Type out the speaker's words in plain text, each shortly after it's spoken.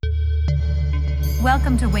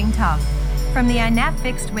Welcome to Wing Talk from the INAV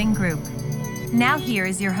Fixed Wing Group. Now here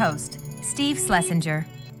is your host, Steve Schlesinger.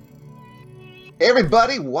 Hey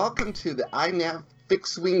everybody, welcome to the INAV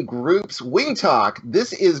Fixed Wing Group's Wing Talk.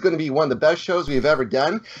 This is going to be one of the best shows we've ever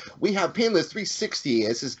done. We have Painless360.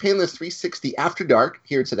 This is Painless360 After Dark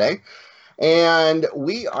here today. And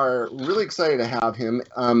we are really excited to have him.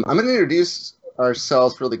 I'm going to introduce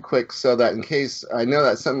ourselves really quick so that in case I know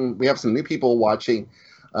that we have some new people watching.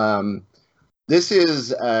 This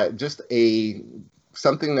is just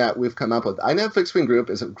something that we've come up with. INAV Fixed Wing Group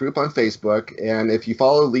is a group on Facebook, and if you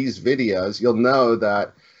follow Lee's videos, you'll know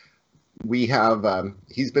that we have.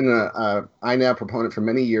 He's been a INAV proponent for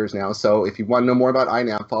many years now. So if you want to know more about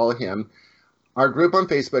INAV, follow him. Our group on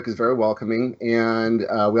Facebook is very welcoming, and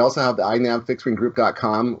we also have the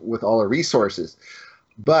INAVFixedWingGroup.com with all our resources.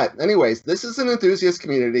 But anyways, this is an enthusiast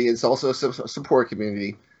community. It's also a support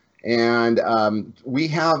community. And we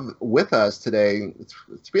have with us today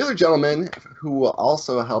three other gentlemen who will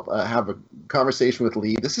also help have a conversation with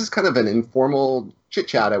Lee. This is kind of an informal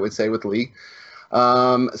chit-chat, I would say, with Lee.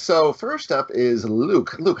 So first up is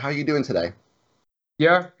Luke. Luke, how are you doing today?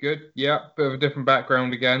 Yeah, good. Yeah, bit of a different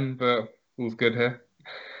background again, but all's good here.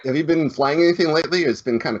 Have you been flying anything lately? It's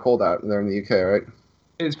been kind of cold out there in the UK, right?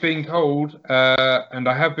 It's been cold, and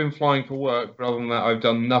I have been flying for work, but other than that, I've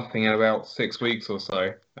done nothing in about 6 weeks or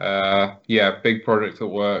so. Yeah, big project at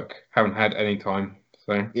work. Haven't had any time.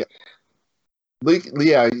 So yeah, Luke,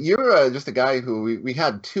 yeah, you're just a guy who we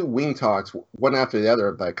had two wing talks, one after the other,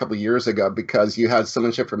 about a couple of years ago, because you had so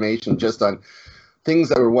much information just on things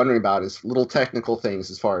that we're wondering about, is little technical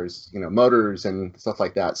things as far as motors and stuff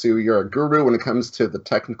like that. So you're a guru when it comes to the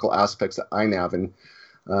technical aspects of INAV, and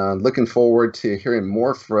looking forward to hearing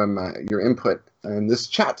more from your input in this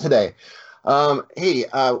chat today. Hey,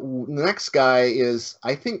 the next guy is,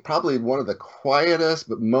 I think, probably one of the quietest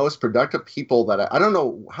but most productive people that I don't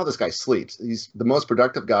know how this guy sleeps. He's the most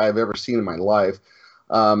productive guy I've ever seen in my life.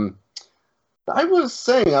 I was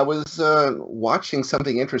watching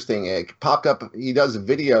something interesting. It popped up. He does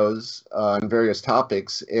videos on various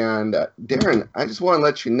topics. And Darren, I just want to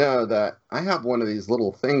let you know that I have one of these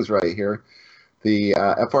little things right here, the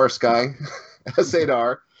FR Sky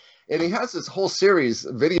S08R. And he has this whole series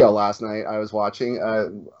video last night I was watching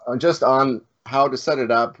just on how to set it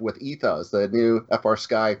up with Ethos, the new FR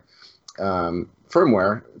Sky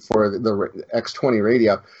firmware for the X20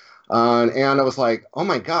 radio. And I was like, oh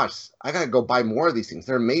my gosh, I got to go buy more of these things.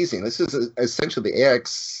 They're amazing. This is essentially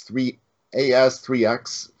the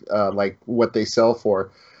AS3X, like what they sell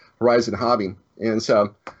for Horizon Hobby. And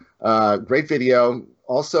so great video.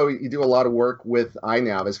 Also, you do a lot of work with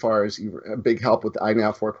INAV as far as you're a big help with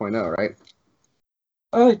INAV 4.0,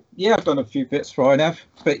 right? Yeah, I've done a few bits for INAV,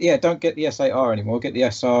 but yeah, don't get the S8R anymore. Get the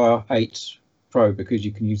SR8 Pro because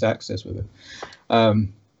you can use Access with it,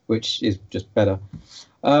 which is just better.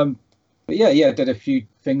 But yeah, I did a few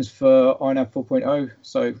things for INAV 4.0.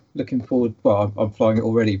 So looking forward. Well, I'm flying it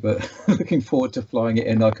already, but looking forward to flying it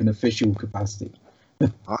in like an official capacity.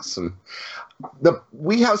 Awesome.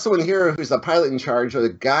 We have someone here who's the pilot in charge, or the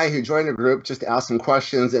guy who joined the group just to ask some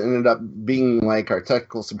questions and ended up being like our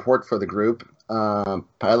technical support for the group.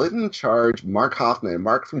 Pilot in charge, Mark Hoffman.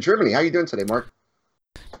 Mark from Germany. How are you doing today, Mark?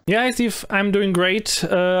 Yeah, hi Steve. I'm doing great.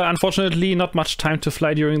 Unfortunately, not much time to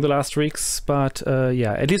fly during the last weeks, but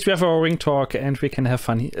yeah, at least we have our wing talk and we can have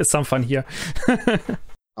some fun here.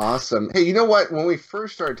 Awesome. Hey, you know what? When we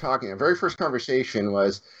first started talking, our very first conversation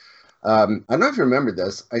was, I don't know if you remember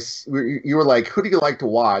this. You were like, "Who do you like to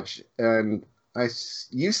watch?" And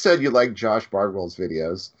you said you like Josh Bardwell's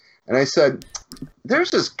videos, and I said, "There's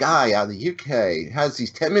this guy out of the UK has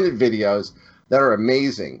these 10-minute videos that are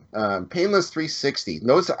amazing. Painless360.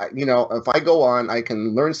 Those, if I go on, I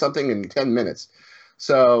can learn something in 10 minutes."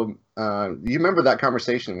 So, you remember that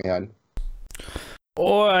conversation we had?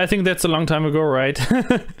 Oh, I think that's a long time ago, right?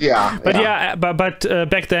 Yeah. But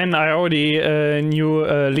back then I already knew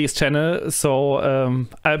Lee's channel. So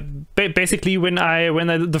basically, when I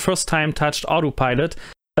the first time touched autopilot,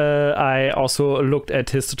 I also looked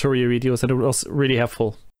at his tutorial videos, and it was really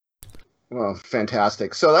helpful. Well,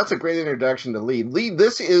 fantastic. So that's a great introduction to Lee. Lee,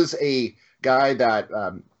 this is a guy that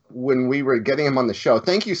when we were getting him on the show,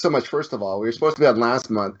 thank you so much. First of all, we were supposed to be on last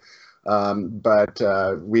month. But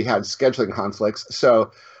we had scheduling conflicts.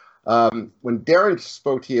 So when Darren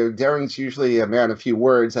spoke to you, Darren's usually a man of few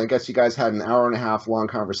words. I guess you guys had an hour and a half long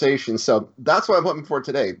conversation. So that's what I'm hoping for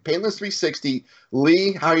today. Painless360.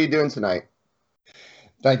 Lee, how are you doing tonight?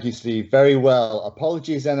 Thank you, Steve. Very well.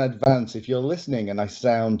 Apologies in advance if you're listening and I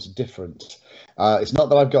sound different. It's not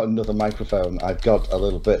that I've got another microphone. I've got a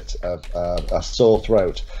little bit of a sore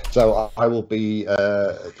throat. So I will be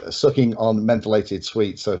sucking on mentholated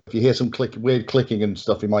sweets. So if you hear some weird clicking and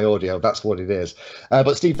stuff in my audio, that's what it is.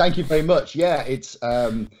 But Steve, thank you very much. Yeah, it's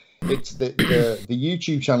the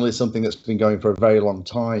YouTube channel is something that's been going for a very long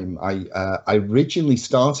time. I originally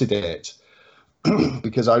started it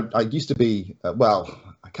because I used to be, well,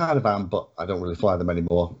 I kind of am, but I don't really fly them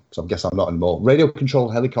anymore. So I guess I'm not anymore. Radio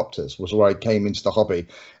controlled helicopters was where I came into the hobby,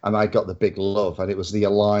 and I got the big love, and it was the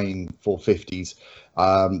Align 450s.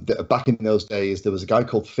 Back in those days, there was a guy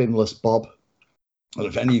called Finless Bob. And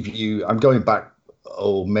if any of you, I'm going back,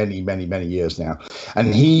 many years now.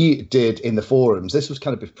 And he did in the forums, this was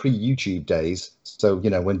kind of pre-YouTube days. So,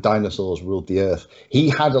 when dinosaurs ruled the earth, he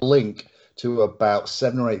had a link to about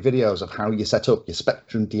 7 or 8 videos of how you set up your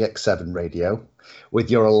Spectrum DX7 radio with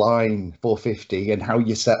your Align 450 and how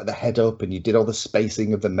you set the head up and you did all the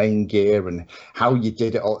spacing of the main gear and how you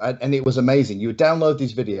did it all. And it was amazing. You would download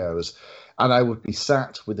these videos and I would be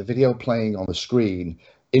sat with the video playing on the screen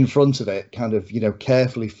in front of it, kind of,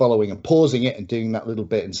 carefully following and pausing it and doing that little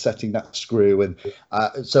bit and setting that screw. And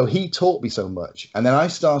so he taught me so much. And then I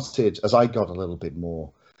started, as I got a little bit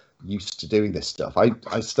more used to doing this stuff,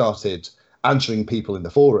 I started answering people in the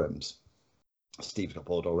forums. Steve's got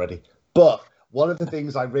bored already. But one of the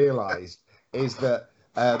things I realized is that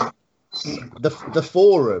the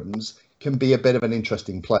forums can be a bit of an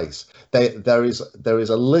interesting place. There's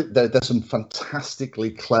some fantastically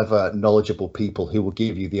clever, knowledgeable people who will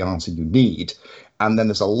give you the answer you need, and then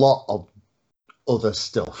there's a lot of other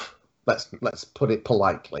stuff. Let's put it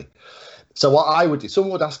politely. So what I would do,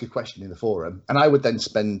 someone would ask a question in the forum, and I would then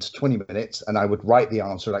spend 20 minutes and I would write the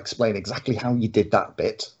answer and explain exactly how you did that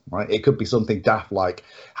bit, right? It could be something daft like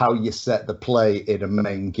how you set the play in a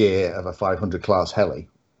main gear of a 500 class heli.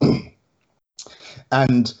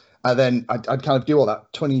 And then I'd kind of do all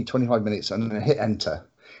that 25 minutes and then hit enter.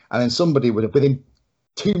 And then somebody would, within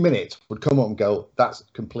 2 minutes, would come up and go, that's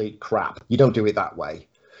complete crap. You don't do it that way.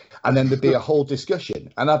 And then there'd be a whole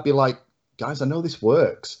discussion. And I'd be like, guys, I know this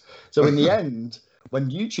works. So in the end, when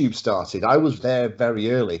YouTube started, I was there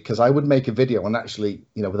very early because I would make a video and actually,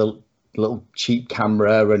 with a little cheap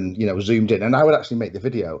camera and, zoomed in, and I would actually make the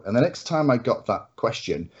video. And the next time I got that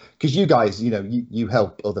question, because you guys, you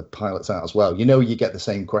help other pilots out as well, you get the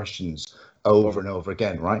same questions over and over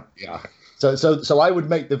again, right? Yeah. So I would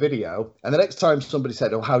make the video, and the next time somebody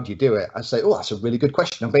said, how do you do it? I'd say, that's a really good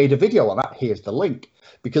question. I made a video on that. Here's the link.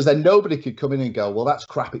 Because then nobody could come in and go, well, that's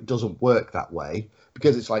crap. It doesn't work that way.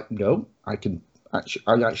 Because it's like, no, I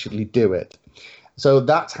actually do it. So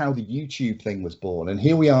that's how the YouTube thing was born. And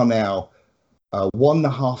here we are now,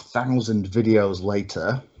 1,500 videos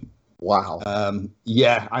later. Wow.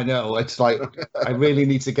 Yeah, I know. It's like, I really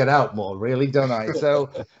need to get out more, really, don't I?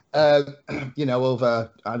 So,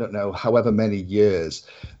 over, I don't know, however many years.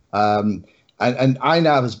 And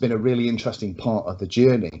INAV has been a really interesting part of the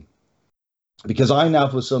journey. Because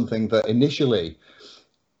INAV was something that initially,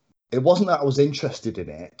 it wasn't that I was interested in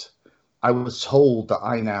it. I was told that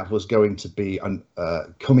INAV was going to be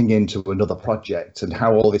coming into another project and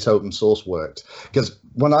how all this open source worked. Because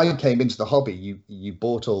when I came into the hobby, you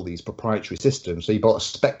bought all these proprietary systems. So you bought a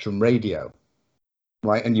Spectrum radio,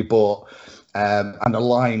 right? And you bought an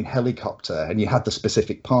Align helicopter, and you had the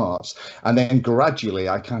specific parts. And then gradually,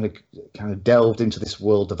 I kind of delved into this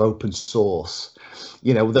world of open source.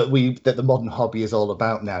 That the modern hobby is all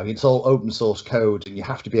about now. It's all open source code, and you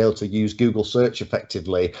have to be able to use Google search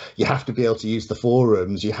effectively. You have to be able to use the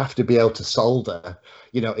forums. You have to be able to solder.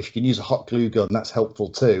 If you can use a hot glue gun, that's helpful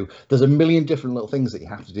too. There's a million different little things that you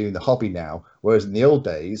have to do in the hobby now. Whereas in the old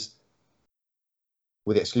days,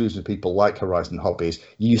 with the exclusion of people like Horizon Hobbies,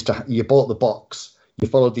 you bought the box, you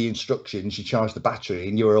followed the instructions, you charged the battery,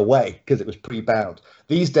 and you were away because it was pre-bound.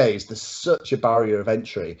 These days, there's such a barrier of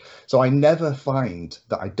entry. So I never find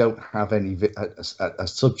that I don't have a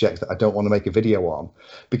subject that I don't want to make a video on,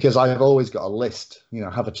 because I've always got a list,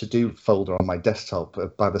 have a to-do folder on my desktop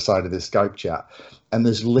by the side of this Skype chat. And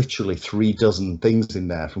there's literally 36 things in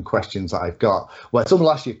there from questions that I've got, where someone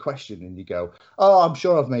will ask you a question and you go, I'm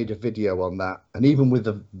sure I've made a video on that. And even with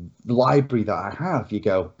the library that I have, you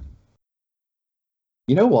go,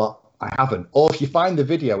 you know what? I haven't. Or if you find the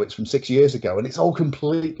video, it's from 6 years ago and it's all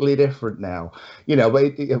completely different now.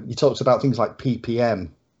 But you talked about things like PPM,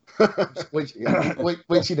 which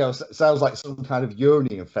sounds like some kind of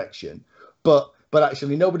urinary infection, but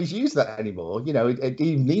actually nobody's used that anymore.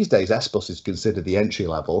 Even these days, S-Bus is considered the entry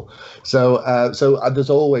level. So there's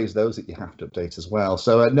always those that you have to update as well.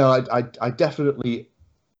 So no, I definitely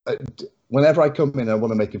whenever I come in and I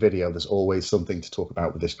want to make a video, there's always something to talk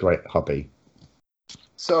about with this great hobby.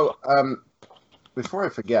 So, before I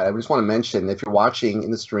forget, I just want to mention, if you're watching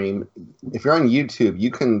in the stream, if you're on YouTube,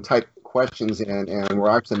 you can type questions in, and we're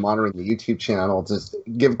actually monitoring the YouTube channel to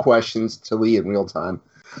give questions to Lee in real time.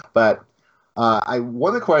 But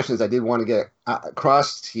one of the questions I did want to get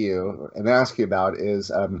across to you and ask you about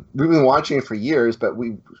is, we've been watching it for years, but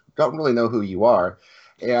we don't really know who you are.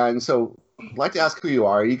 And so I'd like to ask who you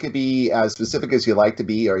are. You could be as specific as you like to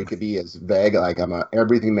be, or you could be as vague, like I'm an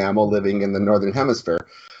air-breathing mammal living in the Northern Hemisphere.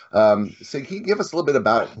 So can you give us a little bit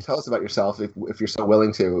tell us about yourself, if you're so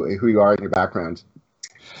willing to, who you are and your background?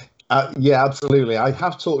 Yeah, absolutely. I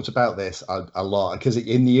have talked about this a lot, because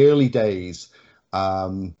in the early days,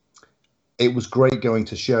 it was great going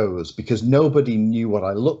to shows because nobody knew what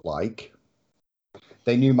I looked like.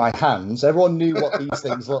 They knew my hands. Everyone knew what these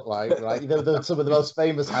things look like, right? They're some of the most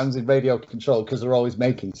famous hands in radio control because they're always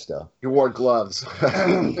making stuff. You wore gloves.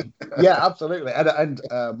 Yeah, absolutely. And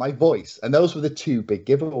my voice. And those were the two big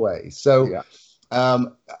giveaways. So, yeah.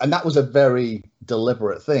 And that was a very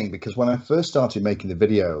deliberate thing, because when I first started making the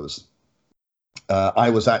videos, I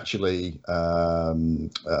was actually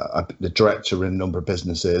the director in a number of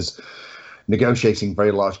businesses, negotiating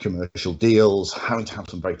very large commercial deals, having to have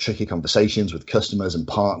some very tricky conversations with customers and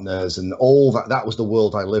partners, and all that. That was the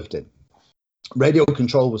world I lived in. Radio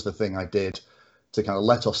control was the thing I did to kind of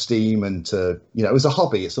let off steam, and to, it was a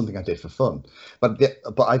hobby. It's something I did for fun. But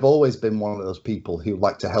I've always been one of those people who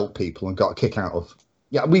like to help people and got a kick out of,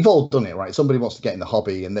 we've all done it, right? Somebody wants to get in the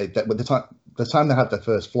hobby, and with the time they had their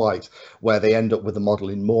first flight, where they end up with the model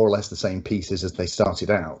in more or less the same pieces as they started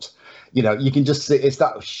out, you can just see it's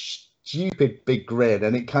that stupid big grin,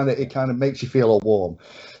 and it kind of makes you feel all warm.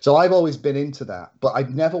 So I've always been into that, but I've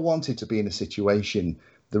never wanted to be in a situation.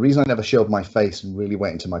 The reason I never showed my face and really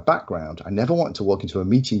went into my background, I never wanted to walk into a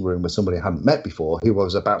meeting room with somebody I hadn't met before, who I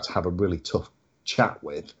was about to have a really tough chat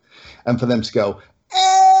with, and for them to go,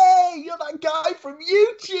 "Hey, you're that guy from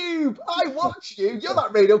YouTube. I watched you. You're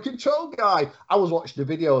that radio control guy. I was watching a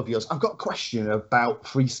video of yours. I've got a question about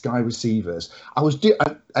free Sky receivers."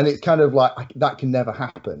 And it's kind of like, that can never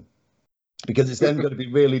happen, because it's then going to be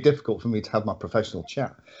really difficult for me to have my professional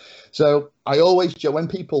chat. So I always, when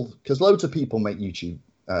people, because loads of people make YouTube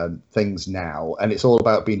things now, and it's all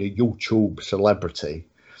about being a YouTube celebrity,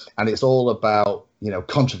 and it's all about,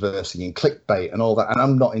 controversy and clickbait and all that. And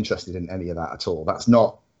I'm not interested in any of that at all. That's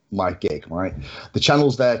not my gig, right? The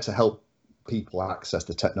channel's there to help people access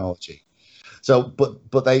the technology. So,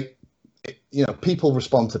 but they, people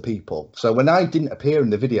respond to people. So when I didn't appear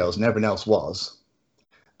in the videos and everyone else was,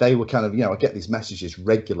 they were kind of, I get these messages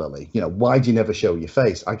regularly, why do you never show your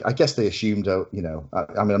face? I guess they assumed, I'm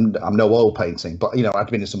no oil painting, but, I'd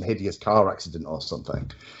been in some hideous car accident or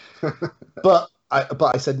something. But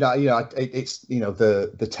I said, no, it's,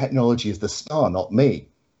 the technology is the star, not me.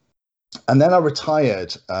 And then I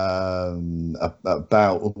retired about,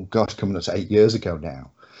 coming up to 8 years ago now.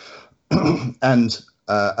 And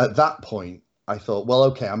at that point, I thought, well,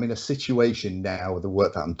 okay, I'm in a situation now with the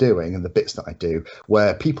work that I'm doing and the bits that I do,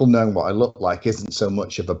 where people knowing what I look like isn't so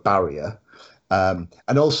much of a barrier. And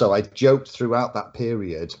also, I joked throughout that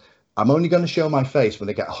period, I'm only going to show my face when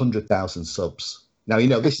I get 100,000 subs. Now,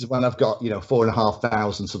 this is when I've got,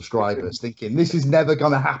 4,500 subscribers, thinking this is never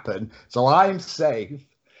going to happen. So I'm safe.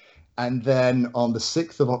 And then on the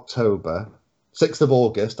 6th of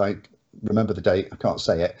August, I remember the date, I can't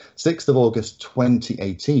say it, 6th of August,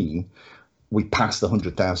 2018, we passed the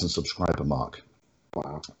 100,000 subscriber mark.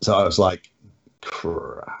 Wow. So I was like,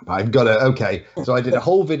 crap, I've got to, okay. So I did a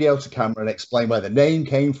whole video to camera and explain where the name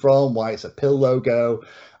came from, why it's a pill logo,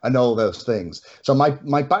 and all those things. So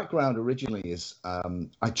my background originally is, I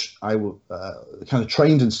kind of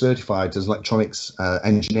trained and certified as an electronics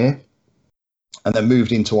engineer, and then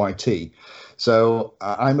moved into IT. So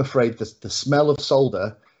I'm afraid the smell of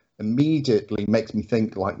solder immediately makes me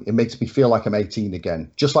feel like I'm 18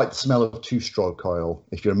 again, just like the smell of two-stroke oil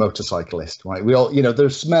if you're a motorcyclist, right? We all,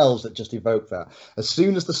 there's smells that just evoke that. As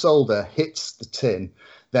soon as the solder hits the tin,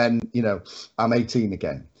 then, I'm 18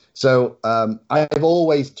 again. So I've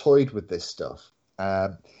always toyed with this stuff.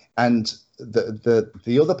 And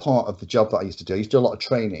the other part of the job that I used to do a lot of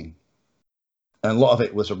training. And a lot of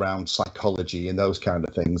it was around psychology and those kind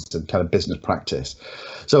of things and kind of business practice.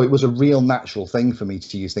 So it was a real natural thing for me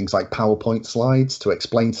to use things like PowerPoint slides to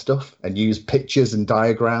explain stuff and use pictures and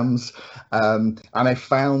diagrams. And I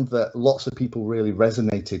found that lots of people really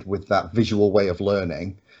resonated with that visual way of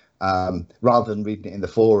learning rather than reading it in the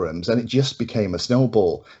forums. And it just became a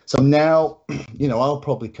snowball. So now, I'll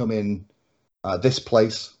probably come in This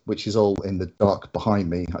place, which is all in the dark behind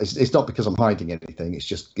me, it's not because I'm hiding anything. It's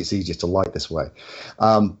just it's easier to light this way.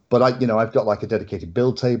 But I've got like a dedicated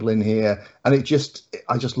build table in here, and I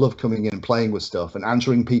just love coming in and playing with stuff and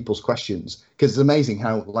answering people's questions, because it's amazing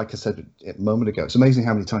how, like I said a moment ago, it's amazing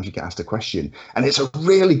how many times you get asked a question, and it's a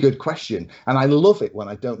really good question, and I love it when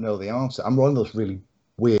I don't know the answer. I'm one of those really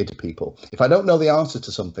weird people. If I don't know the answer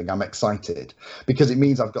to something, I'm excited because it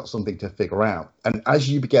means I've got something to figure out. And as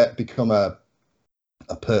you become a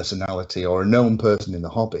personality or a known person in the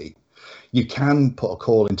hobby, you can put a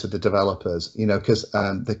call into the developers, because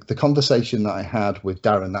the conversation that I had with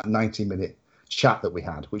Darren, that 90-minute chat that we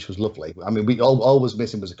had, which was lovely. I mean, all was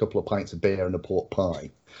missing was a couple of pints of beer and a pork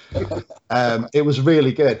pie. It was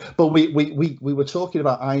really good. But we were talking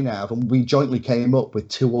about INAV, and we jointly came up with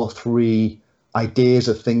 2 or 3 ideas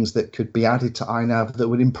of things that could be added to INAV that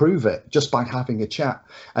would improve it just by having a chat.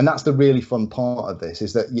 And that's the really fun part of this,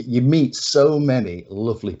 is that you meet so many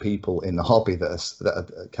lovely people in the hobby that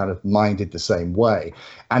are kind of minded the same way,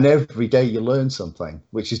 and every day you learn something,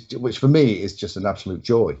 which for me is just an absolute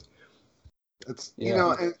joy. It's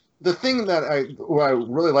and the thing that I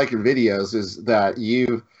really like your videos is that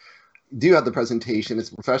you do have the presentation.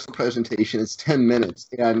 It's a professional presentation. It's 10 minutes,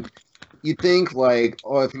 and you think like,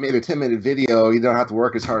 oh, if you made a 10-minute video, you don't have to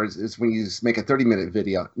work as hard as when you just make a 30-minute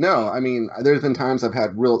video. No, I mean, there's been times I've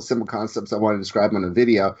had real simple concepts I want to describe on a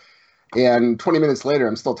video, and 20 minutes later,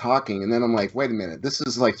 I'm still talking, and then I'm like, wait a minute, this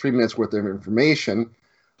is like 3 minutes worth of information.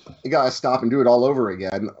 You got to stop and do it all over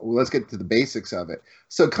again. Well, let's get to the basics of it.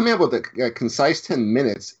 So coming up with a concise 10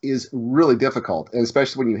 minutes is really difficult, and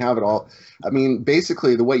especially when you have it all. I mean,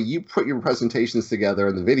 basically, the way you put your presentations together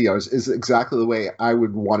in the videos is exactly the way I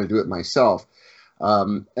would want to do it myself.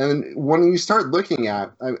 And when you start looking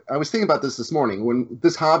at, I was thinking about this morning, when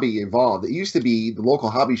this hobby evolved. It used to be the local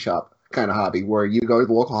hobby shop kind of hobby, where you go to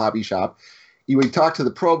the local hobby shop, you would talk to the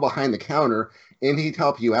pro behind the counter, and he'd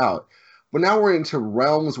help you out. But now we're into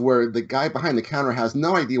realms where the guy behind the counter has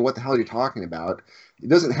no idea what the hell you're talking about. He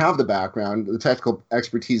doesn't have the background, the technical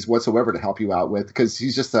expertise whatsoever to help you out with, because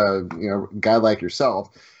he's just a guy like yourself.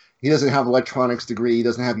 He doesn't have an electronics degree. He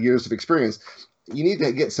doesn't have years of experience. You need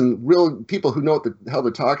to get some real people who know what the hell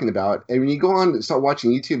they're talking about. And when you go on and start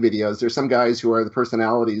watching YouTube videos, there's some guys who are the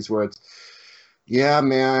personalities where it's, yeah,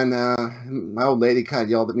 man, my old lady kind of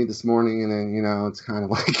yelled at me this morning, and then, it's kind of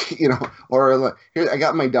like, or like, here, I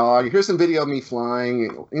got my dog. Here's some video of me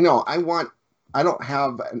flying. I don't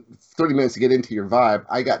have 30 minutes to get into your vibe.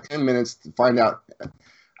 I got 10 minutes to find out.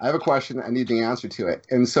 I have a question. I need the answer to it.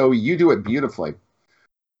 And so you do it beautifully.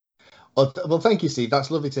 Well, thank you, Steve.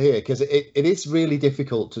 That's lovely to hear, because it is really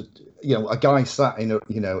difficult to, a guy sat in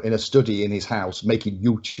a study in his house making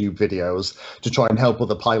YouTube videos to try and help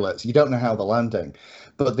other pilots. You don't know how they're landing.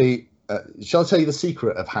 But shall I tell you the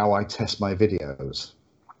secret of how I test my videos?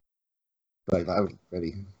 Right, I was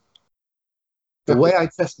ready. The way I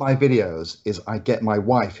test my videos is I get my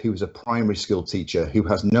wife, who's a primary school teacher who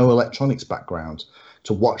has no electronics background,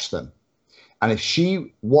 to watch them. And if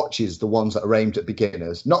she watches the ones that are aimed at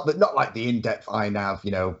beginners, not like the in-depth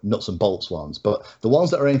INAV, nuts and bolts ones, but the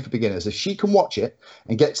ones that are aimed for beginners, if she can watch it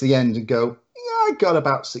and get to the end and go, yeah, I got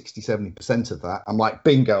about 60-70% of that, I'm like,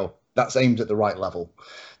 bingo, that's aimed at the right level.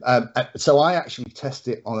 So I actually test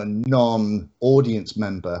it on a non-audience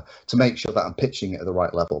member to make sure that I'm pitching it at the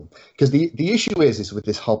right level. Because the issue is with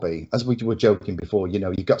this hobby, as we were joking before,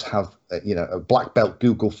 you've got to have, a black belt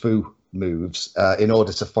Google foo moves in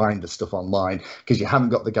order to find the stuff online, because you haven't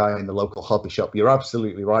got the guy in the local hobby shop. You're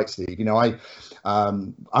absolutely right, Steve.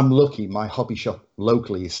 I'm lucky my hobby shop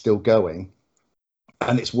locally is still going,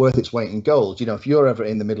 and it's worth its weight in gold. If you're ever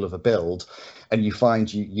in the middle of a build and you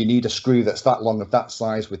find you need a screw that's that long, of that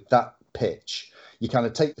size, with that pitch, you kind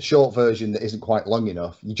of take the short version that isn't quite long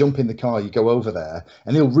enough, you jump in the car, you go over there,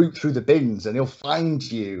 and he'll root through the bins and he'll find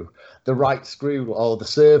you the right screw or the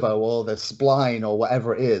servo or the spline or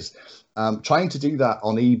whatever it is. Trying to do that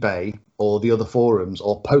on eBay or the other forums,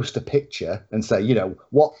 or post a picture and say,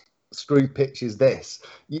 what screw pitch is this?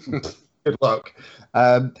 Good luck.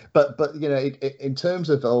 But in terms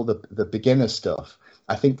of all the beginner stuff,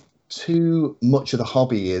 I think too much of the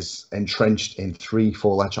hobby is entrenched in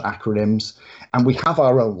 3-4 letter acronyms, and we have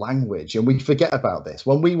our own language, and we forget about this.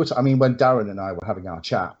 When when Darren and I were having our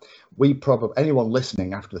chat, anyone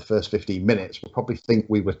listening after the first 15 minutes would probably think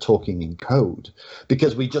we were talking in code,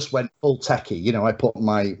 because we just went full techie. You know, I put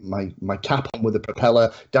my cap on with the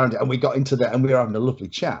propeller down, and we got into that, and we were having a lovely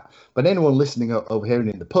chat. But anyone listening over here and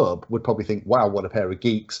in the pub would probably think, wow, what a pair of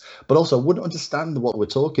geeks, but also wouldn't understand what we're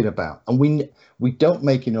talking about. And we don't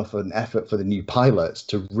make enough of an effort for the new pilots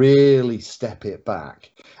to really step it back.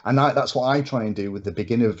 And that's what I try and do with the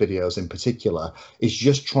beginner videos in particular, is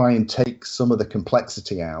just try and take some of the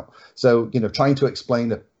complexity out. So, you know, trying to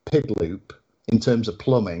explain a PID loop in terms of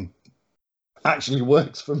plumbing actually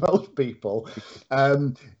works for most people.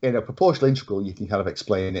 You know, proportional integral, you can kind of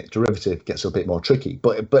explain it. Derivative gets a bit more tricky,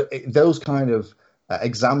 but those kind of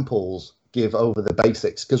examples give over the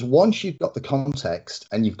basics, because once you've got the context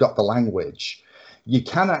and you've got the language, you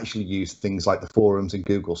can actually use things like the forums and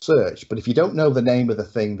Google search. But if you don't know the name of the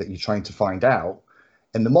thing that you're trying to find out,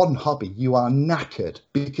 in the modern hobby, you are knackered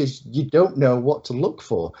because you don't know what to look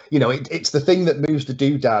for. You know, it's the thing that moves the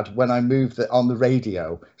doodad when I move on the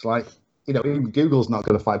radio. It's like, you know, even Google's not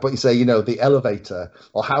going to find, but you say, you know, the elevator,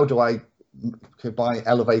 or how do I combine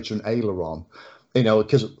elevator and aileron? You know,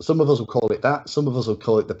 because some of us will call it that, some of us will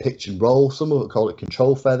call it the pitch and roll, some of us will call it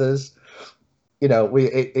control feathers. You know,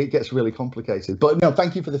 it gets really complicated. But no,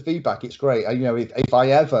 thank you for the feedback. It's great. You know, if I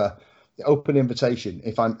ever, open invitation,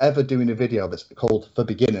 if I'm ever doing a video that's called For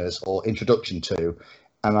Beginners or Introduction to,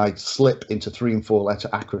 and I slip into 3 and 4 letter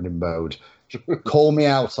acronym mode, call me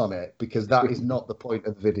out on it, because that is not the point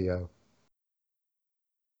of the video.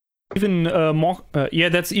 Even more,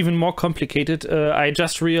 that's even more complicated. I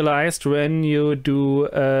just realized when you do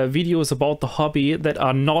videos about the hobby that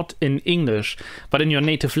are not in English, but in your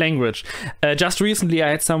native language. Just recently,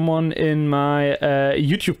 I had someone in my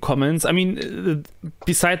YouTube comments. I mean,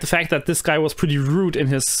 beside the fact that this guy was pretty rude in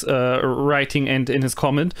his writing and in his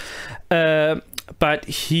comment, but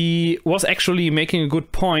he was actually making a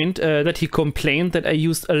good point, that he complained that I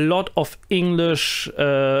used a lot of English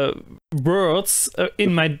words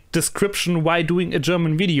in my description while doing a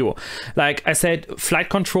German video. Like I said flight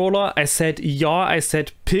controller, I said yaw, I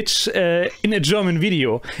said pitch in a German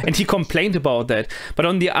video, and he complained about that. But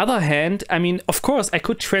on the other hand, I mean, of course, I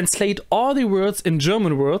could translate all the words in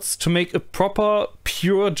German words to make a proper,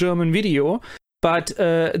 pure German video, but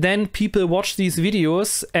then people watch these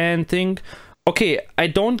videos and think, okay, I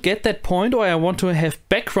don't get that point, or I want to have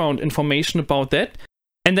background information about that,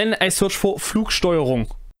 and then I search for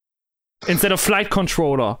Flugsteuerung instead of flight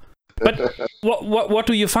controller. But what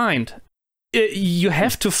do you find? You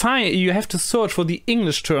have to search for the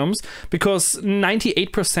English terms, because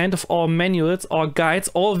 98% of all manuals, all guides,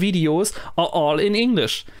 all videos are all in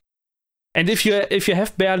English. And if you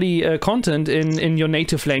have barely content in your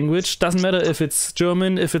native language, doesn't matter if it's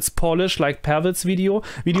German, if it's Polish, like Pavel's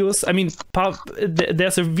videos. I mean,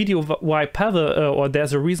 there's a video why Pavel, or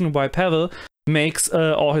there's a reason why Pavel makes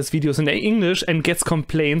all his videos in English and gets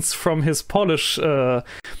complaints from his Polish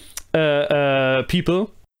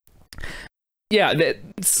people. Yeah,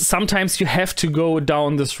 sometimes you have to go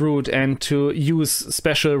down this route and to use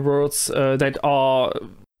special words that are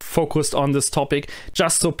focused on this topic,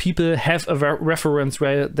 just so people have a reference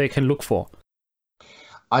where they can look for.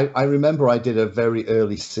 I remember I did a very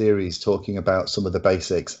early series talking about some of the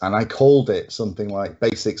basics, and I called it something like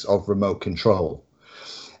Basics of Remote Control.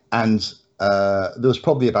 And there was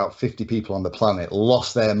probably about 50 people on the planet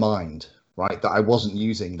lost their mind, right, that I wasn't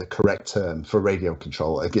using the correct term for radio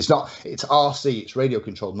control. Like, it's RC, it's radio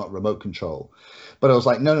control, not remote control. But I was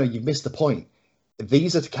like, no, you've missed the point.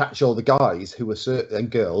 These are to catch all the guys who are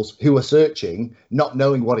and girls who are searching, not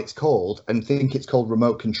knowing what it's called, and think it's called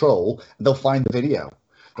remote control. And they'll find the video,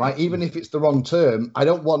 right? Even if it's the wrong term, I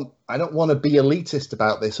don't want to be elitist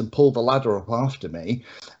about this and pull the ladder up after me.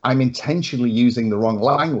 I'm intentionally using the wrong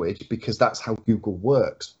language because that's how Google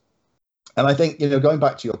works. And I think, going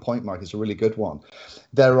back to your point, Mark, is a really good one.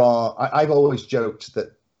 I've always joked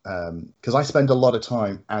that because I spend a lot of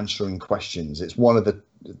time answering questions. It's one of the,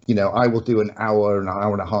 I will do an hour and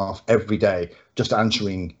a half every day just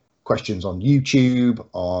answering questions on YouTube,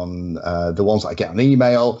 on the ones that I get on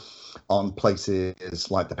email, on places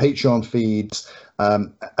like the Patreon feeds,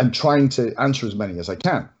 and trying to answer as many as I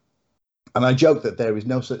can. And I joke that there is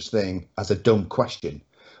no such thing as a dumb question,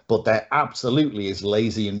 but there absolutely is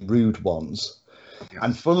lazy and rude ones. Yeah.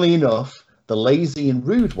 And funnily enough, the lazy and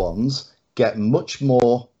rude ones get much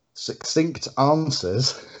more succinct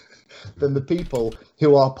answers than the people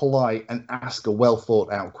who are polite and ask a well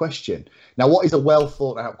thought out question. Now, what is a well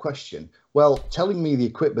thought out question? Well, telling me the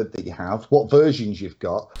equipment that you have, what versions you've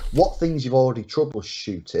got, what things you've already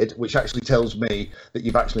troubleshooted, which actually tells me that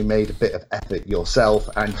you've actually made a bit of effort yourself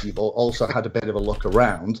and you've also had a bit of a look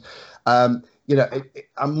around.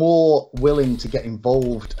 I'm more willing to get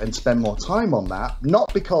involved and spend more time on that,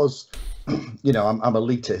 not because I'm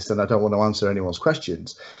elitist and I don't want to answer anyone's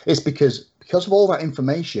questions. It's because of all that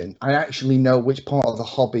information, I actually know which part of the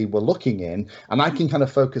hobby we're looking in, and I can kind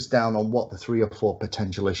of focus down on what the 3 or 4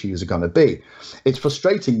 potential issues are going to be. It's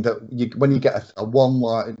frustrating that when you get a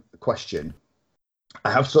one-line question,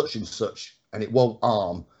 I have such and such, and it won't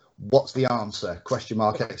arm. What's the answer? Question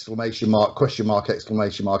mark, exclamation mark, question mark,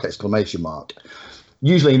 exclamation mark, exclamation mark.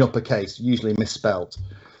 Usually in uppercase, usually misspelled.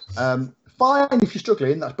 Fine, if you're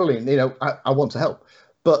struggling, that's brilliant. I want to help.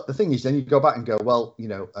 But the thing is, then you go back and go, well,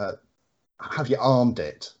 have you armed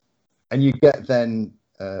it? And you get then,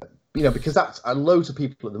 because that's loads of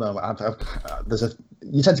people at the moment.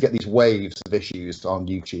 You tend to get these waves of issues on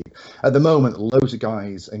YouTube. At the moment, loads of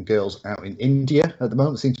guys and girls out in India at the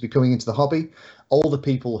moment seem to be coming into the hobby. All the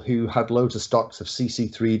people who had loads of stocks of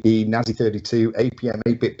CC3D, NASI32, APM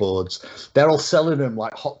 8-bit boards, they're all selling them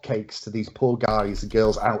like hotcakes to these poor guys and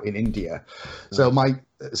girls out in India. So at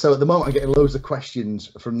the moment, I'm getting loads of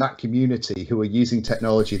questions from that community who are using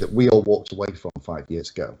technology that we all walked away from 5 years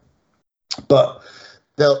ago. But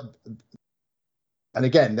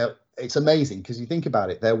it's amazing because you think about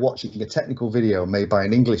it, they're watching a technical video made by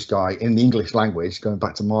an English guy in the English language, going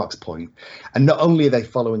back to Mark's point. And not only are they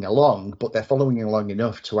following along, but they're following along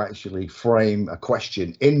enough to actually frame a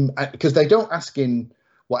question because they don't ask in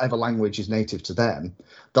whatever language is native to them.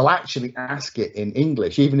 They'll actually ask it in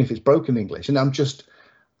English, even if it's broken English. And I'm just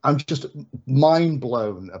mind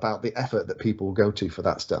blown about the effort that people go to for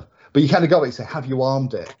that stuff. But you kind of go and say, have you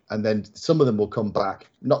armed it? And then some of them will come back.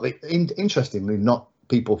 Interestingly, not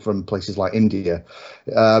people from places like India.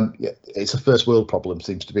 It's a first world problem,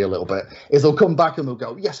 seems to be a little bit. Is they'll come back and they'll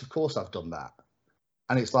go, yes, of course I've done that.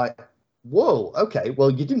 And it's like, whoa, okay,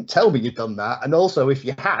 well, you didn't tell me you'd done that. And also, if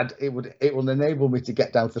you had, it will enable me to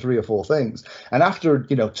get down to 3 or 4 things. And after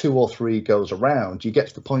 2 or 3 goes around, you get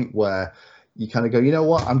to the point where you kind of go, you know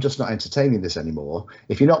what, I'm just not entertaining this anymore.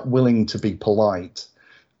 If you're not willing to be polite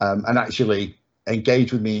and actually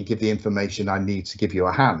engage with me and give the information I need to give you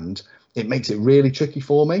a hand, it makes it really tricky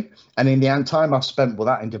for me. And in the time I've spent with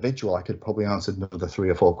that individual, I could probably answer another 3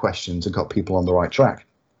 or 4 questions and got people on the right track.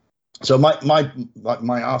 So my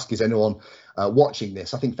ask is anyone watching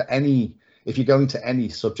this, I think if you're going to any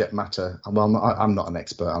subject matter, well, I'm not an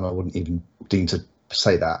expert and I wouldn't even deem to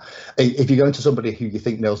say that. If you're going to somebody who you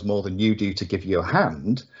think knows more than you do to give you a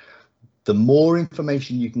hand, the more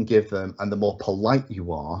information you can give them and the more polite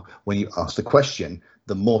you are when you ask the question,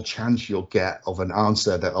 the more chance you'll get of an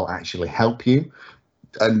answer that will actually help you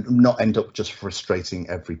and not end up just frustrating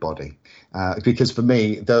everybody. Because for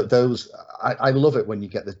me, I love it when you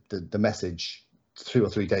get the message 2 or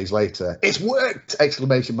 3 days later, it's worked!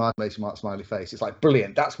 Exclamation mark, smiley face. It's like,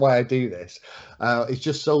 brilliant, that's why I do this. It's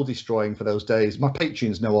just soul destroying for those days. My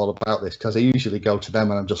patrons know all about this because I usually go to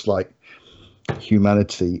them and I'm just like,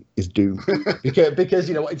 humanity is doomed.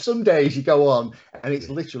 because some days you go on and it's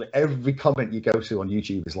literally every comment you go to on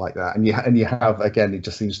YouTube is like that, and you have, again, it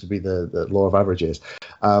just seems to be the law of averages.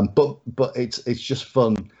 But it's just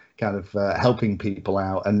fun kind of helping people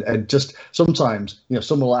out, and just sometimes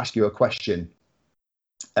someone will ask you a question,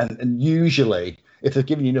 and usually if they've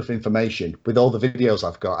given you enough information with all the videos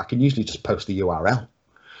I've got, I can usually just post the URL.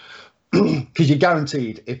 Because you're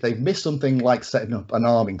guaranteed if they've missed something like setting up an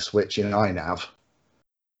arming switch in INAV,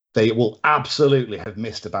 they will absolutely have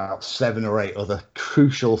missed about 7 or 8 other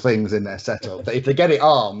crucial things in their setup. If they get it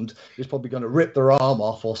armed, it's probably going to rip their arm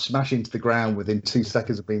off or smash into the ground within 2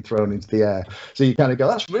 seconds of being thrown into the air. So you kind of go,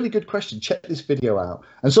 that's a really good question. Check this video out.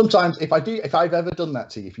 And sometimes if I've ever done that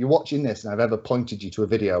to you, if you're watching this and I've ever pointed you to a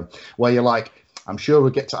video where you're like, I'm sure we'll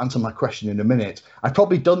get to answer my question in a minute, I've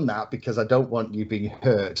probably done that because I don't want you being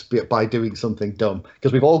hurt by doing something dumb.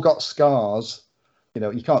 Because we've all got scars.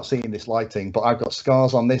 You can't see in this lighting, but I've got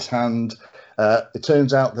scars on this hand. It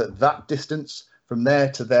turns out that distance from there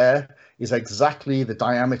to there is exactly the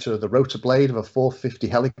diameter of the rotor blade of a 450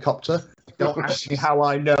 helicopter. Don't ask me how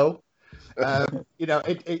I know.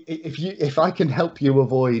 If I can help you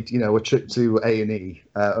avoid, a trip to A&E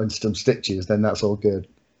and some stitches, then that's all good.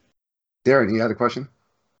 Darren, you had a question?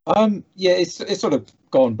 Yeah, it's sort of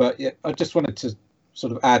gone, but yeah, I just wanted to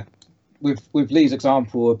sort of add with Lee's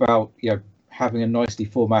example about having a nicely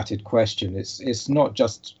formatted question. It's not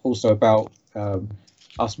just also about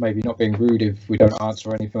us maybe not being rude if we don't answer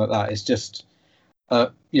or anything like that. It's just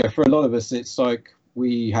for a lot of us, it's like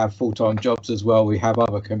we have full-time jobs as well. We have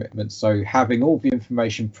other commitments, so having all the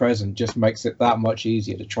information present just makes it that much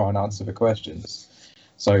easier to try and answer the questions.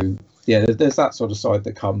 So yeah, there's that sort of side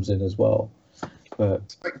that comes in as well.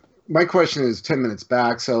 But my question is 10 minutes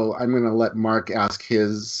back, so I'm going to let Mark ask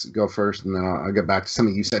his go first, and then I'll get back to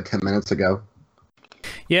something you said 10 minutes ago.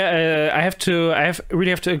 Yeah, I really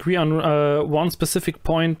have to agree on one specific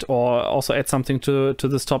point, or also add something to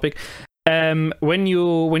this topic. When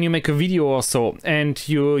you make a video or so, and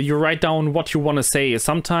you write down what you want to say,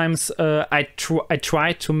 sometimes I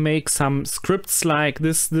try to make some scripts like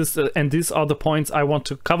this and these are the points I want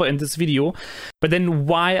to cover in this video. But then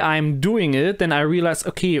while I'm doing it, then I realize,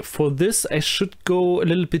 okay, for this I should go a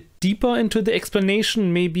little bit deeper into the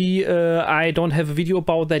explanation. Maybe I don't have a video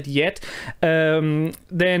about that yet.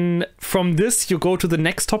 Then from this you go to the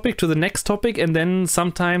next topic, and then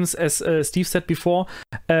sometimes, as Steve said before,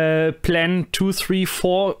 plan 2, 3,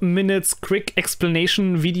 4 minutes quick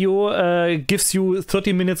explanation video gives you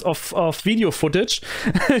 30 minutes of video footage,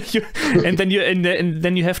 and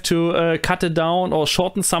then you have to cut it down or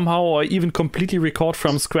shorten somehow, or even completely record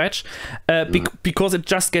from scratch, because it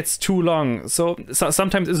just gets too long. So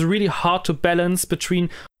sometimes it's really hard to balance between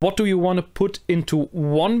what do you want to put into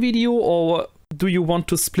one video, or do you want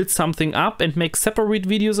to split something up and make separate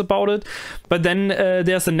videos about it? But then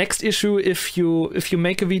there's the next issue. If you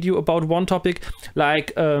make a video about one topic,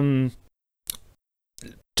 like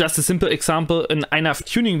just a simple example, an INAV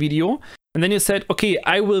tuning video, and then you said, okay,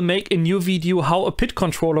 I will make a new video how a pit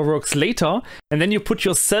controller works later, and then you put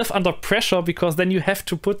yourself under pressure, because then you have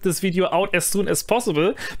to put this video out as soon as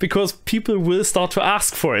possible, because people will start to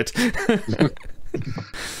ask for it.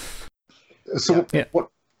 So yeah.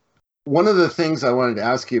 One of the things I wanted to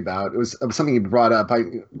ask you about, it was something you brought up.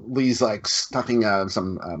 Lee's like stuffing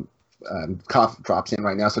some cough drops in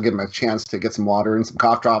right now, so I'll give him a chance to get some water and some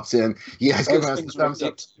cough drops in. You guys give us the thumbs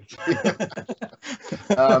up.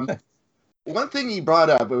 One thing you brought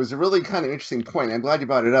up, it was a really kind of interesting point. I'm glad you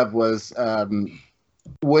brought it up, was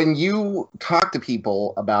when you talk to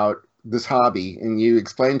people about this hobby and you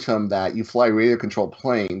explain to them that you fly radio-controlled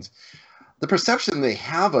planes, the perception they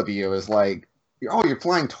have of you is like, oh, you're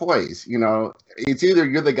flying toys. You know, it's either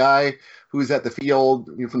you're the guy who's at the field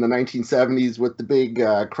from the 1970s with the big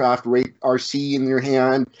Craft RC in your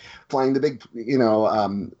hand, flying the big,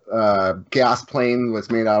 gas plane that's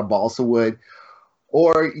made out of balsa wood,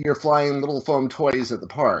 or you're flying little foam toys at the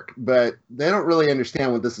park. But they don't really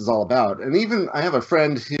understand what this is all about. And even I have a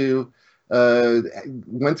friend who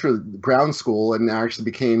went through ground school and actually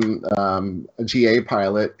became a GA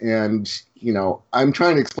pilot. And, I'm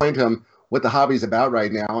trying to explain to him what the hobby's about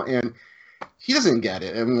right now, and he doesn't get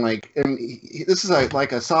it. This is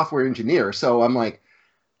like a software engineer, so I'm like,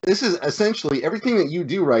 this is essentially everything that you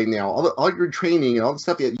do right now. All your training and all the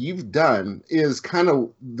stuff that you've done is kind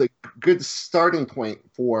of the good starting point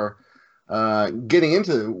for getting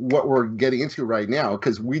into what we're getting into right now.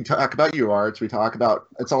 Because we talk about UARTs, we talk about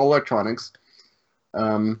it's all electronics,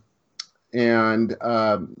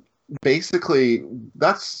 basically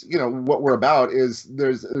that's what we're about. Is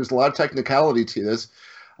there's a lot of technicality to this,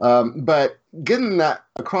 but getting that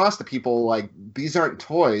across to people, like, these aren't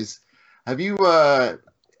toys. Have you had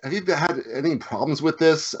any problems with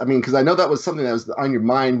this? I mean, because I know that was something that was on your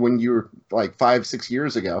mind when you were like 5-6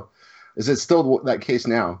 years ago. Is it still that case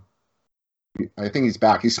now? I think he's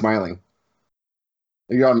back. He's smiling.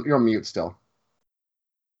 You're on mute still.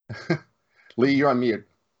 Lee, you're on mute.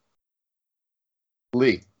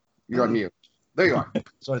 Lee, you're on mute. There you are.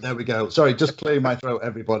 Sorry, there we go. Sorry, just clearing my throat,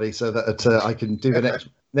 everybody, so that I can do the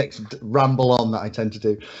next ramble on that I tend to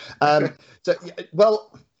do.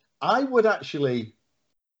 I would actually,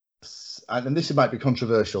 and this might be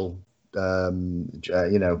controversial, so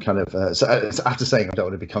after saying I don't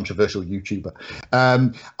want to be controversial YouTuber,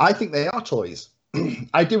 I think they are toys.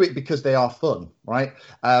 I do it because they are fun, right?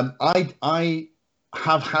 I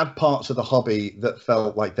have had parts of the hobby that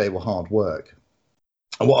felt like they were hard work.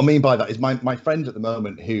 And what I mean by that is my friend at the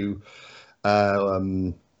moment who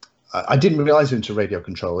I didn't realize he was into radio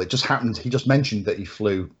control. It just happened. He just mentioned that he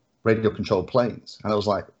flew radio controlled planes. And I was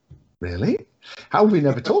like, really? How have we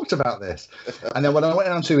never talked about this? And then when I went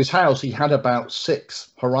down to his house, he had about 6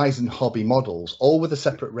 Horizon Hobby models, all with a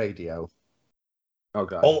separate radio. Oh,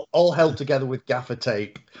 God. All held together with gaffer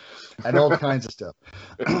tape and all kinds of stuff.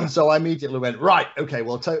 So I immediately went, right, okay,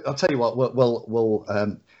 well, I'll tell you what, we're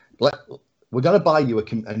going to buy you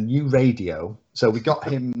a new radio. So we got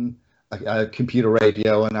him a computer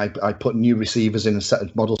radio, and I put new receivers in and set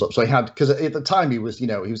his models up. So he had, because at the time he was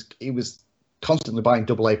constantly buying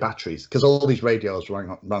AA batteries, because all these radios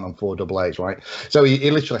ran on 4 AA's, right? So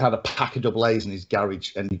he literally had a pack of AA's in his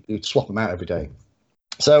garage, and he'd swap them out every day.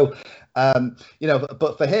 So,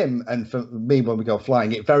 but for him and for me, when we go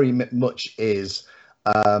flying, it very much is,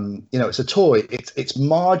 it's a toy. It's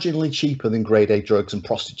marginally cheaper than grade A drugs and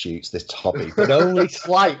prostitutes, this hobby, but only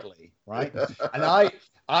slightly. right? And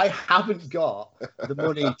I haven't got the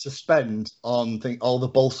money to spend on all the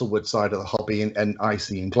balsa wood side of the hobby and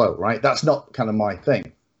icy and glow, right? That's not kind of my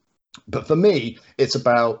thing. But for me, it's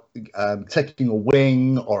about taking a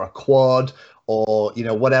wing or a quad or, you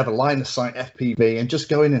know, whatever, line of sight FPV and just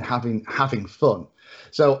going and having fun.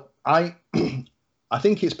 So I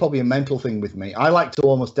think it's probably a mental thing with me. I like to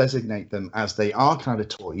almost designate them as they are kind of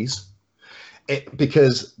toys,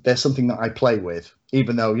 because there's something that I play with,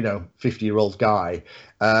 even though, you know, 50-year-old guy.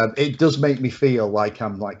 It does make me feel like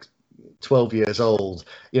I'm like 12 years old,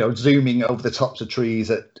 you know, zooming over the tops of trees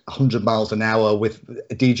at 100 miles an hour with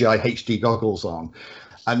DJI HD goggles on,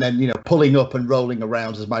 and then, you know, pulling up and rolling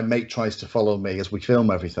around as my mate tries to follow me as we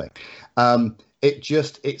film everything. It's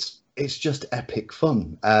just epic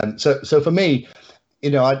fun. So for me,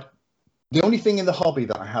 you know, the only thing in the hobby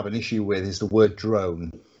that I have an issue with is the word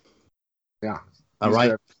drone. Yeah. All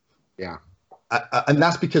right. Yeah. And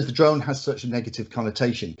that's because the drone has such a negative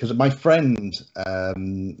connotation. Because my friend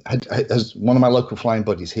has one of my local flying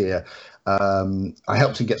buddies here. I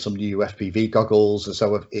helped him get some new FPV goggles, and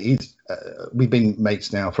so we've been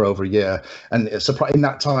mates now for over a year. And in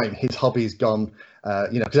that time, his hobby's gone.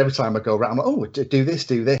 You know, because every time I go around, I'm like, oh, do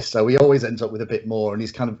this. So he always ends up with a bit more, and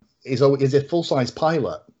he's a full-size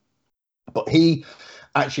pilot. But he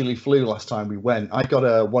actually flew last time we went. I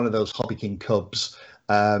got one of those Hobby King Cubs.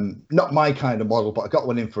 Not my kind of model, but I got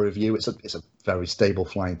one in for review. It's a very stable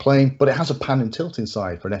flying plane, but it has a pan and tilt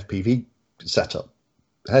inside for an FPV setup,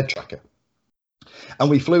 a head tracker. And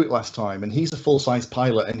we flew it last time, and he's a full-size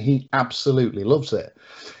pilot, and he absolutely loves it.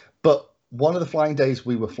 But one of the flying days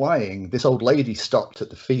we were flying, this old lady stopped at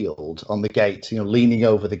the field on the gate, you know, leaning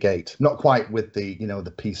over the gate, not quite with the, you know,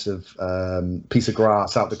 the piece of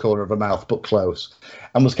grass out the corner of her mouth, but close,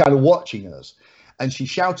 and was kind of watching us. And she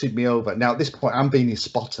shouted me over. Now, at this point, I'm being his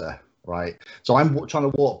spotter, right? So I'm trying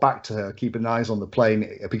to walk back to her, keeping eyes on the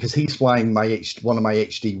plane, because he's flying one of my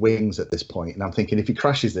HD wings at this point. And I'm thinking, if he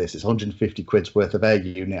crashes this, it's 150 quid's worth of air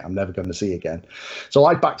unit I'm never going to see again. So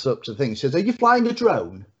I backed up to the thing. She says, "Are you flying a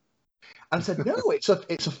drone?" And I said, "No, it's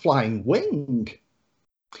a flying wing."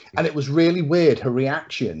 And it was really weird. Her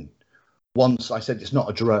reaction, once I said it's not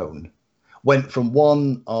a drone, went from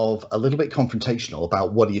one of a little bit confrontational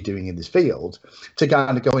about what are you doing in this field to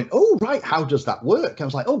kind of going, "Oh, right, how does that work?" I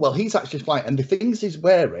was like, "Oh, well, he's actually flying, and the things he's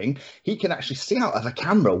wearing, he can actually see out of a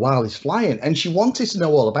camera while he's flying." And she wanted to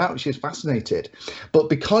know all about it. She was fascinated. But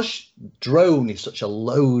because drone is such a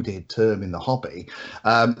loaded term in the hobby,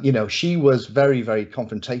 you know, she was very, very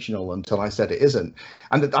confrontational until I said it isn't.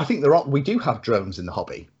 And I think we do have drones in the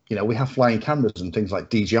hobby. You know, we have flying cameras and things like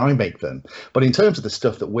DJI make them. But in terms of the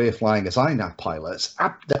stuff that we're flying as INAV pilots,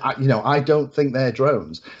 you know, I don't think they're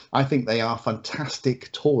drones. I think they are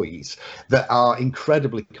fantastic toys that are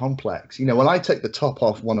incredibly complex. You know, when I take the top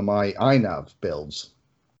off one of my INAV builds,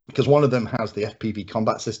 because one of them has the FPV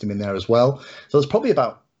combat system in there as well. So there's probably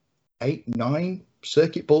about 8-9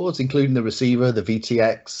 circuit boards, including the receiver, the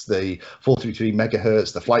VTX, the 433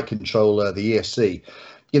 megahertz, the flight controller, the ESC.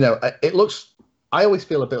 You know, I always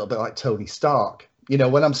feel a bit like Tony Stark, you know,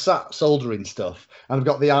 when I'm sat soldering stuff and I've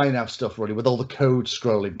got the INAV stuff running with all the code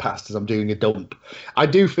scrolling past as I'm doing a dump. I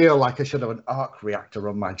do feel like I should have an arc reactor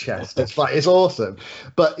on my chest. It's awesome.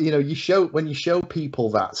 But, you know, when you show people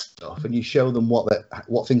that stuff and you show them what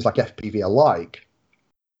things like FPV are like,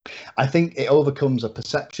 I think it overcomes a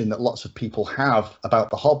perception that lots of people have about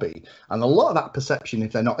the hobby. And a lot of that perception,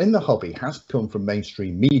 if they're not in the hobby, has come from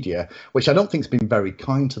mainstream media, which I don't think has been very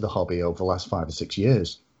kind to the hobby over the last 5 or 6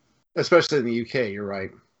 years. Especially in the UK, you're right.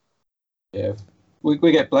 Yeah.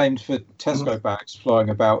 We get blamed for Tesco bags flying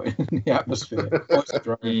about in the atmosphere.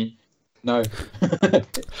 No.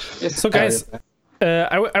 So, guys,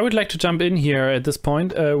 I would like to jump in here at this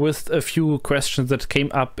point with a few questions that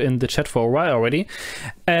came up in the chat for a while already.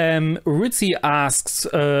 Ritzy asks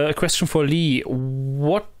a question for Lee.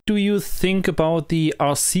 What do you think about the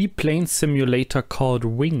RC plane simulator called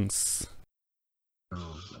Wings?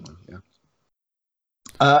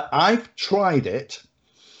 I've tried it.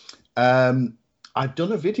 I've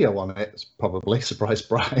done a video on it, probably. Surprise,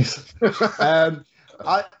 surprise.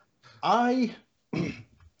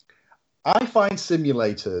 I find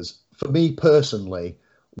simulators, for me personally,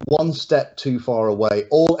 one step too far away.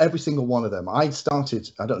 Every single one of them. I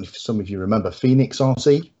started. I don't know if some of you remember Phoenix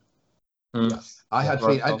RC. Yes.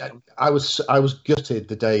 I was gutted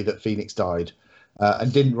the day that Phoenix died,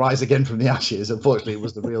 and didn't rise again from the ashes. Unfortunately, it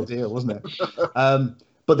was the real deal, wasn't it?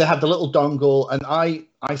 But they had the little dongle, and I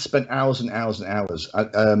spent hours and hours and hours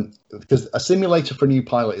because a simulator for a new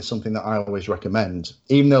pilot is something that I always recommend,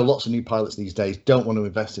 even though lots of new pilots these days don't want to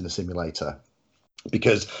invest in a simulator.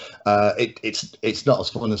 because it's not as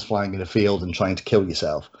fun as flying in a field and trying to kill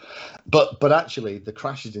yourself. But actually, the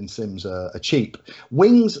crashes in sims are cheap.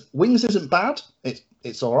 Wings isn't bad.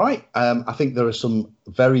 It's all right. I think there are some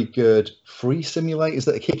very good free simulators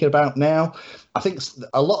that are kicking about now. I think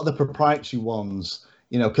a lot of the proprietary ones,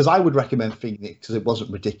 because I would recommend Phoenix because it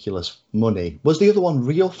wasn't ridiculous money. Was the other one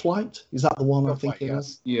Real Flight? Is that the one I'm thinking of?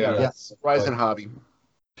 Yeah. Yes. Horizon Hobby.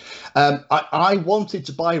 I wanted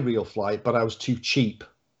to buy Real Flight, but I was too cheap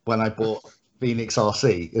when I bought Phoenix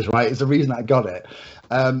RC. Is the reason I got it.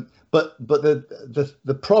 But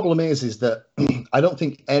the problem is that I don't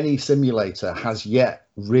think any simulator has yet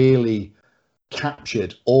really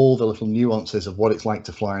captured all the little nuances of what it's like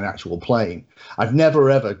to fly an actual plane. I've never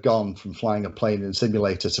ever gone from flying a plane in a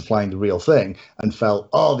simulator to flying the real thing and felt,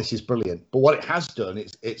 oh, this is brilliant. But what it has done,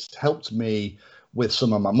 it's helped me with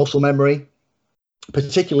some of my muscle memory,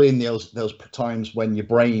 particularly in those times when your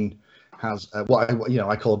brain has what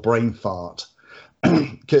I call a brain fart.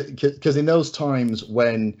 Because in those times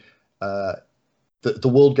when the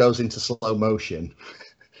world goes into slow motion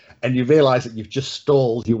and you realize that you've just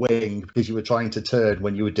stalled your wing because you were trying to turn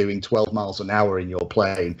when you were doing 12 miles an hour in your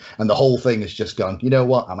plane, and the whole thing has just gone, you know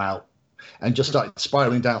what, I'm out, and just started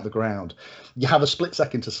spiraling down the ground. You have a split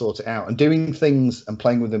second to sort it out, and doing things and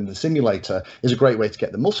playing with them in the simulator is a great way to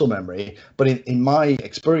get the muscle memory. But in my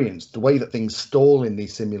experience, the way that things stall in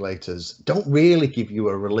these simulators don't really give you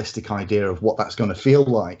a realistic idea of what that's going to feel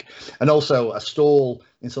like. And also a stall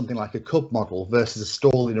in something like a Cub model versus a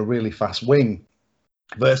stall in a really fast wing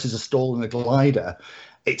versus a stall in a glider,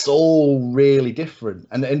 it's all really different.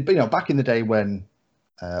 And back in the day when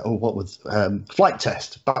Flight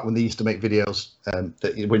Test, back when they used to make videos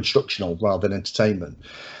that were instructional rather than entertainment,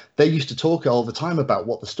 they used to talk all the time about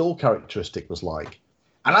what the stall characteristic was like.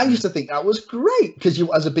 And I used to think that was great, because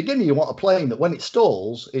as a beginner, you want a plane that when it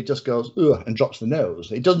stalls, it just goes ugh and drops the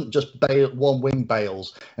nose. It doesn't just bail, one wing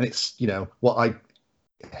bails, and it's what I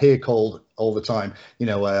hear called all the time,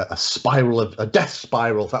 a spiral of a death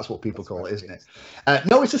spiral. That's what people call it, isn't it?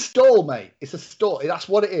 No, it's a stall, mate. It's a stall. That's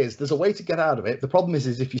what it is. There's a way to get out of it. The problem is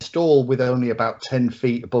if you stall with only about 10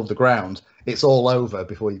 feet above the ground, it's all over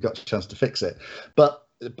before you've got a chance to fix it. But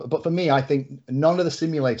for me, I think none of the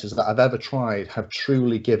simulators that I've ever tried have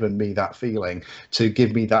truly given me that feeling, to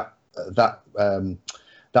give me that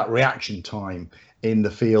reaction time in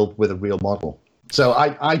the field with a real model. So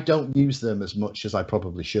I don't use them as much as I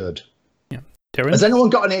probably should. Yeah. Darren? Has anyone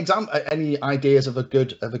got any ideas of a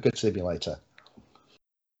good simulator?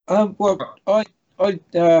 Well, I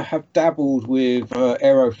have dabbled with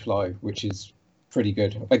Aerofly, which is pretty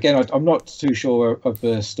good. Again, I'm not too sure of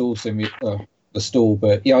the stall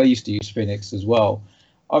but yeah, I used to use Phoenix as well.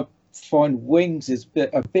 I find Wings is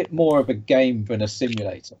a bit more of a game than a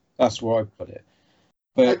simulator. That's where I put it.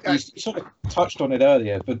 But you sort of touched on it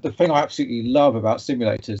earlier, but the thing I absolutely love about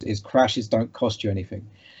simulators is crashes don't cost you anything.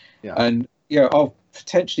 Yeah. And I'll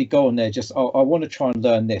potentially go on there I want to try and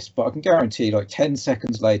learn this, but I can guarantee 10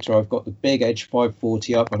 seconds later I've got the big Edge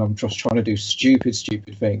 540 up and I'm just trying to do stupid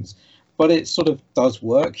things. But it sort of does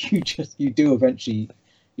work. You do eventually,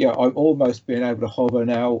 I'm almost being able to hover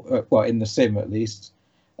now, well, in the sim at least.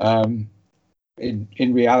 In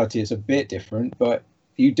reality it's a bit different, but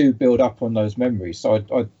you do build up on those memories. So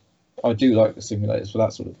I do like the simulators for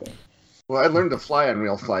that sort of thing. Well, I learned to fly on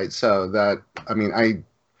Real Flight, so that,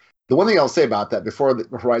 the one thing I'll say about that, before the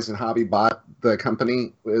Horizon Hobby bought the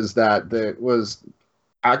company, is that it was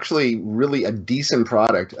actually really a decent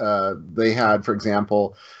product. They had, for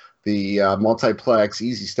example, the multiplex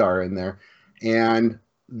Easy Star in there, and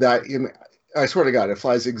that, I swear to God, it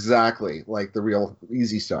flies exactly like the real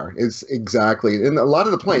Easy Star. It's exactly, and a lot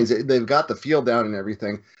of the planes, they've got the feel down and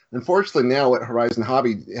everything. Unfortunately, now what Horizon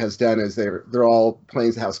Hobby has done is they're all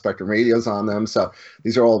planes that have Spectrum radios on them. So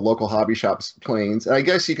these are all local hobby shops planes. And I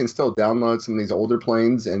guess you can still download some of these older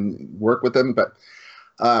planes and work with them, but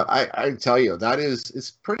I tell you,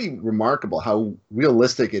 it's pretty remarkable how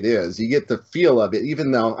realistic it is. You get the feel of it,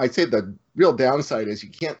 even though I'd say the real downside is you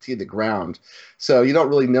can't see the ground. So you don't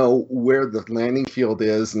really know where the landing field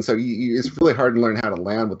is. And so it's really hard to learn how to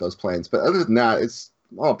land with those planes. But other than that, it's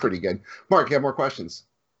all pretty good. Mark, you have more questions?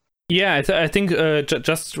 Yeah, I think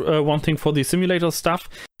just one thing for the simulator stuff.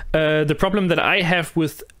 The problem that I have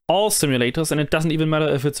with all simulators, and it doesn't even matter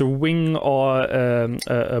if it's a wing or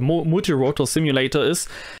a multi-rotor simulator, is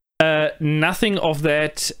nothing of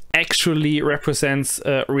that actually represents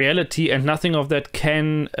reality, and nothing of that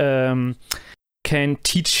can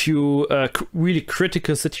teach you really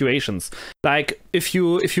critical situations. Like if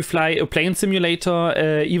you fly a plane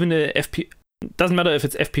simulator, even a doesn't matter if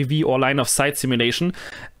it's FPV or line of sight simulation,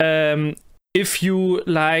 if you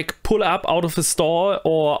like pull up out of a stall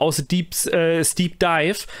or out a steep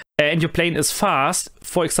dive and your plane is fast,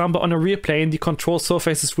 for example, on a rear plane, the control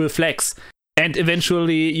surfaces will flex. And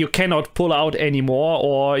eventually you cannot pull out anymore,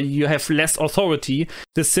 or you have less authority.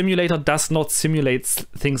 The simulator does not simulate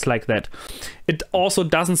things like that. It also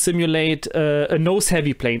doesn't simulate a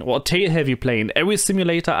nose-heavy plane or a tail-heavy plane. Every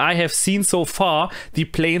simulator I have seen so far, the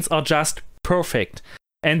planes are just perfect.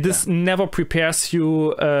 And this never prepares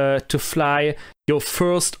you to fly your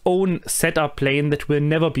first own setup plane that will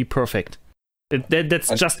never be perfect. That's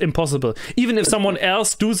just impossible. Even if someone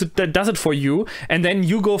else does it for you, and then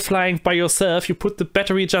you go flying by yourself, you put the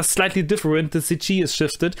battery just slightly different, the CG is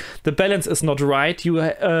shifted, the balance is not right, you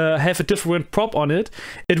have a different prop on it,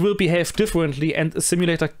 it will behave differently, and a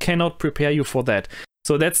simulator cannot prepare you for that.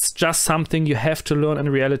 So that's just something you have to learn in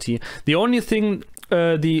reality. The only thing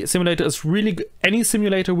the simulator is really, any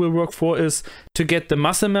simulator will work for, is to get the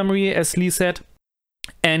muscle memory, as Lee said,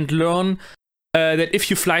 and learn that if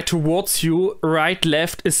you fly towards you, right,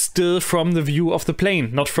 left is still from the view of the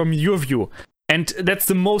plane, not from your view. And that's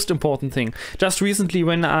the most important thing. Just recently,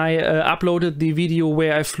 when I uploaded the video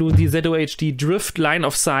where I flew the Z02E12 drift line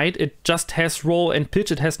of sight, it just has roll and pitch,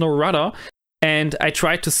 it has no rudder. And I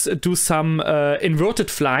tried to do some inverted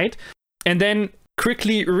flight, and then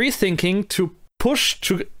quickly rethinking to push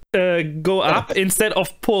to go up instead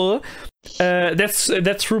of pull.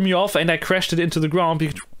 That threw me off, and I crashed it into the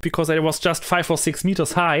ground because I was just 5 or 6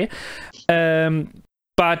 meters high.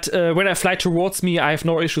 But when I fly towards me, I have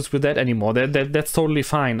no issues with that anymore. That's totally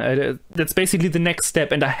fine. That's basically the next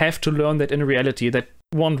step, and I have to learn that in reality. That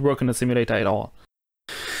won't work in a simulator at all.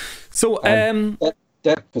 So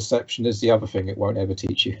depth perception is the other thing it won't ever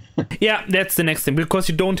teach you. Yeah, that's the next thing, because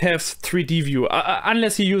you don't have 3D view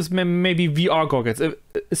unless you use maybe VR goggles.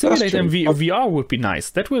 A simulator in VR would be nice.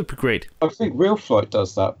 That would be great. I think Real Flight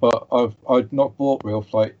does that, but I've not bought Real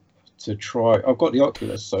Flight to try. I've got the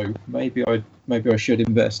Oculus, so maybe I should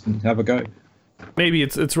invest and have a go. Maybe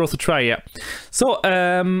it's worth a try, yeah. So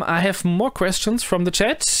I have more questions from the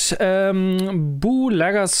chat. Boo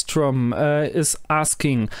Lagerstrom is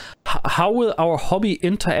asking, how will our hobby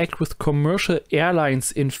interact with commercial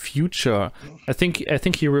airlines in future? I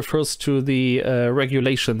think he refers to the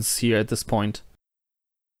regulations here at this point.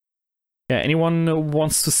 Yeah, anyone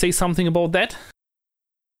wants to say something about that?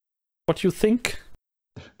 What do you think?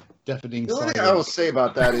 Deafening The only silence. thing I will say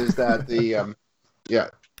about that is that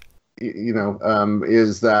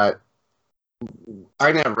is that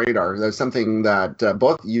INAV radar. That's something that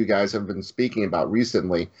both you guys have been speaking about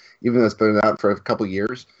recently, even though it's been out for a couple of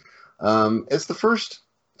years. It's the first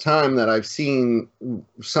time that I've seen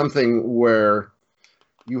something where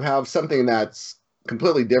you have something that's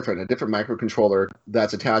completely different, a different microcontroller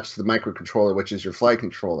that's attached to the microcontroller, which is your flight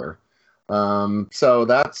controller. So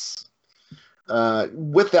that's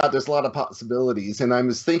with that, there's a lot of possibilities. And I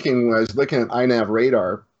was thinking when I was looking at INAV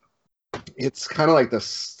radar, it's kind of like the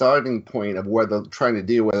starting point of what they're trying to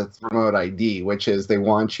do with remote ID, which is they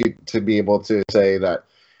want you to be able to say that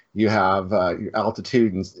you have your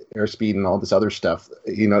altitude and airspeed and all this other stuff.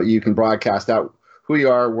 You know, you can broadcast out who you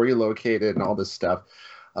are, where you're located, and all this stuff.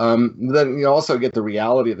 Then you also get the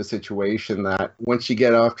reality of the situation that once you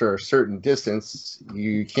get after a certain distance,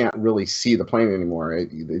 you can't really see the plane anymore. It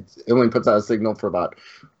only puts out a signal for about,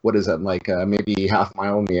 what is that, like maybe half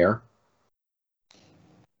mile in the air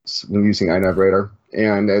when using INAV radar.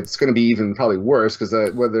 And it's going to be even probably worse because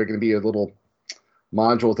whether they're going to be a little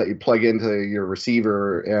modules that you plug into your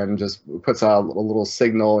receiver and just puts out a little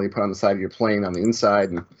signal you put on the side of your plane on the inside.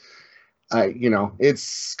 And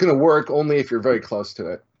it's going to work only if you're very close to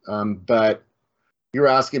it. But you're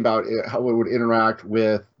asking about how it would interact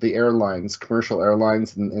with the airlines, commercial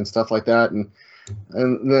airlines and stuff like that. And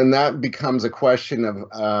then that becomes a question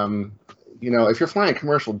of, if you're flying a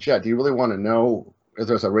commercial jet, do you really want to know if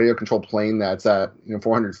there's a radio controlled plane that's at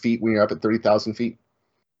 400 feet when you're up at 30,000 feet?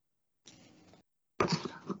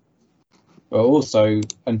 But also,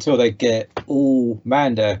 until they get all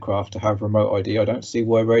manned aircraft to have remote ID, I don't see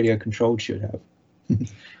why radio controlled should have.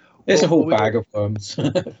 It's a whole bag of worms.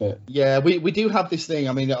 Yeah, we do have this thing.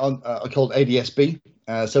 I mean, called ADSB.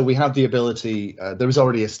 So we have the ability. There is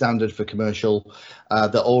already a standard for commercial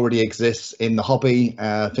that already exists in the hobby.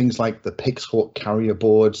 Things like the Pixhawk carrier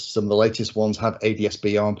boards. Some of the latest ones have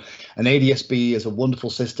ADSB on. And ADSB is a wonderful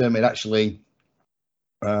system. It actually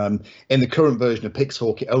In the current version of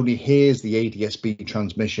Pixhawk, it only hears the ADS-B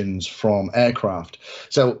transmissions from aircraft.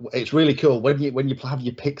 So it's really cool when you have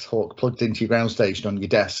your Pixhawk plugged into your ground station on your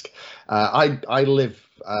desk. I live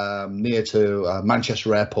near to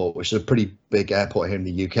Manchester Airport, which is a pretty big airport here in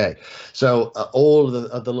the UK. So all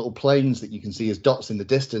of the little planes that you can see as dots in the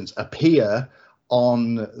distance appear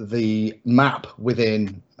on the map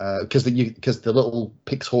within, because the little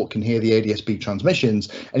Pixhawk can hear the ADS-B transmissions,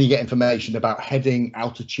 and you get information about heading,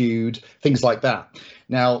 altitude, things like that.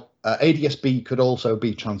 Now, ADS-B could also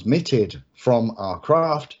be transmitted from our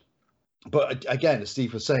craft, but again, as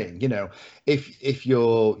Steve was saying, you know, if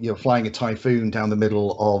you're flying a Typhoon down the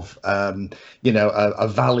middle of a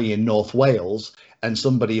valley in North Wales, and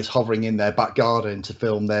somebody is hovering in their back garden to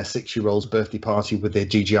film their 6-year-old's birthday party with their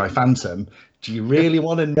DJI Phantom, do you really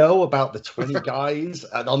want to know about the 20 guys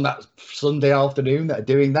on that Sunday afternoon that are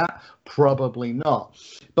doing that? Probably not.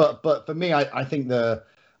 But for me, I think there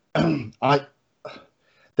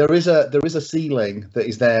is a ceiling that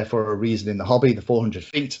is there for a reason in the hobby, the 400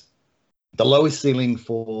 feet. The lowest ceiling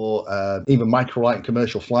for even microlight and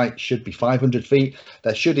commercial flight should be 500 feet.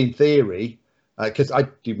 There should, in theory, because I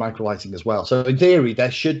do microlighting as well, so in theory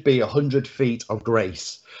there should be 100 feet of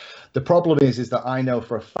grace. The problem is that I know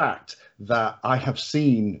for a fact that I have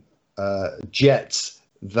seen jets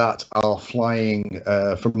that are flying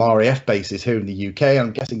from RAF bases here in the UK.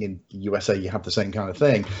 I'm guessing in the USA you have the same kind of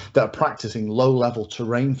thing, that are practicing low-level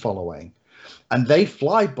terrain following, and they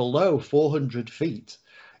fly below 400 feet.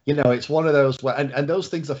 You know, it's one of those where, and those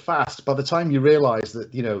things are fast. By the time you realize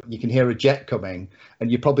that, you know, you can hear a jet coming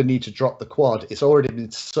and you probably need to drop the quad, it's already been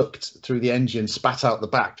sucked through the engine, spat out the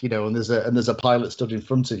back, you know, and there's a pilot stood in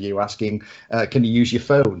front of you asking, can you use your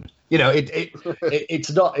phone? You know, it's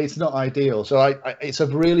not ideal. So it's a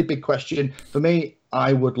really big question. For me,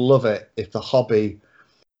 I would love it if the hobby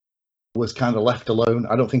was kind of left alone.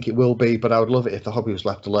 I don't think it will be, but I would love it if the hobby was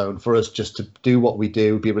left alone, for us just to do what we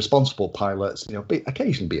do, be responsible pilots, you know,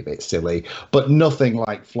 occasionally be a bit silly, but nothing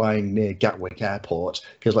like flying near Gatwick Airport,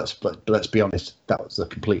 because let's be honest, that was a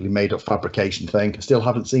completely made up fabrication thing. I still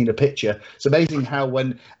haven't seen a picture. It's amazing how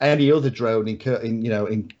when any other drone incurs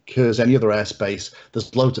any other airspace,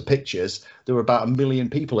 there's loads of pictures. There were about 1 million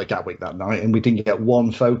people at Gatwick that night and we didn't get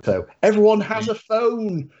one photo. Everyone has a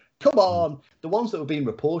phone. Come on. The ones that were being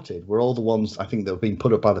reported were all the ones, I think, that were being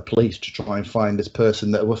put up by the police to try and find this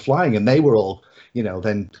person that were flying, and they were all, you know,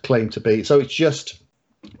 then claimed to be. So it's just,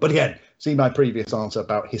 but again, see my previous answer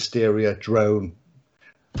about hysteria, drone,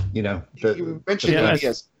 you know. You mentioned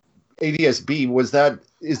ADS-B. Is that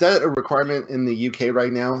a requirement in the UK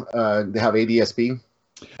right now to have ADS-B?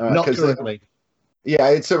 Not currently. Yeah,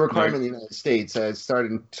 it's a requirement in the United States. It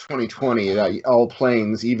started in 2020 that all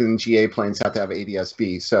planes, even GA planes, have to have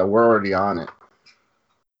ADS-B. So we're already on it.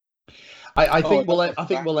 I think we'll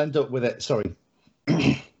end up with it. Sorry.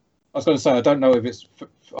 I was going to say, I don't know if it's.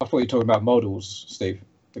 I thought you were talking about models, Steve.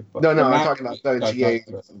 No, I'm talking about the GA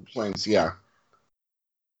planes. Yeah.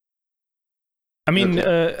 I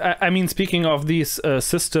mean, speaking of these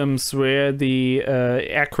systems where the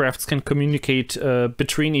aircrafts can communicate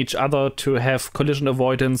between each other to have collision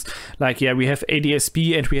avoidance, like, we have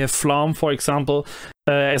ADS-B and we have FLARM, for example,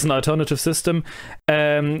 as an alternative system.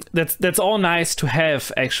 That's all nice to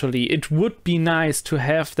have, actually. It would be nice to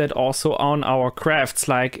have that also on our crafts.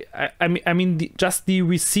 Like, I mean, just the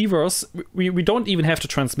receivers, we don't even have to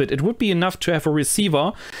transmit. It would be enough to have a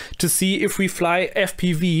receiver to see if we fly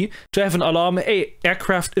FPV, to have an alarm, hey,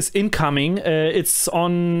 aircraft is incoming, it's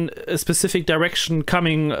on a specific direction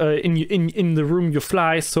coming in the room you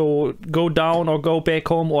fly, so go down or go back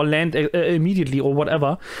home or land immediately or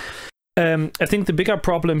whatever. I think the bigger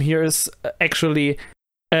problem here is actually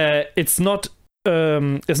it's not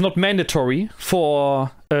mandatory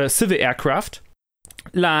for civil aircraft.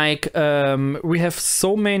 Like we have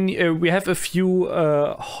a few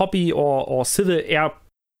hobby or civil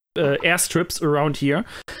airstrips around here.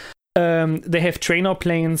 They have trainer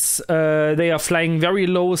planes. They are flying very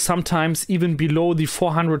low, sometimes even below the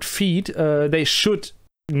 400 feet. They should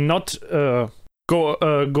not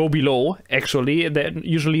go below, actually.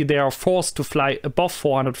 Usually they are forced to fly above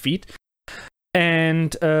 400 feet.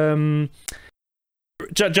 And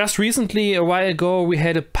just recently, a while ago, we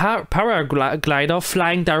had a paraglider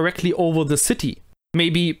flying directly over the city,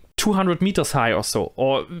 maybe 200 meters high or so,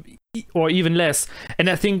 or even less. And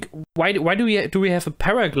I think, why do we have a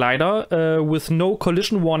paraglider with no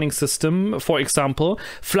collision warning system, for example,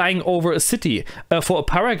 flying over a city? For a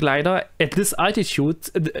paraglider at this altitude,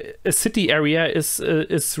 a city area is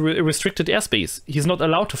restricted airspace. He's not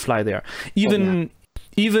allowed to fly there. Even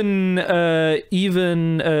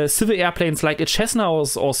civil airplanes like a Cessna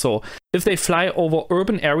also, if they fly over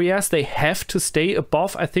urban areas, they have to stay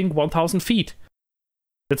above, I think, 1,000 feet.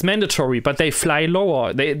 That's mandatory, but they fly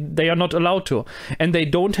lower. They are not allowed to, and they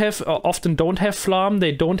don't have often don't have FLARM.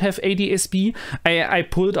 They don't have ADSB. I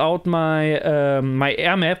pulled out my my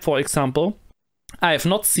air map, for example. I have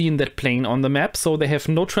not seen that plane on the map, so they have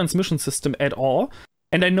no transmission system at all.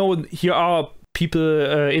 And I know here are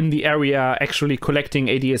people in the area actually collecting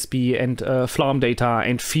ADSB and FLARM data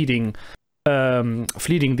and feeding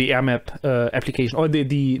the air map application, or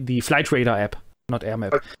the flight radar app, not air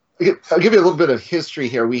map. I'll give you a little bit of history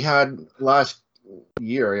here. We had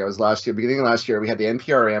beginning of last year, we had the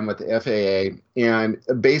NPRM with the FAA, and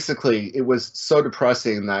basically it was so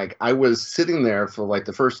depressing. Like, I was sitting there for like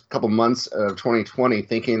the first couple months of 2020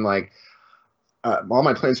 thinking like, all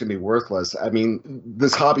my planes are going to be worthless. I mean,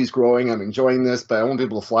 this hobby's growing. I'm enjoying this, but I won't be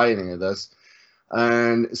able to fly any of this.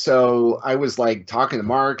 And so I was like talking to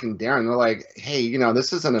Mark and Darren. They're like, hey,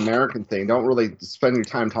 this is an American thing. Don't really spend your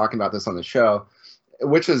time talking about this on the show.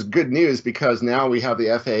 Which is good news, because now we have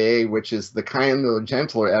the FAA, which is the kind of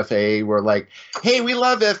gentler FAA. We're like, hey, we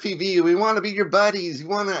love FPV. We want to be your buddies. We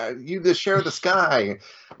want you to share the sky.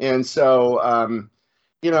 And so,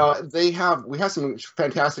 we have some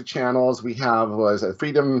fantastic channels. We have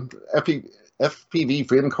FPV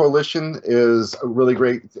Freedom Coalition is a really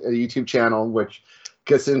great YouTube channel, which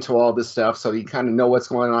gets into all this stuff. So you kind of know what's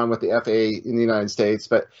going on with the FAA in the United States.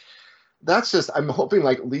 But that's just, I'm hoping,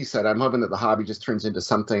 like Lee said, I'm hoping that the hobby just turns into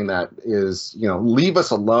something that is, leave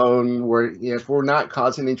us alone. If we're not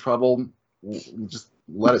causing any trouble, just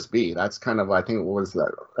let us be. That's kind of, I think, what was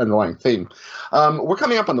that underlying theme. We're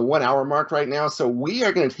coming up on the 1 hour mark right now, so we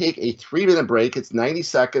are going to take a 3-minute break. It's 90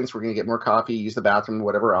 seconds. We're going to get more coffee, use the bathroom,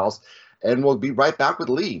 whatever else, and we'll be right back with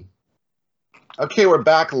Lee. Okay, we're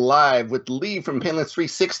back live with Lee from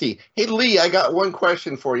Painless360. Hey, Lee, I got one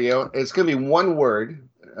question for you. It's going to be one word.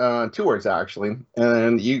 2 words actually,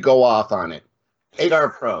 and you go off on it.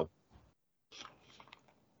 ADAR Pro.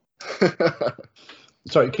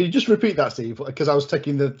 Sorry, can you just repeat that, Steve? Because I was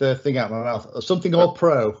taking the thing out of my mouth. Something or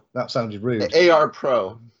Pro. That sounded rude. AR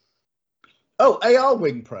Pro. Oh, AR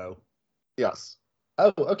Wing Pro. Yes.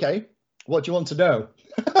 Oh, okay. What do you want to know?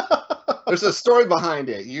 There's a story behind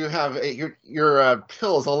it. You have your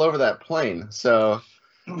pills all over that plane. So.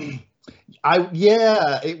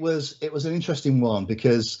 It was an interesting one,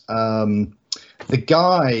 because the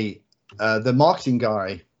marketing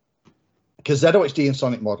guy, because ZOHD and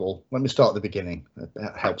Sonic Model, let me start at the beginning.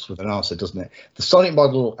 That helps with an answer, doesn't it? The Sonic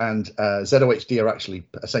Model and ZOHD are actually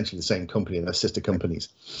essentially the same company. They're sister companies.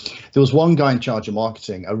 There was one guy in charge of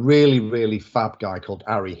marketing, a really, really fab guy called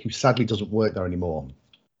Ari, who sadly doesn't work there anymore.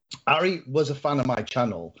 Ari was a fan of my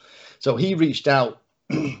channel, so he reached out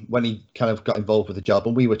when he kind of got involved with the job,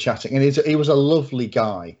 and we were chatting, and he was a lovely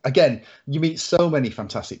guy. Again, you meet so many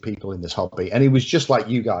fantastic people in this hobby, and he was just like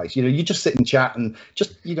you guys. You just sit and chat, and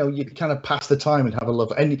just you kind of pass the time and have a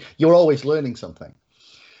love, and you're always learning something.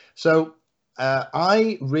 So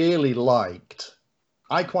I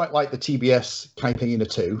quite like the TBS Campaigner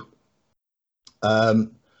 2. I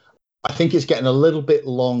think it's getting a little bit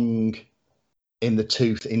long in the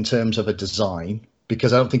tooth in terms of a design,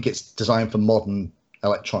 because I don't think it's designed for modern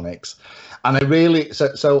electronics. And I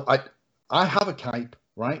have a Cape,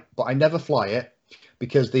 right, but I never fly it,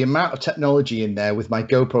 because the amount of technology in there with my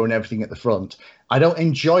GoPro and everything at the front, I don't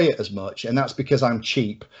enjoy it as much, and that's because I'm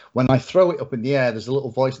cheap. When I throw it up in the air, there's a little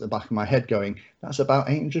voice at the back of my head going, that's about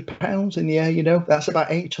 800 pounds in the air, that's about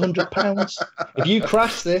 800 pounds. If you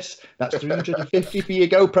crash this, that's 350 for your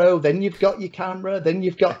GoPro, then you've got your camera, then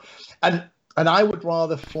you've got, and I would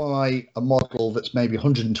rather fly a model that's maybe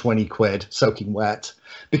 120 quid soaking wet,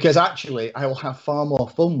 because actually I will have far more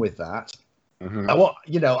fun with that. Mm-hmm.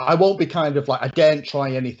 I won't be kind of like, I daren't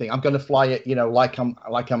try anything. I'm going to fly it, like I'm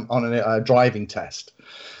on a driving test.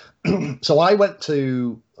 So I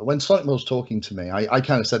when Sonic was talking to me, I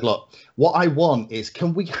kind of said, look, what I want is,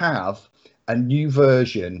 can we have a new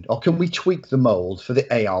version, or can we tweak the mold for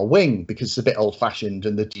the AR wing, because it's a bit old fashioned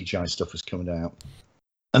and the DJI stuff was coming out.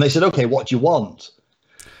 And they said, okay, what do you want?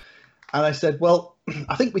 And I said, well,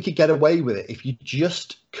 I think we could get away with it if you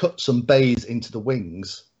just cut some bays into the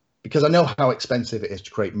wings, because I know how expensive it is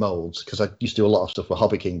to create molds, because I used to do a lot of stuff with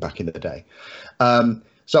Hobby King back in the day.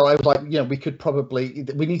 So I was like,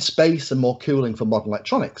 we need space and more cooling for modern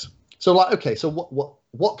electronics. So like, okay, so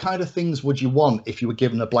what kind of things would you want if you were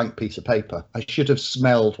given a blank piece of paper? I should have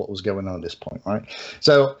smelled what was going on at this point, right?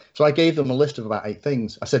 So I gave them a list of about 8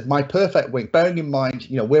 things. I said, my perfect wing, bearing in mind,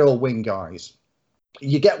 we're all wing guys.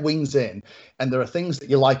 You get wings in, and there are things that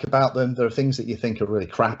you like about them. There are things that you think are really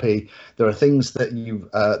crappy. There are things that you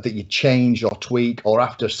change or tweak, or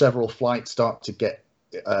after several flights start to get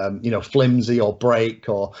flimsy or break,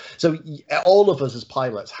 or so. All of us as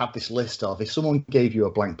pilots have this list of, if someone gave you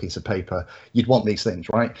a blank piece of paper, you'd want these things,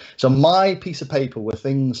 right? So my piece of paper were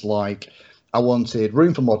things like, I wanted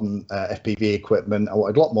room for modern FPV equipment. I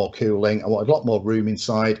wanted a lot more cooling. I wanted a lot more room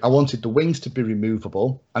inside. I wanted the wings to be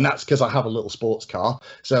removable, and that's because I have a little sports car.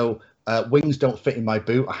 So wings don't fit in my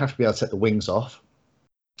boot. I have to be able to take the wings off.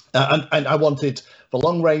 And I wanted, for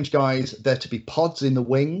long range guys, there to be pods in the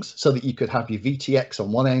wings so that you could have your VTX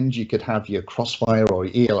on one end, you could have your Crossfire or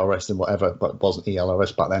your ELRS and whatever, but it wasn't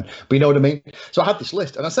ELRS back then. But you know what I mean? So I had this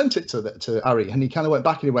list, and I sent it to Ari, and he kind of went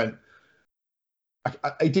back and he went,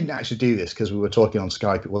 I didn't actually do this because we were talking on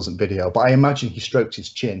Skype, it wasn't video, but I imagine he stroked his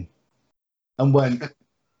chin and went,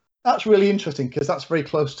 that's really interesting because that's very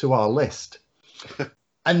close to our list.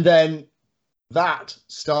 And then that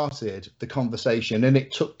started the conversation, and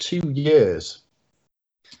it took 2 years.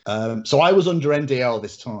 So I was under NDL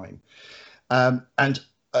this time. And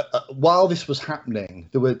while this was happening,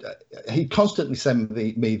 he constantly sent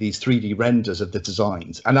me these 3D renders of the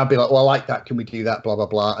designs, and I'd be like, well, I like that, can we do that, blah blah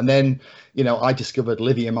blah. And then I discovered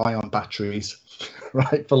lithium-ion batteries,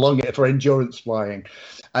 right, for endurance flying.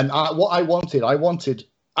 And what I wanted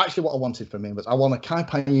for me was, I want a Kai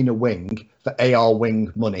Pioneer wing for AR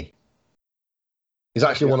wing money. Is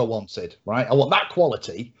actually what I wanted, right? I want that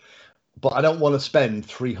quality, but I don't want to spend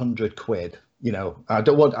 300 quid. I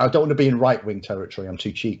don't want to be in right wing territory. I'm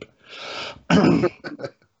too cheap.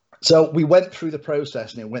 So we went through the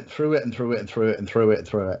process, and it went through it and through it and through it and through it and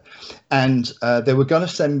through it. And they were going to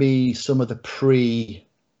send me some of the pre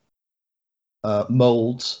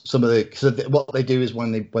molds. What they do is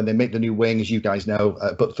when they make the new wing, as you guys know,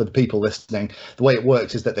 but for the people listening, the way it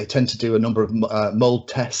works is that they tend to do a number of mold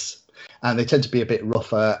tests. And they tend to be a bit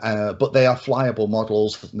rougher, but they are flyable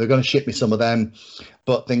models. They're going to ship me some of them.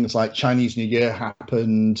 But things like Chinese New Year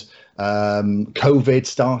happened. COVID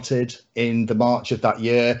started in the March of that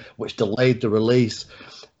year, which delayed the release.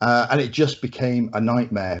 And it just became a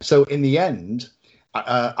nightmare. So in the end,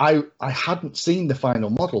 I hadn't seen the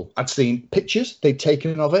final model. I'd seen pictures they'd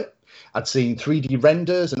taken of it. I'd seen 3D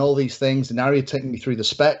renders and all these things, and Ari had taken me through the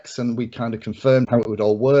specs, and we kind of confirmed how it would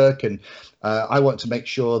all work. And I wanted to make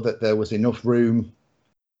sure that there was enough room.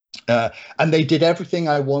 And they did everything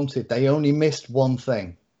I wanted. They only missed one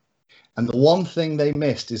thing. And the one thing they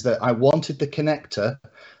missed is that I wanted the connector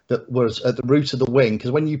that was at the root of the wing,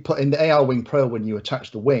 because when you put in the AR Wing Pro, when you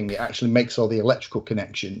attach the wing, it actually makes all the electrical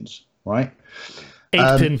connections, right?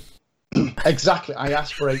 8-pin. Exactly. I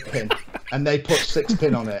asked for 8-pin, and they put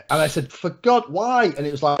 6-pin on it. And I said, for God, why? And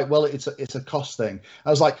it was like, well, it's a cost thing. I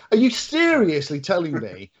was like, are you seriously telling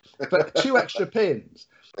me for 2 extra pins?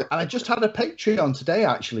 And I just had a Patreon today,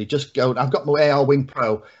 actually, just going, I've got my AR Wing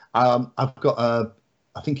Pro. I've got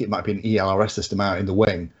I think it might be an ELRS system out in the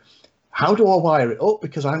wing. How do I wire it up?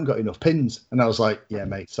 Because I haven't got enough pins. And I was like, yeah,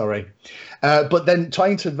 mate, sorry. But then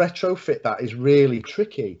trying to retrofit that is really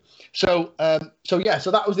tricky. So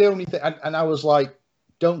that was the only thing. And I was like,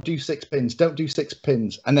 don't do 6 pins, don't do 6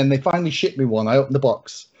 pins. And then they finally shipped me one. I opened the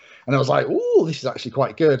box and I was like, oh, this is actually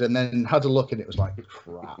quite good. And then had a look and it was like,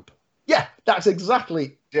 crap. Yeah, that's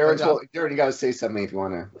exactly. Darren, you got to say something if you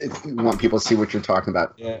want people to see what you're talking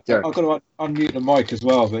about. Yeah, Darren. I've got to unmute the mic as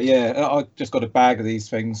well. But yeah, I just got a bag of these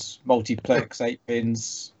things, multiplex 8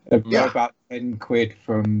 pins, about 10 quid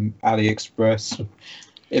from AliExpress.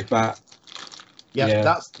 If that. Yeah,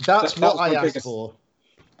 that's what I asked for.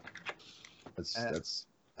 That's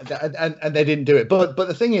and they didn't do it. But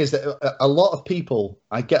the thing is that a lot of people,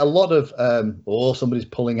 I get a lot of somebody's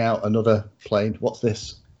pulling out another plane. What's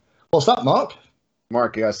this? What's that, Mark?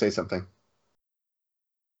 Mark, you gotta say something.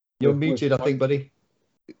 You're muted, I think, buddy.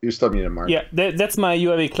 You're still muted, Mark. Yeah, that's my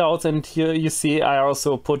UAV clouds, and here you see I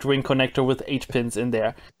also put wing connector with 8 pins in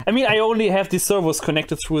there. I mean, I only have the servos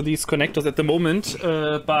connected through these connectors at the moment,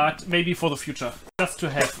 but maybe for the future, just to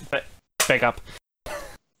have backup.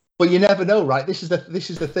 But you never know, right? This is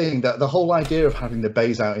the thing, that the whole idea of having the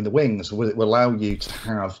bays out in the wings will allow you to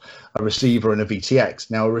have a receiver and a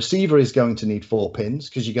VTX. Now, a receiver is going to need 4 pins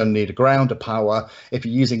because you're going to need a ground, a power. If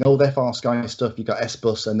you're using old FR Sky stuff, you've got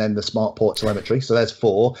S-Bus and then the smart port telemetry. So there's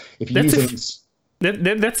 4. If you're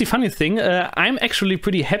That's the funny thing. I'm actually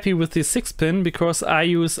pretty happy with the 6-pin because I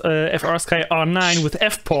use FR Sky R9 with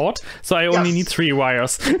F-port, so I only need 3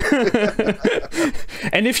 wires.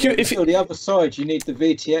 And if on the other side, you need the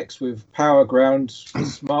VTX with power, ground,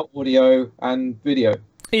 smart audio, and video.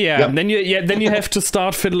 Yeah, then you have to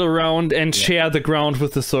start fiddle around and share the ground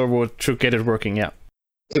with the servo to get it working. Yeah,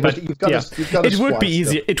 it would be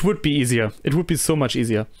easier. It would be easier. It would be so much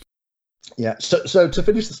easier. Yeah. So to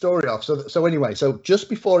finish the story off. So anyway, so just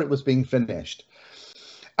before it was being finished,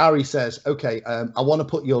 Ari says, okay, I want to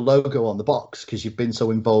put your logo on the box because you've been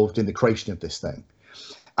so involved in the creation of this thing.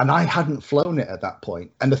 And I hadn't flown it at that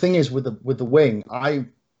point. And the thing is, with the wing, I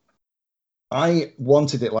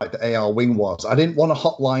wanted it like the AR wing was. I didn't want a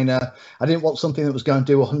hotliner. I didn't want something that was going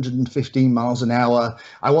to do 115 miles an hour.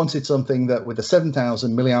 I wanted something that with a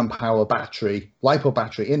 7,000 milliamp hour battery, LiPo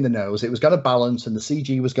battery in the nose, it was going to balance and the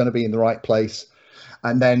CG was going to be in the right place.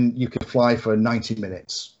 And then you could fly for 90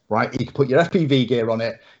 minutes, right? You could put your FPV gear on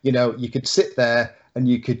it. You know, you could sit there and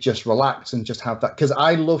you could just relax and just have that. Because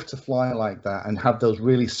I love to fly like that and have those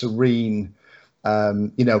really serene,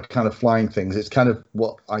 you know, kind of flying things. It's kind of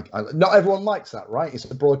what I not everyone likes that, right? It's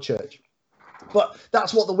a broad church. But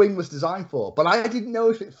that's what the wing was designed for. But I didn't know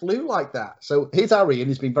if it flew like that. So here's Ari, and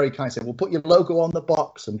he's been very kind, saying, we'll put your logo on the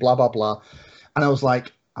box and blah, blah, blah. And I was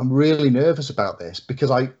like, I'm really nervous about this because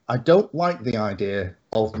I don't like the idea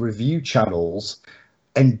of review channels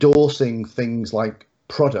endorsing things like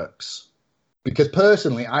products. Because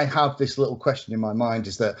personally, I have this little question in my mind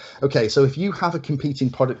is that, okay, so if you have a competing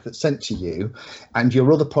product that's sent to you and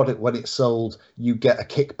your other product, when it's sold, you get a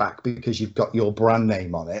kickback because you've got your brand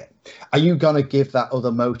name on it, are you going to give that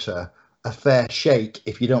other motor a fair shake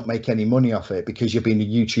if you don't make any money off it because you're being a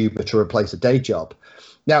YouTuber to replace a day job?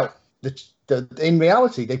 Now, in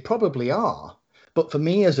reality, they probably are. But for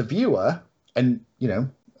me as a viewer, and, you know,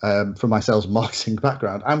 from my sales and marketing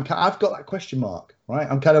background, I've got that question mark, right?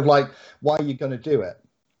 I'm kind of like, why are you going to do it?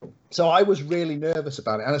 So I was really nervous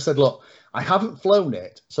about it. And I said, look, I haven't flown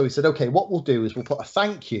it. So he said, okay, what we'll do is we'll put a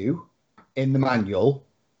thank you in the manual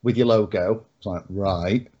with your logo. I was like,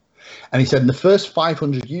 right. And he said, in the first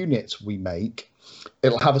 500 units we make,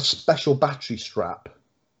 it'll have a special battery strap.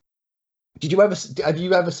 Have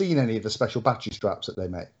you ever seen any of the special battery straps that they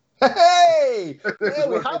make? Hey, there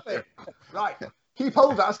we have it. Right. Keep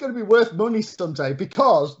hold of that. It's going to be worth money someday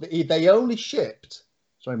because they only shipped.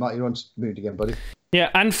 Sorry, Mark, you're on mute again, buddy. Yeah,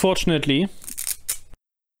 unfortunately,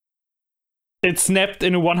 it snapped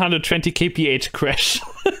in a 120 kph crash.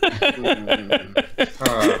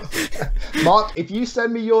 Mark, if you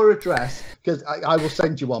send me your address, because I will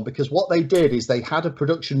send you one, because what they did is they had a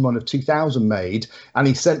production run of 2,000 made, and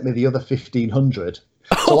he sent me the other 1,500.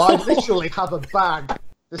 So I literally have a bag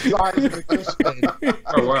the size of a dustbin.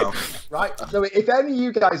 Oh, wow. Right? So if any of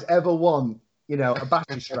you guys ever want, you know, a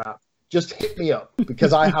battery strap, just hit me up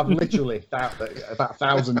because I have literally about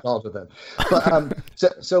 1,000 of them. But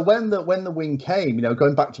so when the wing came, you know,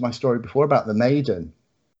 going back to my story before about the Maiden,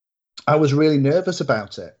 I was really nervous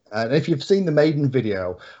about it. And if you've seen the Maiden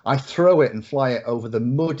video, I throw it and fly it over the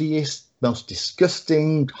muddiest, most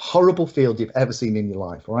disgusting, horrible field you've ever seen in your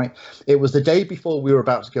life, right? It was the day before we were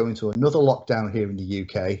about to go into another lockdown here in the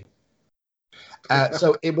UK.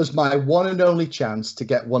 So it was my one and only chance to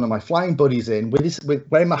get one of my flying buddies in with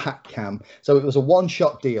wearing my hat cam. So it was a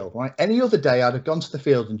one-shot deal, right? Any other day, I'd have gone to the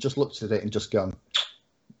field and just looked at it and just gone,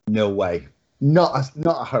 no way, not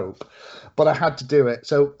a hope. But I had to do it.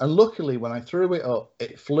 So, and luckily, when I threw it up,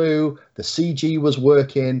 it flew. The CG was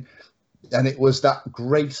working, and it was that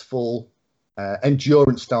graceful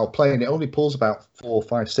endurance-style plane. It only pulls about 4,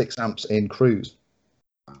 5, 6 amps in cruise.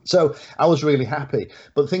 So I was really happy.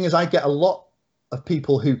 But the thing is, I get a lot of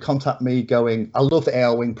people who contact me going, I love the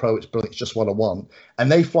AR Wing Pro, it's brilliant, it's just what I want.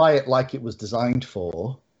 And they fly it like it was designed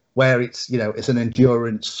for, where it's, you know, it's an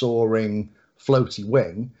endurance, soaring, floaty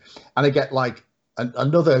wing. And I get like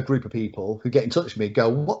another group of people who get in touch with me go,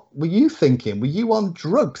 what were you thinking? Were you on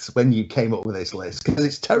drugs when you came up with this list? Because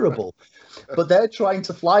it's terrible. But they're trying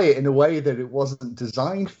to fly it in a way that it wasn't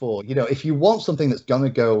designed for. You know, if you want something that's going to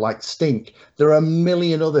go like stink, there are a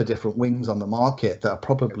million other different wings on the market that are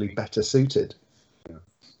probably better suited.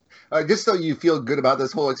 Just so you feel good about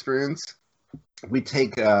this whole experience, we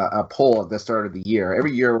take a poll at the start of the year.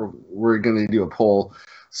 Every year we're going to do a poll.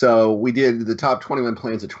 So we did the top 21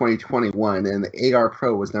 planes of 2021, and the AR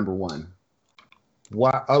Pro was number 1.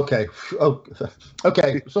 Wow. Okay. Oh,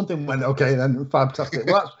 okay. Something went okay then. Fantastic.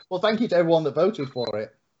 Well, thank you to everyone that voted for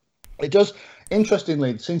it. It does.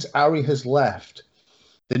 Interestingly, since Ari has left,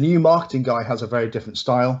 the new marketing guy has a very different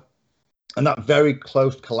style, and that very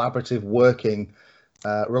close collaborative working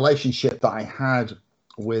relationship that I had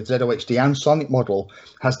with ZOHD and Sonic Model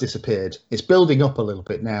has disappeared. It's building up a little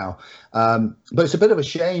bit now, but it's a bit of a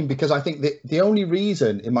shame because I think the only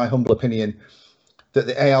reason, in my humble opinion, that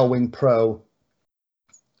the AR Wing Pro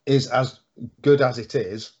is as good as it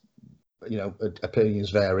is, you know, opinions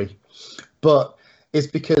vary, but it's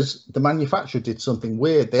because the manufacturer did something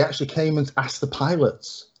weird. They actually came and asked the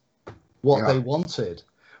pilots what they wanted,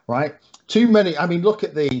 right? Too many. I mean, look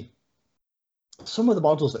at the some of the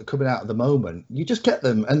models that are coming out at the moment, you just get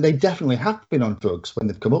them, and they definitely have been on drugs when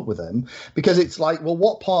they've come up with them, because it's like, well,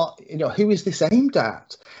 what part, who is this aimed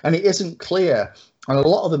at? And it isn't clear. And a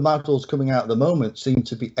lot of the models coming out at the moment seem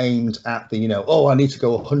to be aimed at the, I need to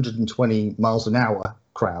go 120 miles an hour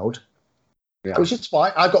crowd, which is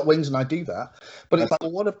fine. I've got wings and I do that. But it's like,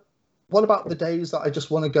 well, what about the days that I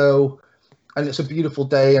just want to go, and it's a beautiful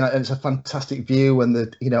day and it's a fantastic view, and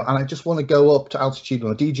and I just want to go up to altitude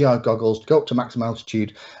on DJI goggles, go up to maximum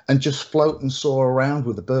altitude and just float and soar around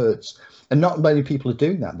with the birds. And not many people are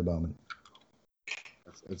doing that at the moment.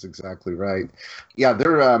 That's exactly right. Yeah,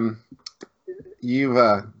 they're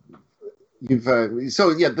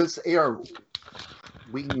this AR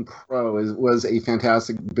Wing Pro was a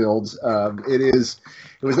fantastic build. It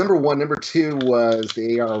was number one. Number two was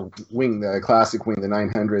the AR Wing, the classic Wing, the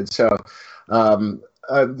 900. So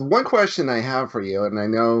the one question I have for you, and I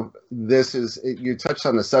know you touched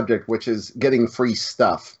on the subject, which is getting free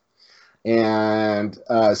stuff. And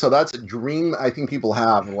so that's a dream I think people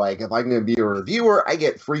have. Like, if I'm going to be a reviewer, I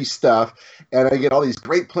get free stuff, and I get all these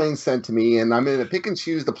great planes sent to me, and I'm going to pick and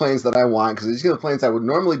choose the planes that I want, because these are the planes I would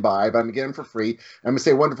normally buy, but I'm going to get them for free. I'm going to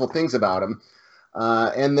say wonderful things about them.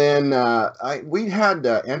 And then we had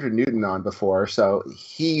Andrew Newton on before, so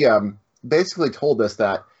he basically told us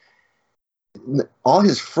that all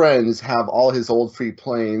his friends have all his old free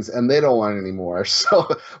planes, and they don't want it anymore. So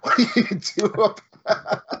what do you do about that?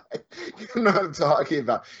 You know what I'm talking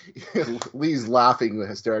about. Lee's laughing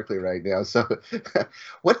hysterically right now. So,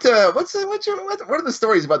 what are the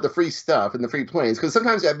stories about the free stuff and the free planes? Because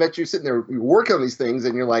sometimes I bet you're sitting there working on these things,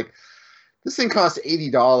 and you're like, "This thing costs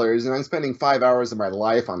 $80, and I'm spending 5 hours of my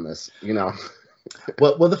life on this."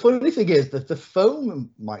 Well, the funny thing is that the foam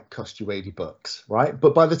might cost you $80, right?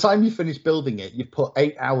 But by the time you finish building it, you've put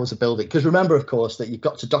 8 hours of building. Because remember, of course, that you've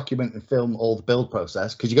got to document and film all the build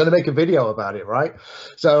process, because you're going to make a video about it, right?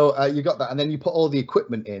 So you got that, and then you put all the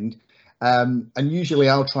equipment in. And usually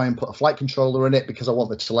I'll try and put a flight controller in it, because I want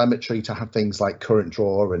the telemetry to have things like current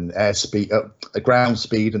draw and airspeed, ground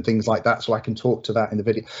speed and things like that, so I can talk to that in the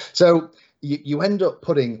video. So you end up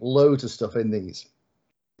putting loads of stuff in these.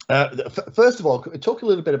 First of all, talk a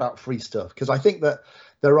little bit about free stuff, because I think that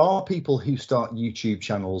there are people who start YouTube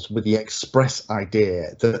channels with the express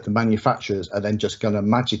idea that the manufacturers are then just going to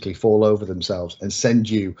magically fall over themselves and send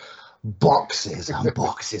you boxes and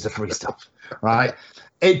boxes of free stuff, right?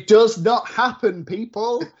 It does not happen,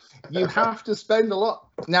 people. You have to spend a lot.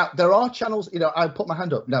 Now, there are channels, I put my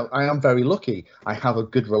hand up. Now, I am very lucky. I have a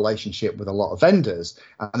good relationship with a lot of vendors,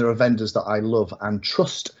 and there are vendors that I love and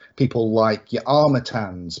trust. People like your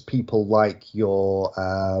Armatans, people like your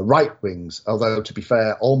Right Wings. Although, to be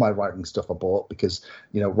fair, all my Right Wing stuff I bought, because,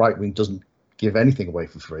 Right Wing doesn't give anything away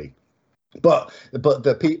for free. But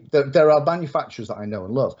there are manufacturers that I know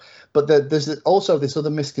and love. But there's also this other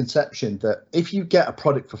misconception that if you get a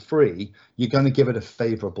product for free, you're going to give it a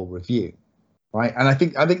favorable review, right? And I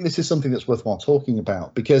think this is something that's worthwhile talking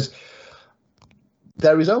about, because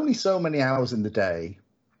there is only so many hours in the day.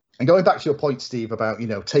 And going back to your point, Steve, about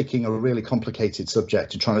taking a really complicated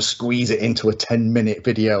subject and trying to squeeze it into a 10-minute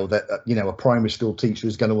video that a primary school teacher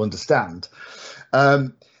is going to understand.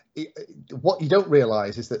 What you don't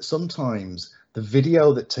realize is that sometimes the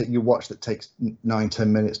video that you watch that takes 9-10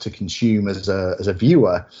 minutes to consume as a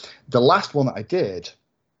viewer, the last one that I did,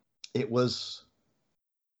 it was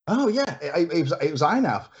it was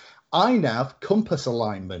INAV compass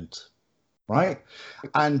alignment, right?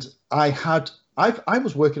 And I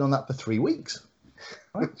was working on that for 3 weeks.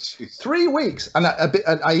 Right? 3 weeks, and I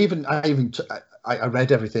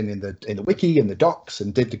read everything in the wiki and the docs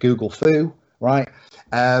and did the Google foo, right?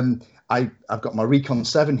 I've got my Recon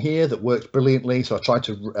 7 here that works brilliantly, so I tried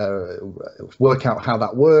to work out how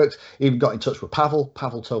that worked. Even got in touch with Pavel.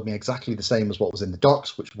 Pavel told me exactly the same as what was in the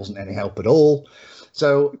docs, which wasn't any help at all.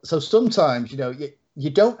 So sometimes you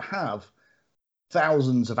don't have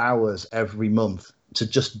thousands of hours every month to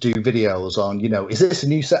just do videos on, is this a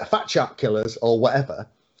new set of fat shark killers or whatever.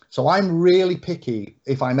 So I'm really picky.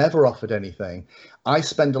 If I'm ever offered anything, I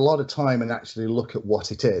spend a lot of time and actually look at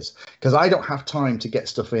what it is, because I don't have time to get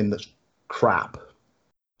stuff in that's crap.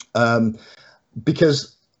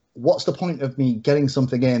 Because what's the point of me getting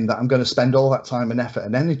something in that I'm going to spend all that time and effort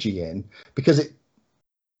and energy in? Because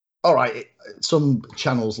some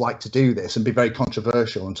channels like to do this and be very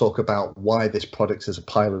controversial and talk about why this product is a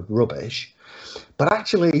pile of rubbish. But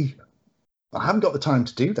actually, I haven't got the time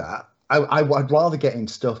to do that. I'd rather get in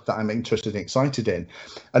stuff that I'm interested and excited in.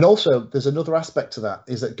 And also, there's another aspect to that,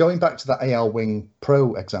 is that going back to that AR Wing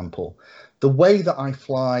Pro example, the way that I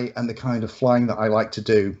fly and the kind of flying that I like to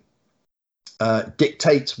do,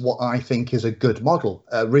 dictates what I think is a good model.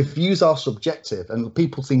 Reviews are subjective, and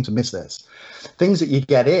people seem to miss this. Things that you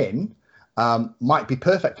get in might be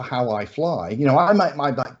perfect for how I fly. You know, I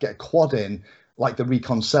might get a quad in, like the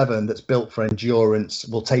Recon 7 that's built for endurance,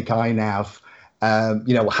 will take INAV,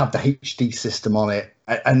 you know, will have the HD system on it,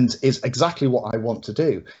 and is exactly what I want to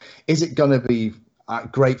do. Is it going to be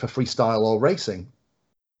great for freestyle or racing?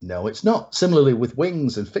 No, it's not. Similarly with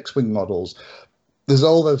wings and fixed wing models, there's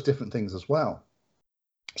all those different things as well.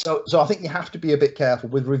 So I think you have to be a bit careful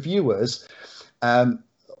with reviewers.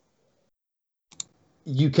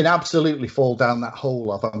 You can absolutely fall down that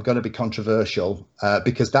hole of I'm going to be controversial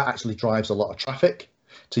because that actually drives a lot of traffic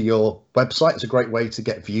to your website. It's a great way to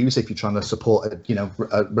get views if you're trying to support,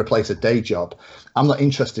 replace a day job. I'm not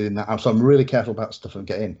interested in that, so I'm really careful about stuff I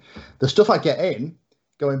get in. The stuff I get in,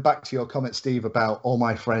 going back to your comment, Steve, about all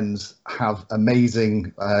my friends have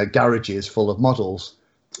amazing garages full of models.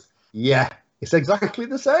 Yeah, it's exactly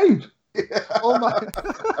the same. All my,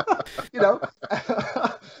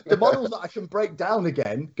 the models that I can break down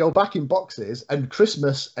again, go back in boxes, and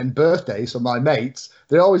Christmas and birthdays for my mates,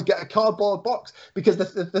 they always get a cardboard box, because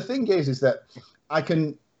the thing is that I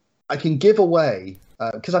can give away,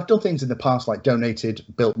 because I've done things in the past like donated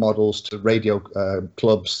built models to radio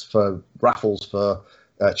clubs for raffles for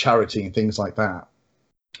charity and things like that.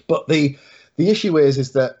 But the issue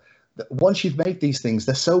is that once you've made these things,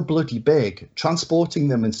 they're so bloody big, transporting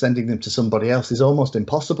them and sending them to somebody else is almost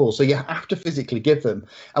impossible. So you have to physically give them.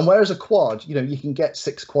 And whereas a quad, you can get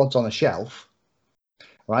 6 quads on a shelf,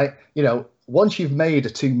 right? Once you've made a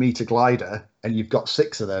 2-meter glider and you've got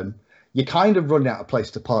 6 of them, you kind of run out of place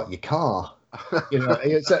to park your car.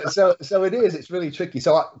 So it is. It's really tricky.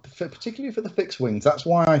 So particularly for the fixed wings, that's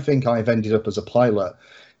why I think I've ended up as a pilot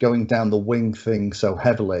going down the wing thing so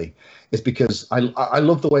heavily, is because I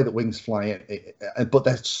love the way that wings fly, but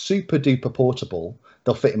they're super duper portable.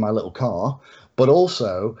 They'll fit in my little car, but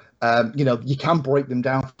also, you can break them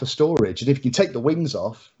down for storage. And if you can take the wings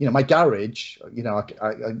off, my garage,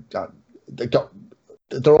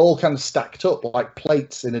 they're all kind of stacked up like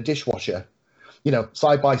plates in a dishwasher,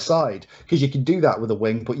 side by side, because you can do that with a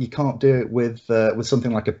wing, but you can't do it with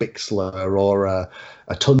something like a Bixler or a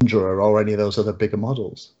Tundra or any of those other bigger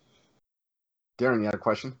models. Darren, you had a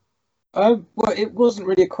question? Well, it wasn't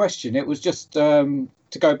really a question. It was just to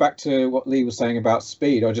go back to what Lee was saying about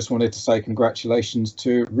speed. I just wanted to say congratulations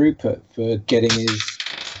to Rupert for getting his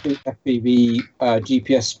FPV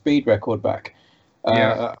GPS speed record back.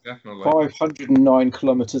 Yeah, definitely. 509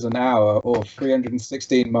 kilometers an hour or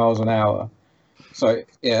 316 miles an hour. So,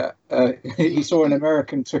 yeah, he saw an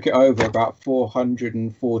American took it over about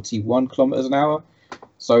 441 kilometers an hour.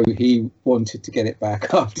 So he wanted to get it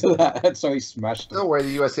back after that. So he smashed it. Don't worry,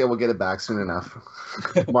 the USA will get it back soon enough.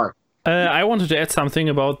 Mark. I wanted to add something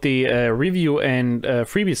about the review and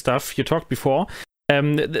freebie stuff you talked before.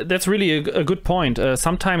 That's really a good point.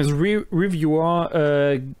 Sometimes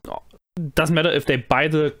reviewer doesn't matter if they buy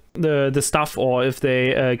the stuff or if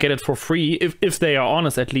they get it for free, if they are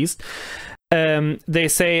honest at least. They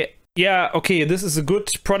say, yeah, okay, this is a good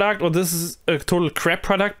product or this is a total crap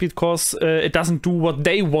product because it doesn't do what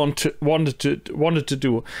they wanted to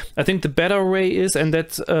do. I think the better way is, and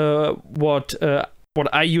that's what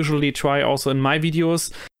I usually try also in my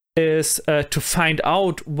videos, is to find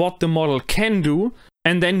out what the model can do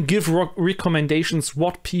and then give recommendations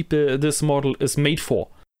what people this model is made for.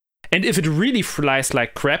 And if it really flies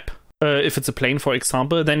like crap, if it's a plane, for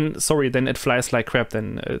example, then it flies like crap.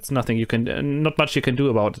 Then it's nothing you can, not much you can do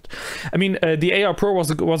about it. I mean, the AR Pro was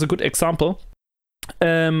a good example.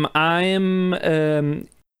 I'm a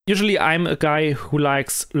guy who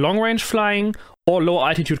likes long range flying or low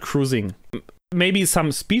altitude cruising, maybe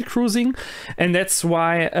some speed cruising, and that's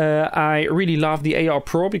why I really love the AR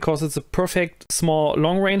Pro, because it's a perfect small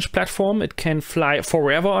long range platform. It can fly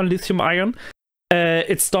forever on lithium ion.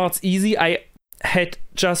 It starts easy. I had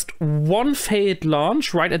just one failed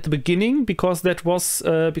launch right at the beginning because that was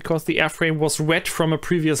because the airframe was wet from a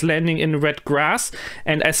previous landing in wet grass,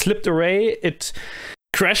 and I slipped away. It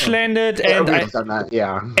crash landed, and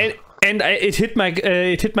it hit my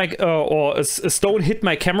or a stone hit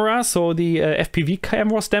my camera, so the FPV cam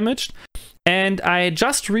was damaged. And I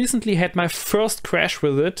just recently had my first crash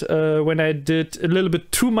with it when I did a little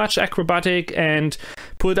bit too much acrobatic and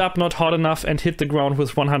pulled up not hard enough and hit the ground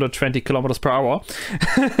with 120 kilometers per hour.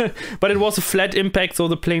 But it was a flat impact, so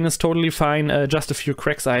the plane is totally fine. Just a few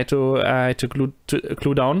cracks I had to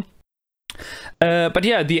glue down. But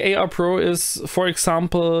yeah, the AR Pro is, for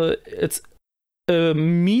example, it's a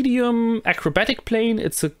medium acrobatic plane.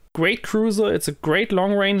 It's a great cruiser, it's a great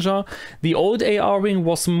long ranger. The old AR Wing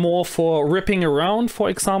was more for ripping around, for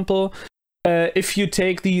example. if you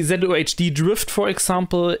take the Z02HD Drift, for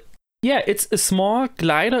example, yeah, it's a small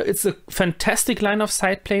glider. It's a fantastic line of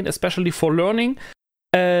sight plane, especially for learning.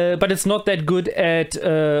 But it's not that good at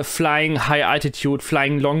flying high altitude,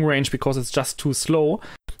 flying long range, because it's just too slow.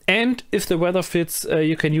 And if the weather fits,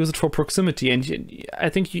 you can use it for proximity. And I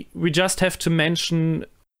think we just have to mention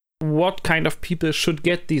what kind of people should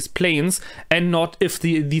get these planes, and not if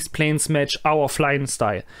these planes match our flying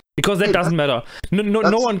style, because that doesn't matter.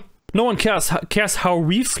 No one cares how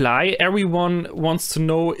we fly. Everyone wants to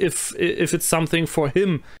know if it's something for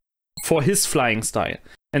him, for his flying style,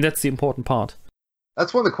 and that's the important part.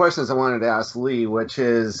 That's one of the questions I wanted to ask Lee, which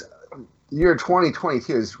is, year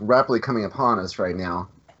 2022 is rapidly coming upon us right now.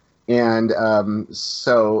 And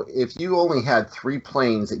so if you only had 3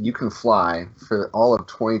 planes that you can fly for all of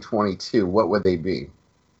 2022, what would they be?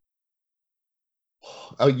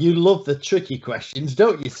 Oh, you love the tricky questions,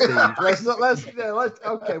 don't you, Steve? let's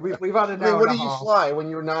okay, we've had an hour. What do you fly when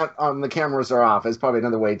you're not on, the cameras are off? Is probably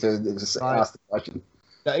another way to ask the question.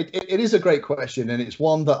 It is a great question, and it's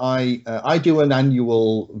one that I do an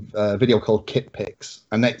annual video called Kit Picks,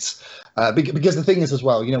 and it's because the thing is as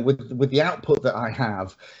well, you know, with the output that I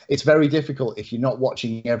have, it's very difficult if you're not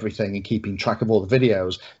watching everything and keeping track of all the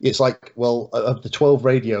videos. It's like, well, of the 12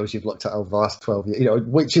 radios you've looked at over the last 12 years, you know,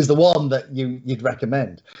 which is the one that you'd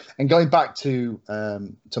recommend? And going back to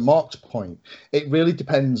Mark's point, it really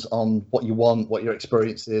depends on what you want, what your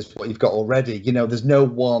experience is, what you've got already. You know, there's no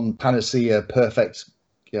one panacea, perfect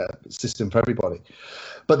system for everybody.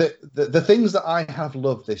 But the things that I have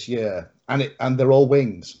loved this year, and they're all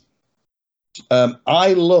wings.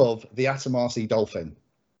 I love the Atom RC Dolphin.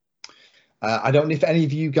 I don't know if any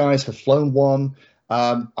of you guys have flown one.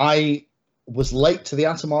 I was late to the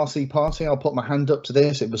Atom RC party. I'll put my hand up to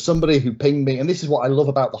this. It was somebody who pinged me, and this is what I love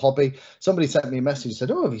about the hobby. Somebody sent me a message and said,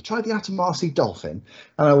 "Oh, have you tried the Atom RC Dolphin?"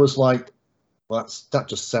 And I was like, well, that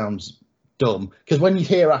just sounds dumb, because when you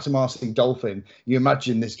hear Atom RC Dolphin, you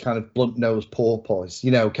imagine this kind of blunt-nosed porpoise, you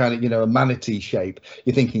know, kind of, you know, a manatee shape.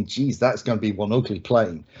 You're thinking, geez, that's going to be one ugly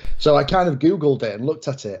plane. So I kind of Googled it and looked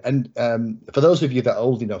at it. And for those of you that are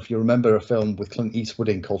old enough, you remember a film with Clint Eastwood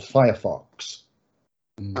in called Firefox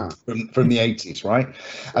from the 80s, right?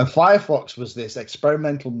 And Firefox was this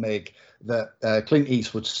experimental MiG that Clint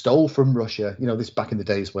Eastwood stole from Russia. You know, this back in the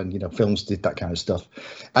days when, you know, films did that kind of stuff.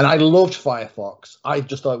 And I loved Firefox. I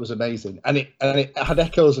just thought it was amazing. And it had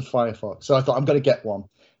echoes of Firefox. So I thought, I'm going to get one.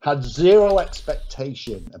 Had zero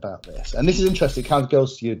expectation about this. And this is interesting. It kind of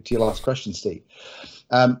goes to your last question, Steve.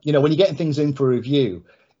 You know, when you're getting things in for review,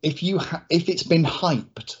 if it's been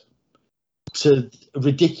hyped to a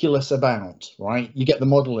ridiculous amount, right, you get the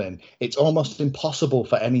model in, it's almost impossible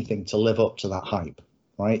for anything to live up to that hype.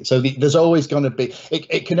 Right, so there's always going to be,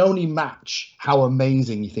 it can only match how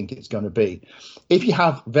amazing you think it's going to be. If you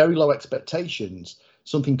have very low expectations,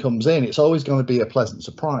 something comes in, it's always going to be a pleasant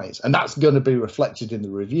surprise, and that's going to be reflected in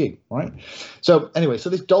the review, right? So anyway,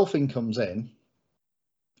 so this Dolphin comes in,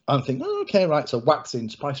 I'm thinking, oh, okay, right, so wax in,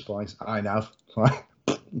 surprise, INAV, right?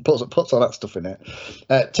 Puts all that stuff in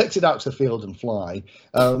it, takes it out to the field and fly.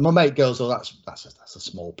 My mate goes, oh, that's a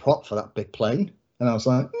small prop for that big plane, and I was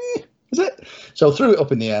like, is it? So threw it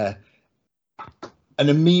up in the air and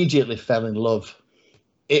immediately fell in love.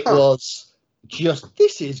 It was just,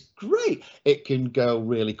 this is great. It can go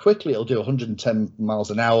really quickly. It'll do 110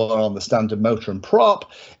 miles an hour on the standard motor and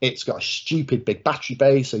prop. It's got a stupid big battery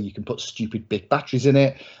bay, so you can put stupid big batteries in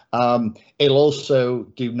it. It'll also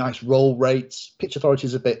do nice roll rates. Pitch authority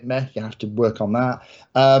is a bit meh. You have to work on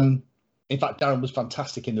that. In fact, Darren was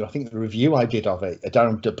fantastic in there. I think the review I did of it,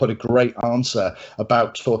 Darren put a great answer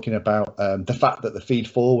about talking about the fact that the feed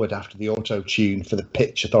forward after the auto tune for the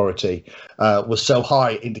pitch authority was so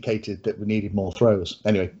high, it indicated that we needed more throws.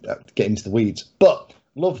 Anyway, get into the weeds. But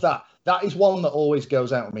love that. That is one that always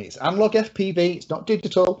goes out with me. It's analog FPV. It's not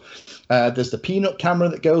digital. There's the peanut camera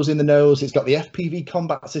that goes in the nose. It's got the FPV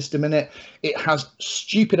combat system in it. It has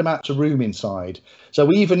stupid amounts of room inside.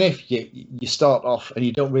 So even if you start off and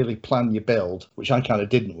you don't really plan your build, which I kind of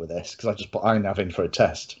didn't with this because I just put INAV in for a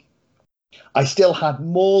test, I still had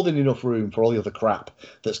more than enough room for all the other crap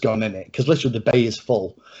that's gone in it, because literally the bay is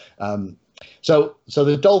full. So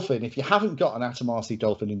the Dolphin, if you haven't got an Atom RC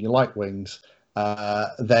Dolphin and you like wings,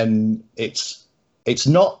 then it's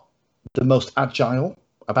not the most agile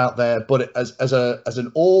about there, but as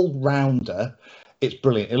an all-rounder, it's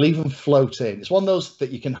brilliant. It'll even float in. It's one of those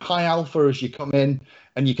that you can high alpha as you come in,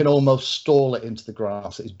 and you can almost stall it into the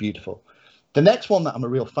grass. It's beautiful. The next one that I'm a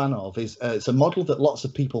real fan of is it's a model that lots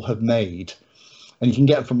of people have made, and you can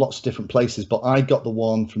get it from lots of different places, but I got the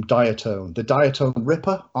one from Diatone, the Diatone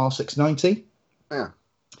Ripper R690. Yeah.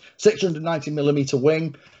 690 millimeter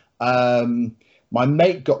wing. My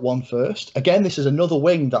mate got one first. Again, this is another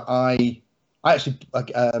wing that I actually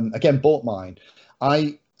again bought mine.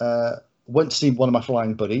 I went to see one of my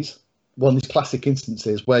flying buddies. One of these classic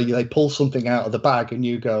instances where they pull something out of the bag and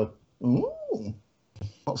you go, "Ooh,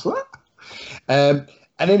 what's that?" And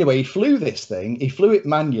anyway, he flew this thing. He flew it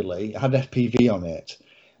manually. It had an FPV on it,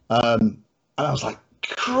 and I was like,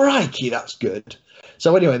 "Crikey, that's good."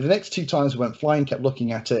 So anyway, the next 2 times we went flying, kept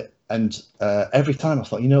looking at it, and every time I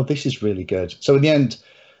thought, this is really good. So in the end,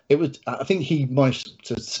 it was. I think he managed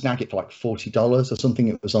to snag it for like $40 or something.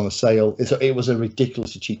 It was on a sale. It was a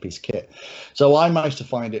ridiculously cheap piece of kit. So I managed to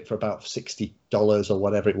find it for about $60 or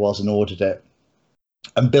whatever it was, and ordered it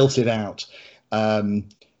and built it out.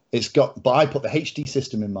 But I put the HD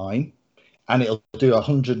system in mine, and it'll do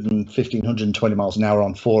 115, 120 miles an hour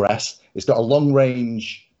on 4S. It's got a long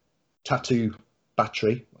range Tattoo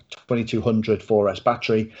battery, 2200 4S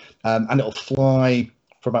battery, and it'll fly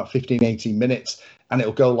for about 15, 18 minutes, and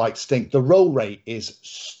it'll go like stink. The roll rate is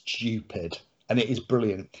stupid, and it is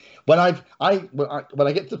brilliant. When I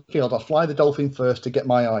get to the field, I'll fly the Dolphin first to get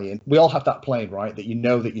my eye in. We all have that plane, right, that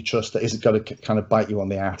that you trust, that isn't going to kind of bite you on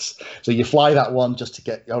the ass. So you fly that one just to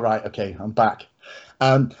get, all right, okay, I'm back.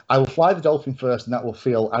 I will fly the Dolphin first, and that will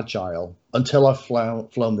feel agile until I've flown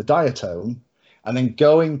the Diatone. And then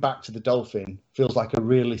going back to the Dolphin feels like a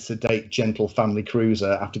really sedate, gentle family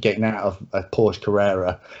cruiser after getting out of a Porsche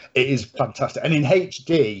Carrera. It is fantastic. And in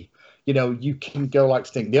HD, you can go like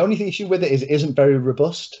stink. The only issue with it is it isn't very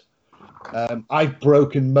robust. I've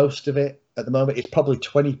broken most of it at the moment. It's probably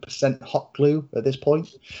 20% hot glue at this point.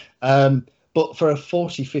 But for a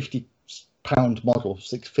 40, 50 pound model,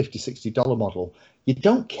 $50, $60 model, you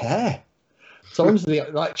don't care. So long as the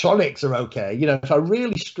electronics are okay, if I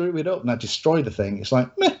really screw it up and I destroy the thing, it's like,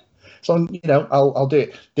 meh. So, I'll do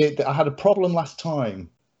it. I had a problem last time.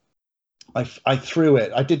 I threw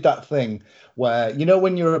it. I did that thing where,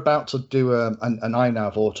 when you're about to do an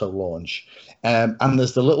INAV auto launch, and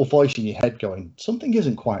there's the little voice in your head going, something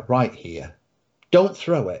isn't quite right here. Don't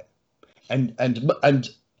throw it. And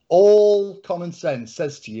all common sense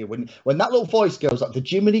says to you, when that little voice goes up, the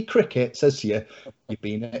Jiminy Cricket says to you, you've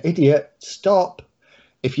been an idiot, stop.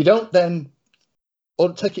 If you don't, then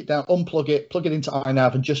take it down, unplug it, plug it into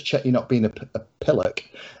INAV, and just check you're not being a pillock.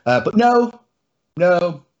 But no,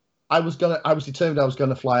 I was determined I was going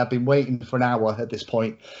to fly. I've been waiting for an hour at this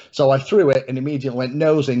point. So I threw it and immediately went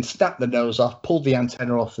nose in, snapped the nose off, pulled the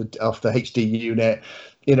antenna off the HD unit,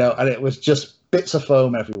 and it was just bits of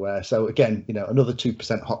foam everywhere. So again, another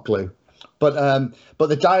 2% hot glue. But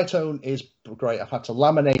the Diatone is great. I've had to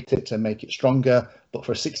laminate it to make it stronger, but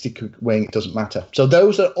for a 60 wing, it doesn't matter. So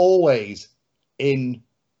those are always in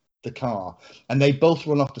the car, and they both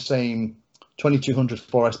run off the same 2200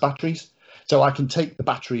 4S batteries. So I can take the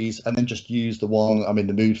batteries and then just use the one I'm in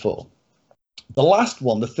the mood for. The last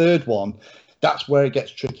one, the third one, that's where it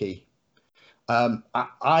gets tricky.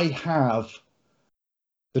 I have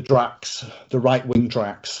the Drax, the right wing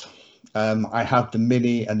Drax. I have the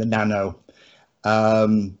Mini and the Nano.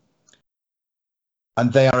 And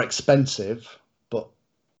they are expensive, but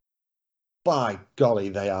by golly,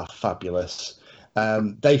 they are fabulous.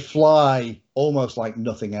 They fly almost like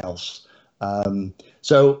nothing else.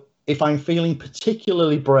 So if I'm feeling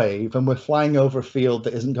particularly brave and we're flying over a field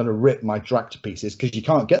that isn't going to rip my Drac to pieces, because you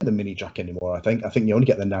can't get the Mini Drac anymore, I think you only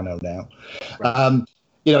get the Nano now. Right.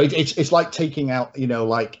 It's like taking out,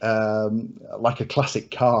 like a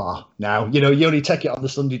classic car now. You only take it on the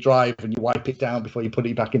Sunday drive and you wipe it down before you put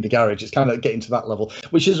it back in the garage. It's kind of getting to that level,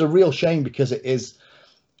 which is a real shame because it is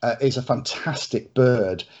a fantastic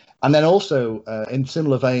bird. And then also in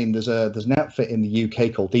similar vein, there's an outfit in the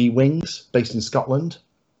UK called E-Wings, based in Scotland,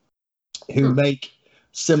 who make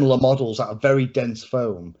similar models out of very dense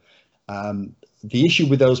foam. The issue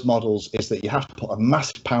with those models is that you have to put a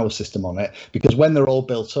massive power system on it, because when they're all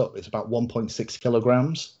built up, it's about 1.6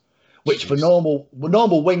 kilograms, which for normal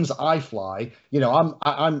wings that I fly,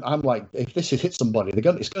 I'm like, if this hits somebody,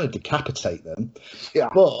 it's going to decapitate them. Yeah.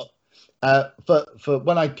 But for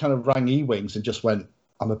when I kind of rang E-Wings and just went,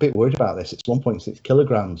 I'm a bit worried about this. It's 1.6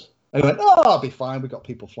 kilograms. And he went, oh, I'll be fine. We've got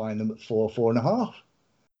people flying them at 4.5.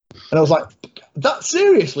 And I was like,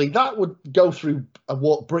 that would go through a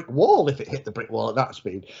brick wall if it hit the brick wall at that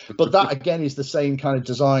speed. But that, again, is the same kind of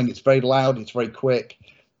design. It's very loud. It's very quick.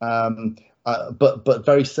 But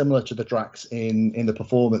very similar to the Dracs in the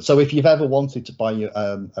performance. So if you've ever wanted to buy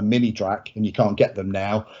a mini Drac and you can't get them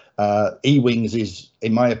now, E-Wings is,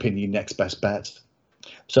 in my opinion, next best bet.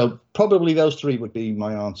 So probably those three would be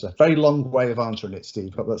my answer. Very long way of answering it,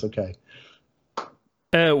 Steve. Hope that's okay.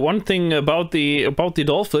 One thing about the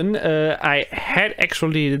Dolphin, I had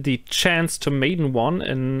actually the chance to maiden one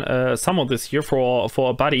in summer this year for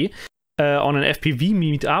a buddy on an FPV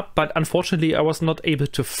meetup, but unfortunately I was not able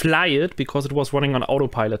to fly it because it was running on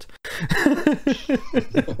autopilot. Speaking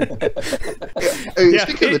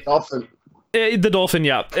of the Dolphin. The Dolphin,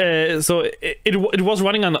 yeah. So it was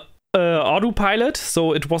running on autopilot,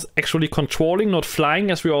 so it was actually controlling, not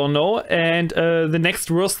flying, as we all know. And the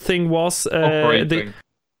next worst thing was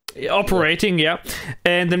operating, yeah.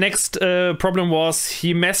 And the next problem was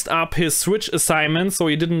he messed up his switch assignment, so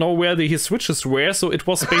he didn't know where his switches were. So it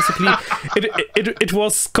was basically it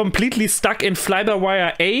was completely stuck in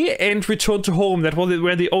fly-by-wire A and return to home. That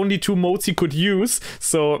were the only two modes he could use.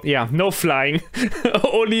 So yeah, no flying,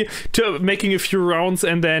 only making a few rounds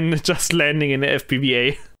and then just landing in the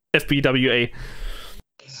FPWA.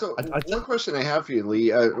 So one question I have for you, Lee,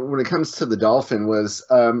 when it comes to the Dolphin was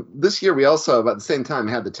this year we also, about the same time,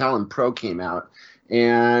 had the Talon Pro came out.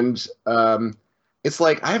 And it's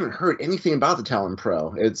like I haven't heard anything about the Talon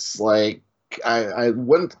Pro. It's like I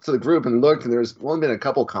went to the group and looked, and there's only been a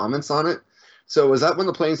couple comments on it. So was that one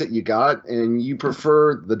of the planes that you got? And you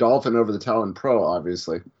prefer the Dolphin over the Talon Pro,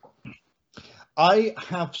 obviously. I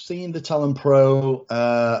have seen the Talon Pro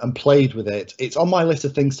and played with it. It's on my list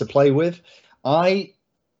of things to play with.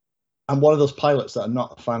 I'm one of those pilots that are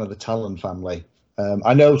not a fan of the Talon family.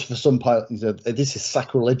 I know for some pilots, this is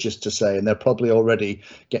sacrilegious to say, and they're probably already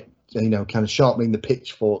kind of sharpening the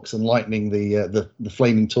pitchforks and lightening the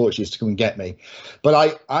flaming torches to come and get me.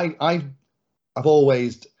 But I've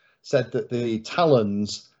always said that the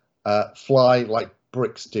Talons fly like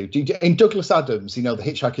bricks do. In Douglas Adams, The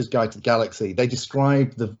Hitchhiker's Guide to the Galaxy, they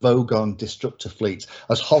described the Vogon destructor fleet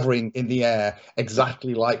as hovering in the air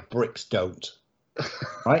exactly like bricks don't.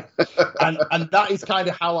 Right, and that is kind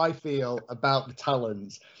of how I feel about the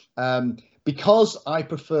Talons, because I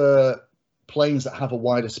prefer planes that have a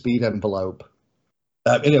wider speed envelope.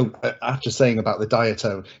 After saying about the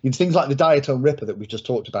diatone, things like the diatone Ripper that we just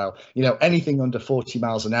talked about, anything under 40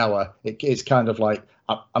 miles an hour, it's kind of like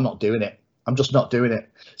I'm not doing it. I'm just not doing it.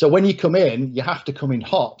 So when you come in, you have to come in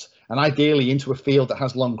hot, and ideally into a field that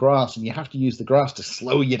has long grass, and you have to use the grass to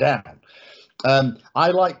slow you down. I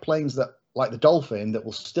like planes that, like the Dolphin, that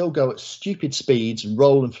will still go at stupid speeds and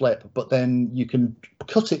roll and flip, but then you can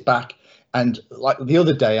cut it back. And like the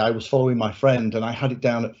other day, I was following my friend and I had it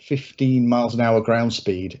down at 15 miles an hour ground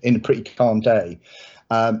speed in a pretty calm day,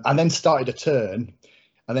 and then started a turn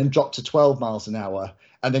and then dropped to 12 miles an hour.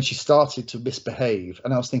 And then she started to misbehave.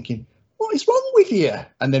 And I was thinking, what is wrong with you?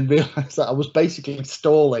 And then realized that I was basically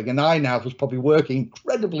stalling, and INAV was probably working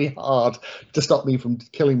incredibly hard to stop me from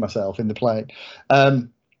killing myself in the plane.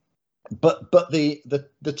 But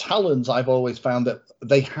the Talons, I've always found that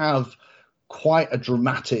they have quite a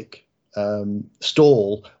dramatic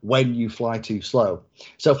stall when you fly too slow.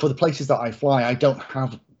 So for the places that I fly, I don't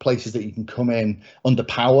have places that you can come in under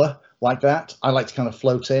power like that. I like to kind of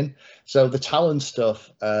float in. So the Talon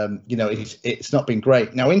stuff, it's not been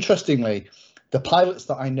great. Now, interestingly, the pilots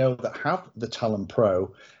that I know that have the Talon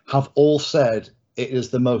Pro have all said it is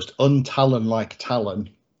the most un-Talon-like Talon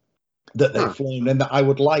that they've flown, and that I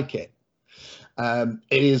would like it. It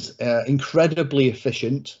is incredibly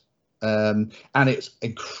efficient, and it's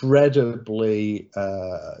incredibly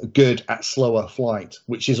good at slower flight,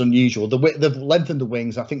 which is unusual. They've lengthened the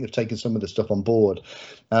wings. I think they've taken some of the stuff on board.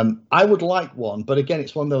 I would like one, but again,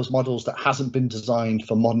 it's one of those models that hasn't been designed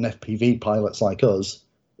for modern FPV pilots like us,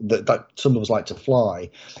 that some of us like to fly.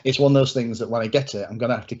 It's one of those things that when I get it, I'm going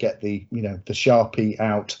to have to get the Sharpie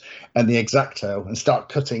out and the X-Acto and start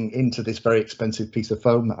cutting into this very expensive piece of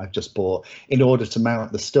foam that I've just bought in order to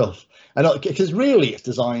mount the stuff. And because really it's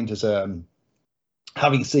designed as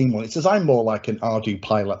having seen one, it's designed more like an Ardu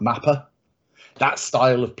Pilot Mapper, that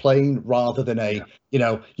style of plane, rather than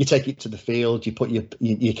you take it to the field, you put your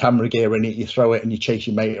camera gear in it, you throw it and you chase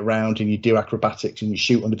your mate around and you do acrobatics and you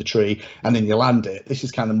shoot under the tree and then you land it. This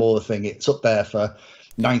is kind of more the thing. It's up there for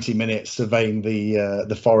 90 minutes surveying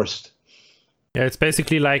the forest. Yeah, it's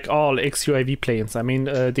basically like all XUAV planes. I mean,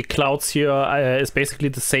 the Clouds here is basically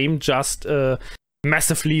the same, just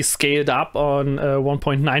massively scaled up on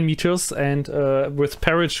 1.9 meters and with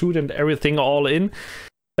parachute and everything all in.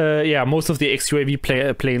 Most of the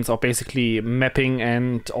XUAV planes are basically mapping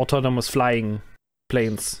and autonomous flying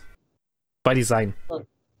planes by design.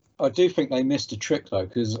 I do think they missed a trick though,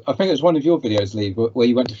 because I think it was one of your videos, Lee, where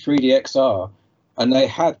you went to 3DXR and they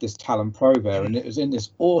had this Talon Pro there, and it was in this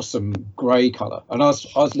awesome grey colour. And I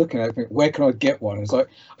was looking at it, thinking, where can I get one? It's like,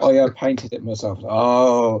 oh yeah, I painted it myself.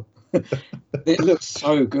 Oh, it looks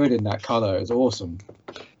so good in that colour. It's awesome.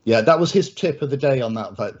 Yeah, that was his tip of the day on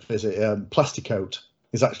that visit. Plasticoat.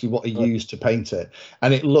 is actually what he used to paint it,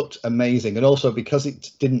 and it looked amazing. And also because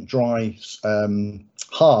it didn't dry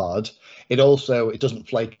hard, it doesn't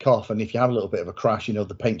flake off, and if you have a little bit of a crash, you know,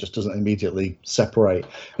 the paint just doesn't immediately separate,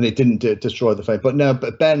 and it didn't destroy the frame. But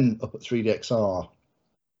Ben up at 3DXR,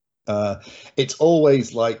 it's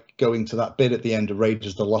always like going to that bit at the end of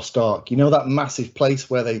Raiders of the Lost Ark, you know, that massive place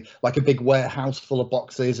where they, like a big warehouse full of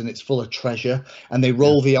boxes and it's full of treasure, and they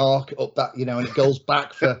roll the ark up that, you know, and it goes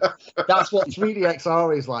back for that's what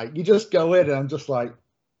 3DXR is like. You just go in and I'm just like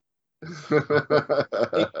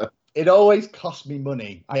it always costs me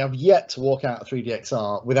money. I have yet to walk out of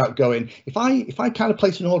 3DXR without going, if I kind of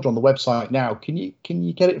place an order on the website now, can you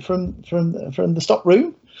get it from the stock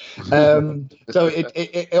room? So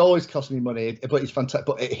it always costs me money, but it's fantastic.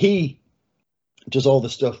 But he does all the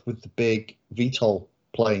stuff with the big VTOL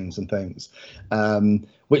planes and things,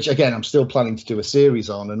 which again I'm still planning to do a series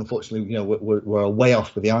on, and unfortunately, you know, we're way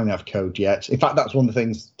off with the INAV code yet. In fact, that's one of the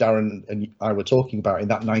things Darren and I were talking about in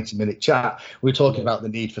that 90-minute chat. We were talking about the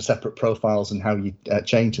need for separate profiles and how you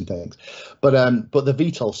change and things, but the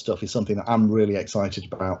VTOL stuff is something that I'm really excited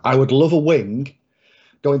about. I would love a wing.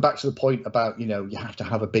 Going back to the point about, you know, you have to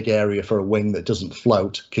have a big area for a wing that doesn't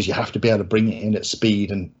float, because you have to be able to bring it in at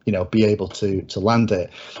speed and, you know, be able to land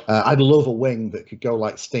it. I'd love a wing that could go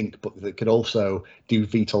like Stink, but that could also do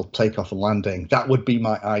VTOL takeoff and landing. That would be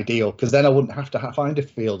my ideal, because then I wouldn't have to find a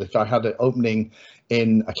field. If I had an opening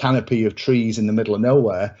in a canopy of trees in the middle of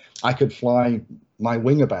nowhere, I could fly my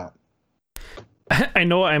wing about. I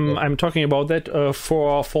know I'm talking about that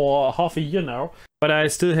for half a year now, but I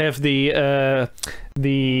still have the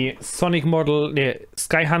Sonic model, the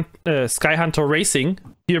Sky Hunter Racing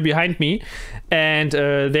here behind me, and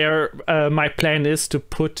my plan is to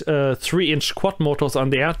put 3-inch quad motors on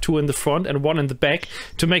there, 2 in the front and 1 in the back,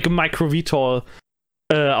 to make a micro VTOL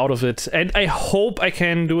out of it. And I hope I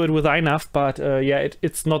can do it with INAV, but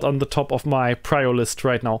it's not on the top of my prior list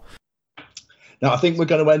right now. Now, I think we're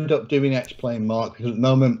going to end up doing X-Plane, Mark, because at the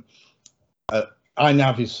moment,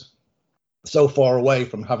 INAV is so far away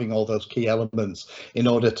from having all those key elements in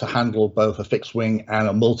order to handle both a fixed wing and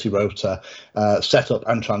a multi-rotor setup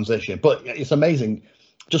and transition. But it's amazing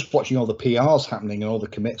just watching all the PRs happening and all the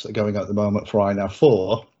commits that are going on at the moment for INAV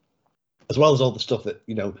 4, as well as all the stuff that,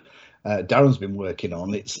 you know, Darren's been working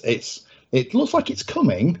on. It looks like it's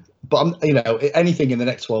coming, but you know, anything in the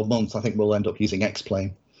next 12 months, I think we'll end up using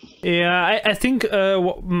X-Plane. Yeah, I think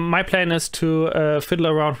my plan is to fiddle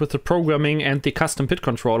around with the programming and the custom pit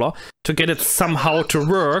controller to get it somehow to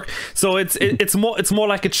work. So it's more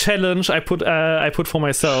like a challenge I put for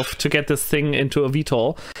myself to get this thing into a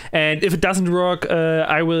VTOL. And if it doesn't work,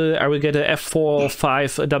 I will get a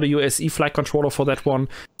F45 WSE flight controller for that one.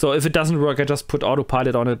 So if it doesn't work, I just put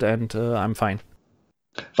autopilot on it and I'm fine.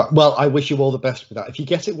 Well, I wish you all the best with that. If you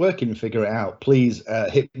get it working and figure it out, please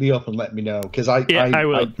hit me up and let me know, because I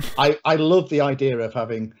will. I love the idea of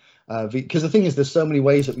having because the thing is, there's so many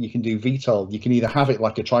ways that you can do VTOL. You can either have it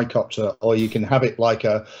like a tricopter, or you can have it like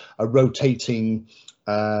a rotating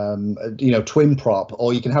you know, twin prop,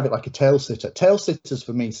 or you can have it like a tail sitter. Tail sitters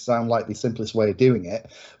for me sound like the simplest way of doing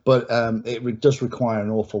it, but it does require an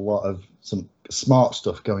awful lot of some smart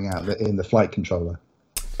stuff going out in the flight controller.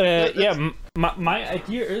 My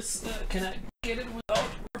idea is, can I get it without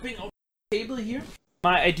ripping out the table here?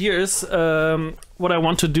 My idea is what I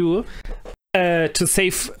want to do to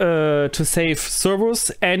save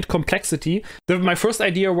servos and complexity. My first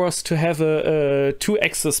idea was to have a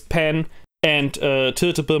 2-axis pan and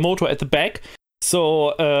tiltable motor at the back,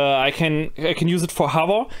 so I can use it for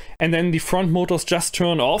hover, and then the front motors just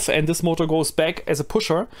turn off, and this motor goes back as a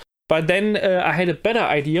pusher. But then I had a better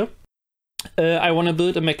idea. I want to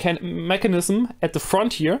build a mechanism at the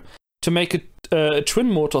front here to make a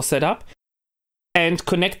twin motor setup and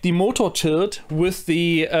connect the motor tilt with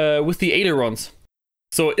the ailerons.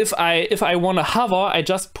 So if I want to hover, I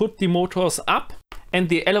just put the motors up and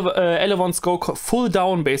the ailerons go full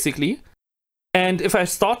down basically. And if I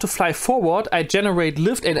start to fly forward, I generate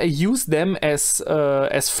lift and I use them as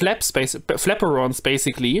flaperons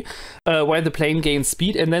basically, while the plane gains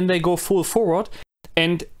speed, and then they go full forward.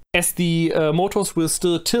 And as the motors will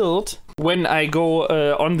still tilt when I go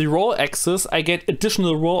on the roll axis, I get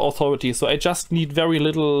additional roll authority. So I just need very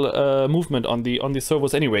little movement on the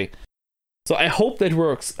servos anyway. So I hope that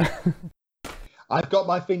works. I've got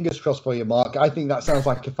my fingers crossed for you, Mark. I think that sounds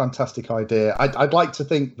like a fantastic idea. I'd like to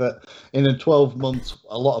think that in 12 months,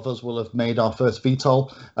 a lot of us will have made our first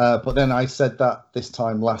VTOL. But then I said that this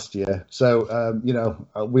time last year. So, you know,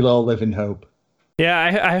 we'll all live in hope. Yeah,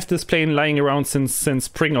 I have this plane lying around since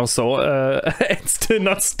spring or so, and still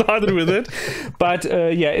not started with it. But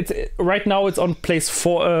yeah, right now it's on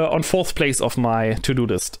fourth place of my to-do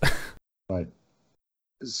list. Right.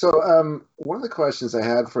 So one of the questions I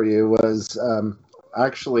had for you was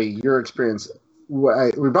actually your experience.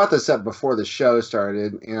 We brought this up before the show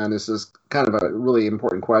started, and this is kind of a really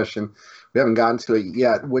important question. We haven't gotten to it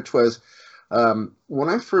yet, which was when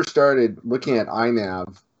I first started looking at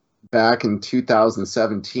INAV back in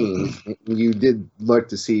 2017, you did look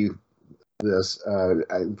to see this.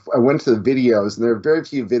 I went to the videos, and there are very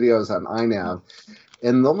few videos on INAV.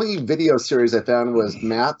 And the only video series I found was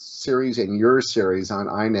Matt's series and your series on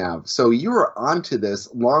INAV. So you were onto this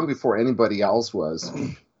long before anybody else was,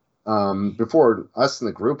 before us in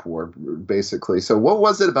the group were, basically. So what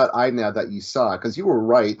was it about INAV that you saw? Because you were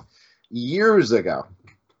right years ago.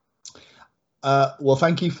 Well,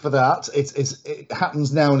 thank you for that. It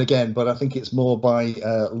happens now and again, but I think it's more by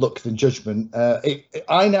luck than judgment.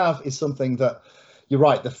 INAV is something that, you're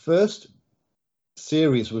right, the first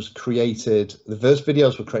series was created, the first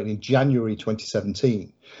videos were created in January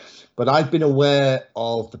 2017, but I'd been aware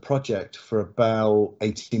of the project for about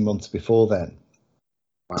 18 months before then.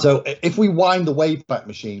 Wow. So if we wind the Wayback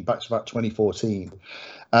Machine back to about 2014,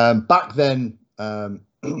 back then,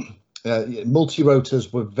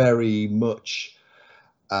 multi-rotors were very much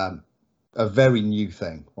a very new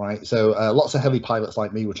thing, right? So lots of heli pilots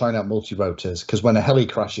like me were trying out multi-rotors, because when a heli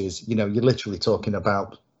crashes, you're literally talking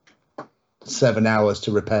about 7 hours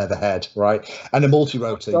to repair the head, right? And a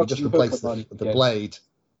multi-rotor, you just replace the blade.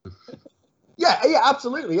 Yeah,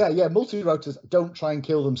 absolutely. Yeah. Multi-rotors don't try and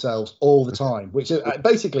kill themselves all the time, which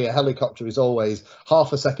basically a helicopter is always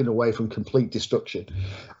half a second away from complete destruction.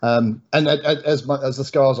 And as the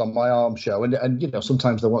scars on my arm show, and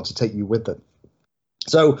sometimes they want to take you with them.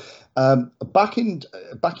 So back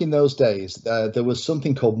in those days, there was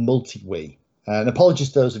something called multi-wee. And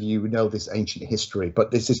apologies to those of you who know this ancient history,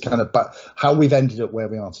 but this is kind of how we've ended up where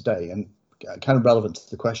we are today, and kind of relevant to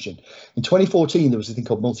the question. In 2014, there was a thing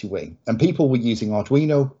called multi-wing, and people were using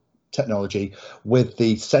Arduino technology with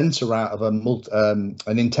the sensor out of a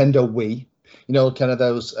Nintendo Wii, kind of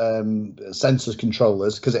those sensors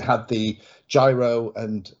controllers, because it had the gyro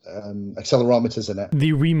and accelerometers in it.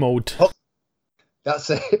 The remote. Oh,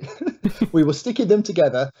 that's it. We were sticking them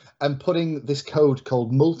together and putting this code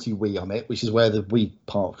called multi-Wii on it, which is where the Wii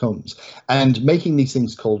part comes, and making these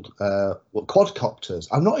things called quadcopters.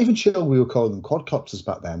 I'm not even sure we were calling them quadcopters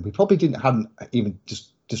back then. We probably hadn't even just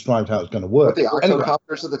described how it's going to work. Were they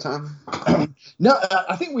octocopters at the time? No,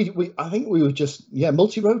 I think we were just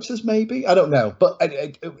multi-rotors maybe. I don't know, but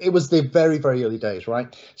it was the very, very early days,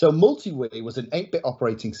 right? So multi-Wii was an 8-bit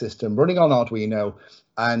operating system running on Arduino,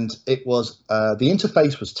 and it was the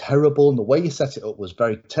interface was terrible, and the way you set it up was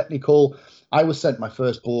very technical. I was sent my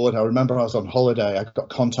first board. I remember I was on holiday. I got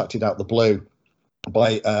contacted out the blue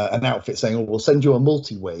by an outfit saying, "Oh, we'll send you a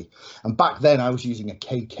multi-Wii." And back then I was using a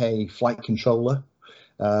KK flight controller.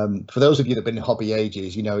 For those of you that have been in hobby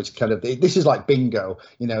ages, it's kind of, this is like bingo.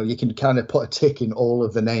 You can kind of put a tick in all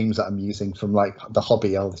of the names that I'm using from like the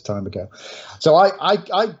hobby all this time ago. So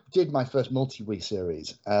I did my first multi-Wii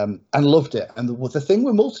series and loved it. And the thing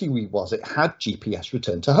with multi-Wii was it had GPS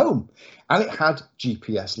return to home, and it had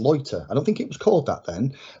GPS loiter. I don't think it was called that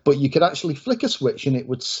then, but you could actually flick a switch and it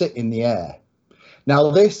would sit in the air.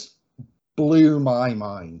 Now this blew my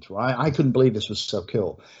mind, right? I couldn't believe this was so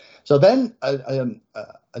cool. So then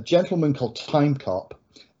a gentleman called Timecop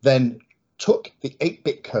then took the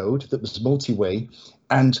 8-bit code that was multi-Wii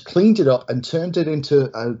and cleaned it up and turned it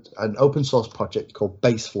into an open source project called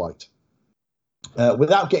Baseflight.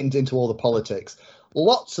 Without getting into all the politics,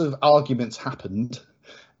 lots of arguments happened.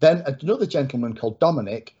 Then another gentleman called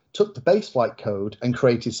Dominic took the Baseflight code and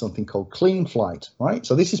created something called Clean Flight, right?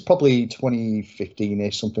 So this is probably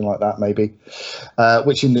 2015-ish, something like that, maybe,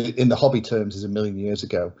 which in the hobby terms is a million years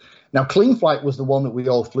ago. Now, Clean Flight was the one that we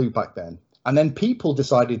all flew back then. And then people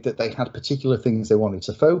decided that they had particular things they wanted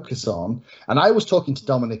to focus on. And I was talking to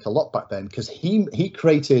Dominic a lot back then, because he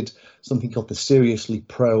created something called the Seriously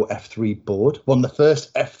Pro F3 board, one of the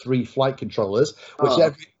first F3 flight controllers,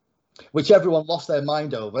 which everyone lost their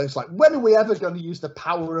mind over. It's like, when are we ever going to use the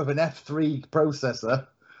power of an F3 processor?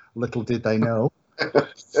 Little did they know.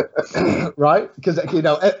 Right?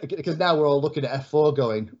 Because now we're all looking at F4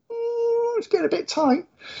 going, it's getting a bit tight.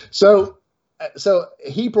 So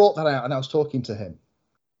he brought that out, and I was talking to him.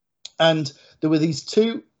 And there were these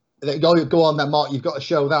two. Go on then, Mark. You've got to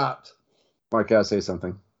show that. Mark, gotta say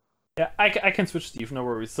something. Yeah, I can switch, Steve. No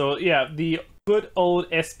worries. So yeah, the good old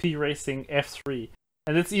SP Racing F3.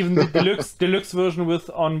 And it's even the deluxe version with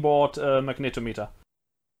onboard magnetometer.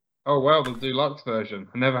 Oh, well, the deluxe version.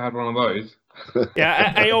 I never had one of those.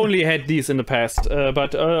 Yeah, I only had these in the past,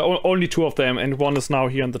 but only 2 of them, and one is now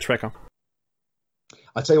here on the tracker.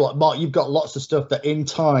 I tell you what, Mark, you've got lots of stuff that in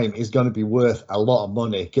time is going to be worth a lot of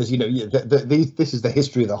money because, you know, this is the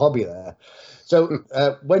history of the hobby there. So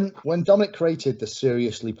when Dominic created the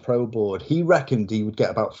Seriously Pro board, he reckoned he would get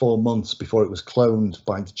about 4 months before it was cloned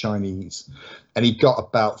by the Chinese, and he got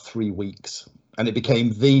about 3 weeks. And it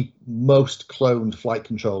became the most cloned flight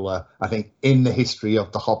controller, I think, in the history of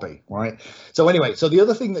the hobby, right? So anyway, so the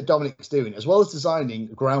other thing that Dominic's doing, as well as designing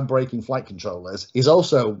groundbreaking flight controllers, is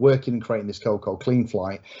also working and creating this code called Clean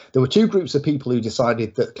Flight. There were 2 groups of people who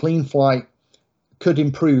decided that Clean Flight could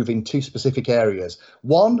improve in 2 specific areas.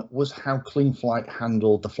 One was how Clean Flight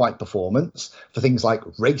handled the flight performance for things like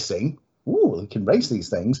racing. Ooh, we can race these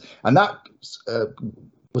things. And that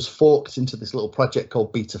was forked into this little project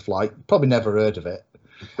called Beta Flight. Probably never heard of it.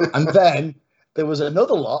 And then there was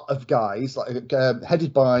another lot of guys, like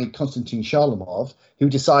headed by Konstantin Charlamov, who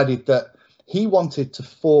decided that he wanted to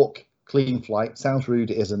fork Clean Flight. Sounds rude,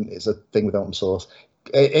 it isn't. It's a thing with open source.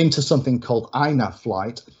 Into something called INAV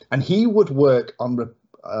Flight, and he would work on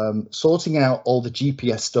sorting out all the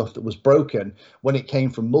GPS stuff that was broken when it came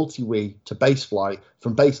from multi-wii to base flight,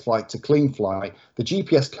 from base flight to Clean Flight. The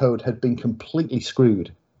GPS code had been completely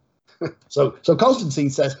screwed. So Konstantin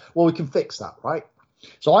says, well, we can fix that, right?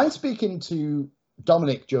 So I'm speaking to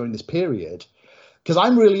Dominic during this period because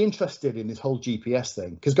I'm really interested in this whole GPS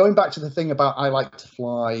thing. Because going back to the thing about I like to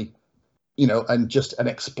fly, you know, and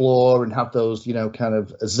explore and have those, you know, kind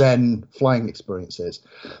of Zen flying experiences.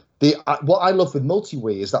 What I love with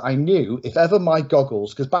multi-wii is that I knew if ever my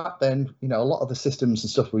goggles, because back then, you know, a lot of the systems and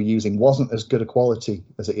stuff we were using wasn't as good a quality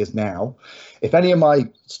as it is now. If any of my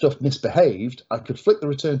stuff misbehaved, I could flick the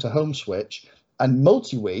return to home switch and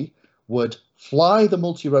multi-wii would fly the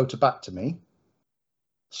multi-rotor back to me,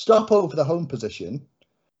 stop over the home position,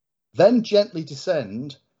 then gently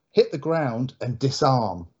descend, hit the ground and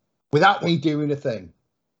disarm without me doing a thing,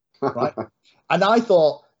 right? And I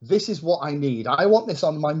thought, this is what I need. I want this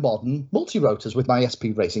on my modern multi-rotors with my SP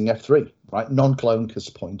Racing F3, right? Non-clone, because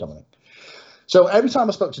supporting Dominic. So every time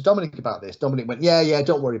I spoke to Dominic about this, Dominic went, yeah,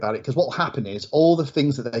 don't worry about it, because what will happen is all the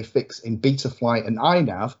things that they fix in Beta Flight and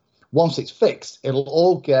INAV, once it's fixed, it'll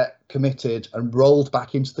all get committed and rolled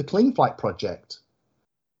back into the Clean Flight project.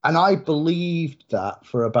 And I believed that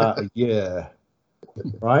for about a year,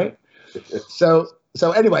 right? So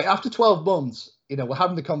anyway, after 12 months, you know, we're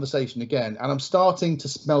having the conversation again, and I'm starting to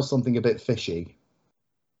smell something a bit fishy.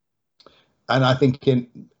 And I'm thinking,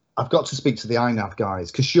 I've got to speak to the INAV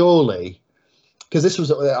guys, because this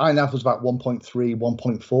was, INAV was about 1.3,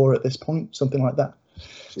 1.4 at this point, something like that.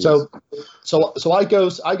 Jeez. So I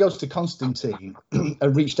goes to Konstantin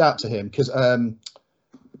and reached out to him, because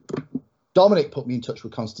Dominic put me in touch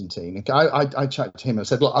with Konstantin. I chatted to him and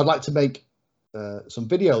said, look, I'd like to make some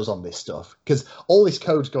videos on this stuff, because all this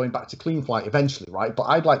code's going back to Clean Flight eventually, right? But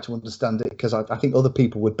I'd like to understand it because I think other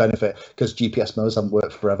people would benefit, because GPS modes haven't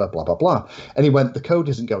worked forever, blah, blah, blah. And he went, the code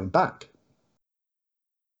isn't going back.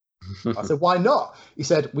 I said, why not? He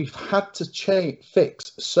said, we've had to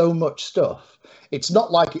fix so much stuff. It's not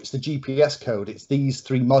like it's the GPS code. It's these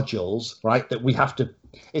 3 modules, right, that we have to,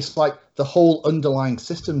 it's like the whole underlying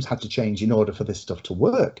systems had to change in order for this stuff to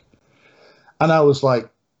work. And I was like,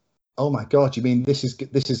 oh my God, you mean this is,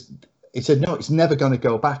 he said, no, it's never going to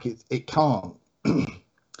go back. It can't.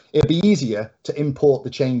 It'd be easier to import the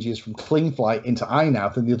changes from Clean Flight into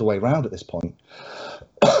INAV than the other way around at this point.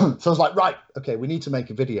 So I was like, right, okay, we need to make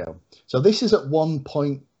a video. So this is at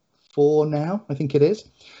 1.4 now, I think it is.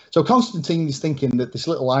 So Konstantin is thinking that this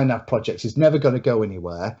little INAV project is never going to go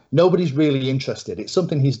anywhere. Nobody's really interested. It's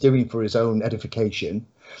something he's doing for his own edification.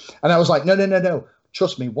 And I was like, no.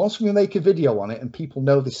 Trust me, once we make a video on it and people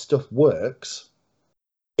know this stuff works,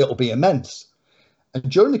 it'll be immense. And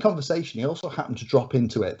during the conversation, he also happened to drop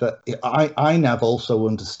into it that INAV also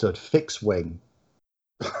understood fixed wing.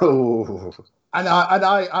 Oh. And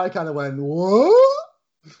I kind of went, what?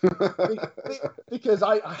 Because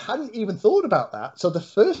I hadn't even thought about that. So the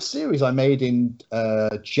first series I made in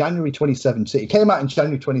January 2017, it came out in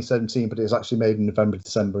January 2017, but it was actually made in November,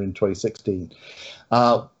 December in 2016.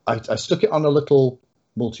 I stuck it on a little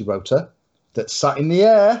multi-rotor that sat in the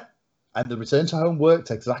air, and the return to home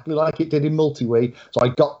worked exactly like it did in multi-wii. So I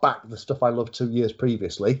got back the stuff I loved 2 years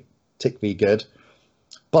previously, TIC-V good,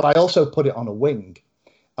 but I also put it on a wing.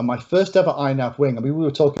 And my first ever INAV wing, I mean, we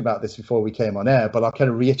were talking about this before we came on air, but I'll kind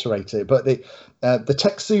of reiterate it. But the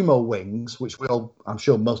Texumo wings, which I'm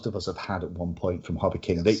sure most of us have had at one point from Hobby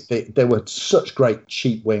King, they were such great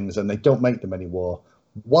cheap wings, and they don't make them anymore.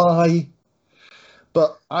 Why?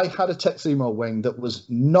 But I had a Teximo wing that was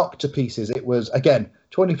knocked to pieces. It was, again,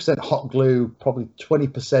 20% hot glue, probably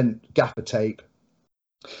 20% gaffer tape.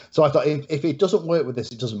 So I thought, if it doesn't work with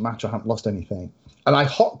this, it doesn't matter. I haven't lost anything. And I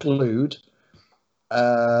hot glued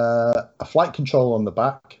a flight control on the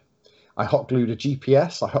back. I hot glued a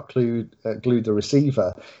GPS. I hot glued the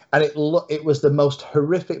receiver, and it was the most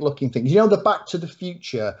horrific looking thing. You know, the Back to the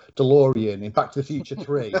Future DeLorean in Back to the Future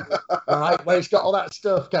 3, right? Where it's got all that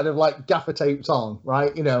stuff kind of like gaffer taped on,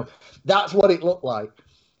 right? You know, that's what it looked like.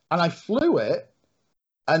 And I flew it,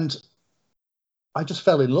 and I just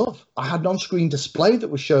fell in love. I had an on-screen display that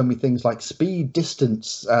was showing me things like speed,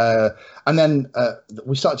 distance, and then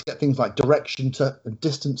we started to get things like direction to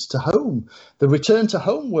distance to home. The return to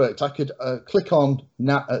home worked. I could click on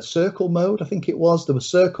circle mode, I think it was. There was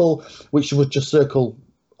circle, which was just circle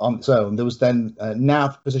on its own. There was then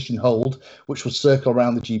nav position hold, which was circle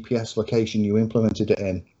around the GPS location you implemented it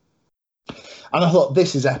in. And I thought,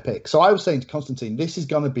 this is epic. So I was saying to Constantine, this is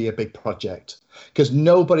going to be a big project because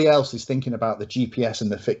nobody else is thinking about the GPS and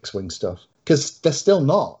the fixed wing stuff because they're still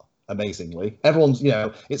not, amazingly. Everyone's, you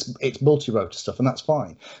know, it's multi-rotor stuff, and that's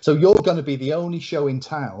fine. So you're going to be the only show in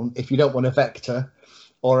town if you don't want a Vector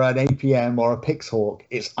or an APM or a Pixhawk.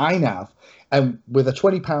 It's INAV, and with a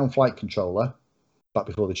 £20 flight controller, back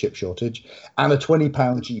before the chip shortage, and a £20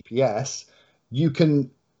 GPS, you can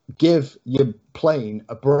give your plane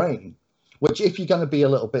a brain. Which, if you're going to be a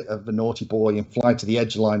little bit of a naughty boy and fly to the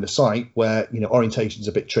edge line of sight where, you know, orientation's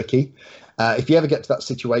a bit tricky, if you ever get to that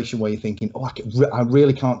situation where you're thinking, oh, I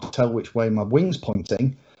really can't tell which way my wing's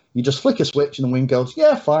pointing, you just flick a switch and the wing goes,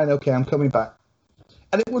 yeah, fine, okay, I'm coming back.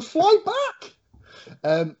 And it would fly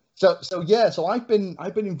back. So I've been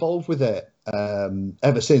involved with it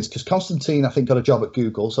ever since, because Constantine, I think, got a job at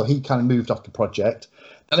Google, so he kind of moved off the project.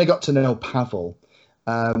 Then I got to know Pavel.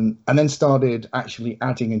 And then started actually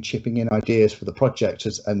adding and chipping in ideas for the project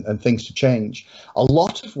and things to change, a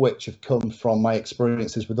lot of which have come from my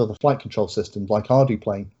experiences with other flight control systems like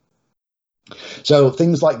Arduplane. So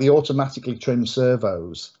things like the automatically trimmed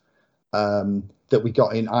servos that we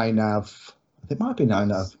got in INAV, it might have been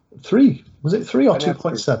INAV 3, was it 3 or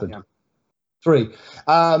 2.7? Yeah. 3.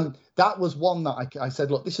 That was one that I said,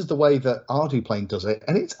 look, this is the way that Arduplane does it,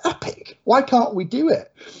 and it's epic. Why can't we do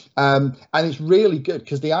it? And it's really good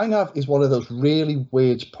because the INAV is one of those really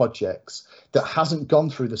weird projects that hasn't gone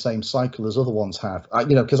through the same cycle as other ones have.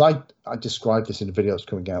 Because I described this in a video that's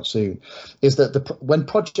coming out soon, is that when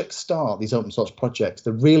projects start, these open source projects,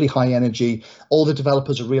 they're really high energy. All the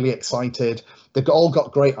developers are really excited. They've all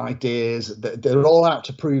got great ideas. They're all out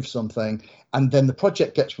to prove something. And then the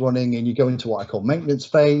project gets running and you go into what I call maintenance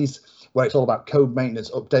phase, where it's all about code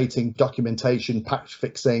maintenance, updating, documentation, patch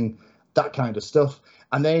fixing, that kind of stuff.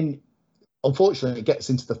 And then, unfortunately, it gets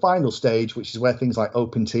into the final stage, which is where things like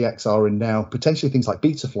OpenTX are in now, potentially things like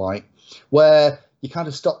Betaflight, where you kind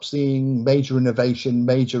of stop seeing major innovation,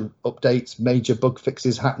 major updates, major bug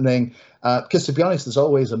fixes happening. Because to be honest, there's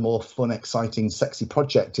always a more fun, exciting, sexy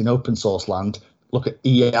project in open source land. Look at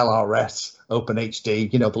ELRS,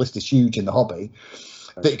 OpenHD, the list is huge in the hobby,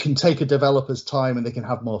 that can take a developer's time and they can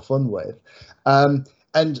have more fun with. But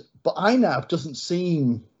INAV doesn't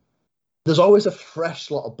seem, there's always a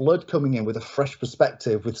fresh lot of blood coming in with a fresh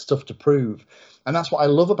perspective, with stuff to prove. And that's what I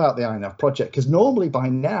love about the INAV project, because normally by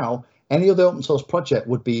now, any other open source project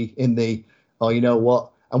would be in the, oh, you know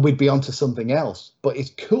what, and we'd be onto something else. But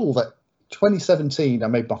it's cool that 2017, I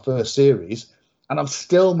made my first series, and I'm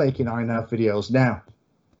still making INAV videos now.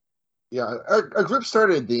 Yeah, our group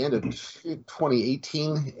started at the end of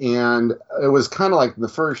 2018, and it was kind of like the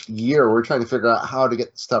first year we were trying to figure out how to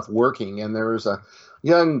get stuff working. And there was a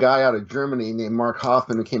young guy out of Germany named Mark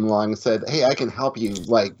Hoffman who came along and said, hey, I can help you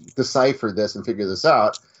decipher this and figure this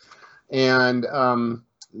out. And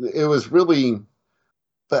it was really,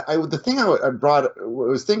 but the thing I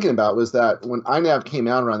was thinking about was that when INAV came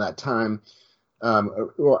out around that time,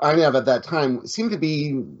 or INAV at that time seemed to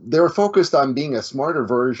be, they were focused on being a smarter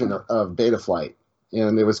version of Betaflight.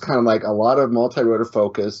 And it was kind of like a lot of multi-rotor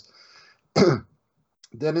focus. Then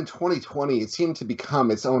in 2020, it seemed to become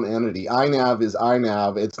its own entity. INAV is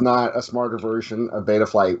INAV. It's not a smarter version of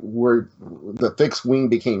Betaflight, where the fixed wing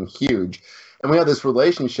became huge. And we have this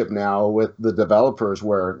relationship now with the developers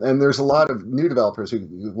and there's a lot of new developers who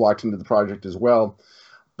walked into the project as well.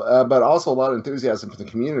 But also a lot of enthusiasm for the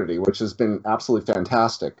community, which has been absolutely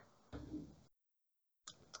fantastic.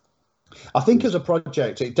 I think as a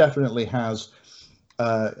project, it definitely has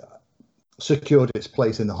secured its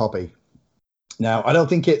place in the hobby. Now, I don't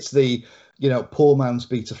think it's the, poor man's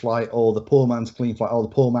Betaflight or the poor man's Cleanflight or the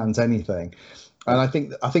poor man's anything. And I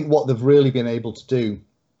think what they've really been able to do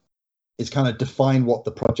is kind of define what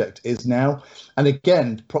the project is now. And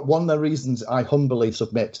again, one of the reasons I humbly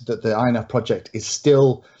submit that the INAV project is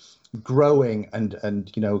still growing and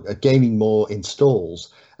gaining more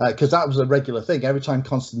installs, because that was a regular thing. Every time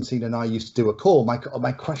Constantine and I used to do a call,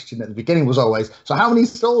 my question at the beginning was always, so how many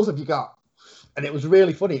installs have you got? And it was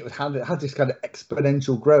really funny. It had this kind of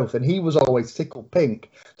exponential growth, and he was always tickled pink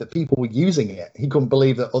that people were using it. He couldn't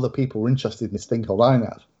believe that other people were interested in this thing called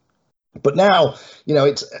INAV. But now,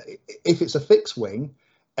 if it's a fixed wing,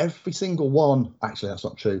 every single one, actually that's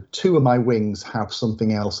not true, 2 of my wings have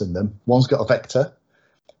something else in them. One's got a vector,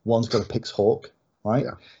 one's got a Pixhawk, right?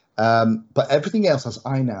 Yeah. But everything else has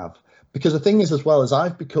INAV. Because the thing is, as well, as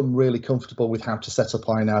I've become really comfortable with how to set up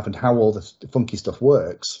INAV and how all the funky stuff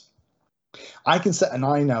works, I can set an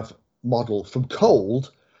INAV model from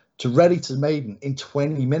cold to ready to maiden in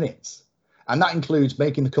 20 minutes. And that includes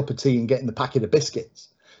making the cup of tea and getting the packet of biscuits.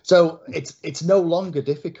 So it's no longer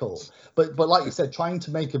difficult. But like you said, trying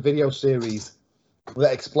to make a video series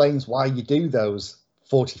that explains why you do those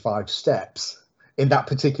 45 steps in that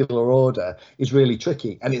particular order is really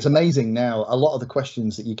tricky. And it's amazing now, a lot of the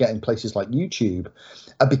questions that you get in places like YouTube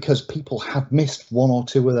are because people have missed 1 or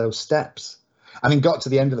 2 of those steps. And then got to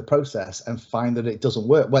the end of the process and find that it doesn't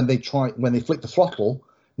work. When they flick the throttle,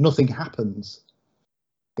 nothing happens.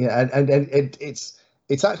 Yeah, and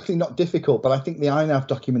it's actually not difficult, but I think the INAV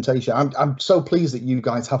documentation, I'm so pleased that you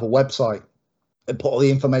guys have a website and put all the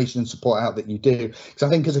information and support out that you do. Because I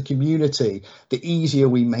think as a community, the easier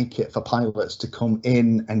we make it for pilots to come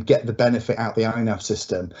in and get the benefit out of the INAV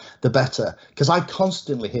system, the better. Because I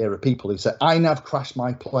constantly hear of people who say, INAV crashed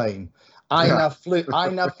my plane. INAV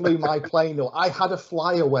flew my plane, or I had a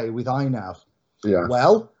flyaway with INAV. Yeah.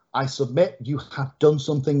 Well, I submit you have done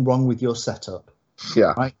something wrong with your setup.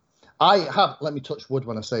 Yeah. Right. Let me touch wood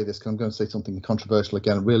when I say this, because I'm going to say something controversial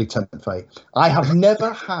again, really tempt fate. I have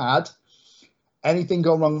never had anything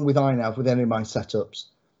go wrong with INAV with any of my setups.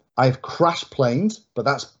 I've crashed planes, but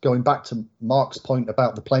that's going back to Mark's point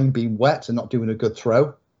about the plane being wet and not doing a good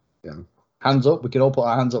throw. Yeah. Hands up. We can all put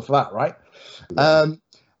our hands up for that, right? Yeah.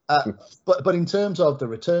 But in terms of the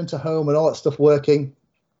return to home and all that stuff working,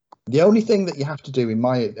 the only thing that you have to do, in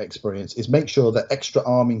my experience, is make sure that extra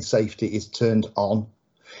arming safety is turned on.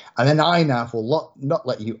 And then INAV will not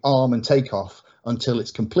let you arm and take off until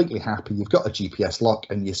it's completely happy. You've got a GPS lock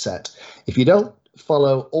and you're set. If you don't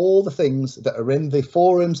follow all the things that are in the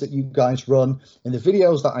forums that you guys run, in the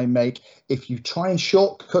videos that I make, if you try and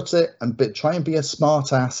shortcut it and try and be a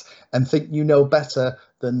smart ass and think you know better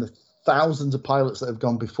than the thousands of pilots that have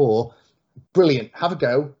gone before, brilliant, have a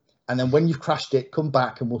go. And then when you've crashed it, come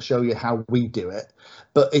back and we'll show you how we do it.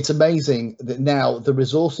 But it's amazing that now the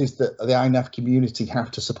resources that the INAV community have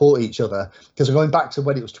to support each other, because going back to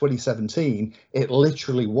when it was 2017, it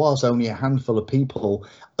literally was only a handful of people.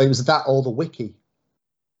 It was that or the wiki.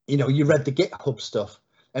 You read the GitHub stuff.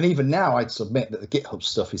 And even now I'd submit that the GitHub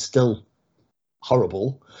stuff is still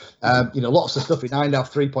horrible. Lots of stuff in INAV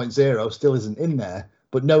 3.0 still isn't in there.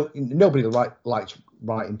 But nobody likes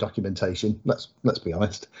writing documentation. Let's be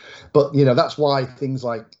honest. But that's why things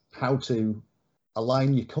like how to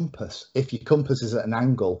align your compass, if your compass is at an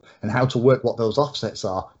angle, and how to work what those offsets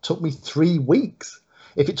are, took me 3 weeks.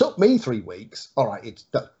 If it took me 3 weeks, all right,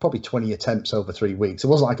 that's probably 20 attempts over 3 weeks. It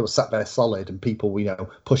wasn't like I was sat there solid and people,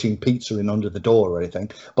 pushing pizza in under the door or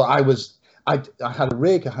anything. But I had a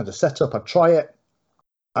rig, I had a setup, I'd try it,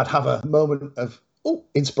 I'd have a moment of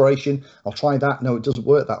inspiration, I'll try that. No, it doesn't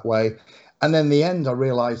work that way. And then in the end, I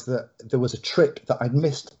realized that there was a trick that I'd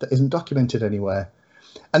missed that isn't documented anywhere.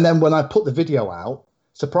 And then when I put the video out,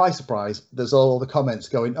 surprise, surprise, there's all the comments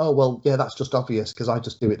going, oh, well, yeah, that's just obvious because I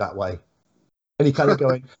just do it that way. And you're kind of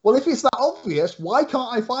going, well, if it's that obvious, why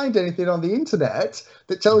can't I find anything on the internet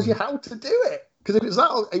that tells you how to do it? Because if it's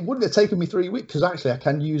that, it wouldn't have taken me 3 weeks, because actually I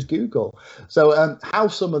can use Google. So how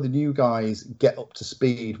some of the new guys get up to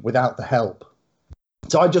speed without the help.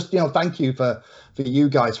 So I just, thank you for you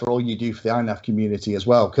guys for all you do for the INAV community as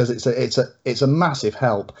well, because it's a massive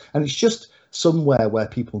help, and it's just somewhere where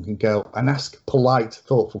people can go and ask polite,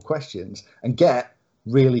 thoughtful questions and get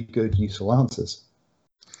really good, useful answers.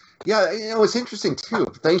 Yeah, it's interesting too.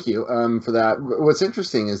 Thank you for that. What's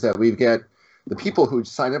interesting is that we get the people who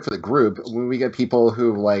sign up for the group. When we get people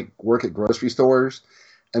who work at grocery stores,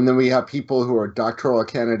 and then we have people who are doctoral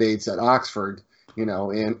candidates at Oxford.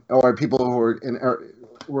 Or people who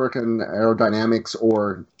work in aerodynamics,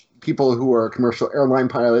 or people who are commercial airline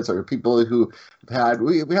pilots, or people who have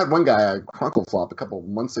we had one guy at Crunkle Flop a couple of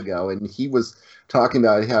months ago, and he was talking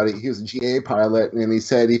about how he was a GA pilot, and he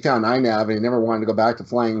said he found INAV and he never wanted to go back to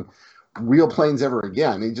flying real planes ever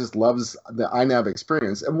again. He just loves the INAV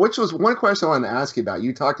experience. And which was one question I wanted to ask you about.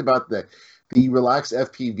 You talked about the relaxed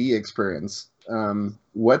FPV experience.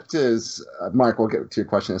 What does Mark? We'll get to your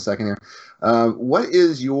question in a second here. What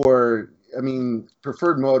is your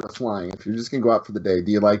preferred mode of flying? If you're just gonna go out for the day,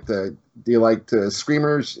 do you like the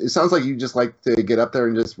screamers? It sounds like you just like to get up there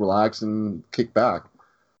and just relax and kick back.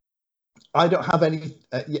 I don't have any.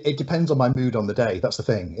 It depends on my mood on the day. That's the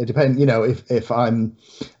thing. It depends. If I'm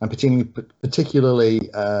particularly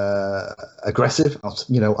aggressive,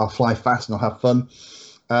 I'll fly fast and I'll have fun.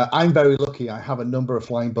 I'm very lucky. I have a number of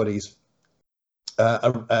flying buddies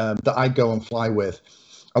that I go and fly with.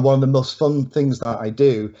 And one of the most fun things that I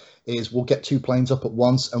do is we'll get 2 planes up at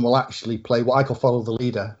once and we'll actually play what I call follow the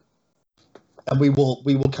leader. And we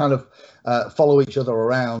will kind of follow each other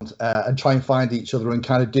around and try and find each other and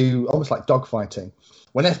kind of do almost like dogfighting.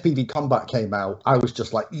 When FPV Combat came out, I was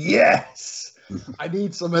just like, yes, I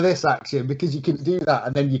need some of this action, because you can do that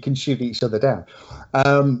and then you can shoot each other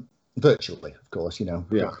down. Virtually, of course,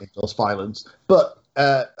 indoors violence. But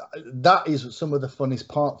that is some of the funnest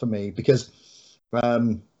part for me, because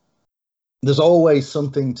there's always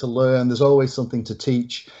something to learn, there's always something to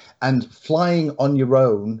teach, and flying on your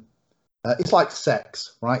own, it's like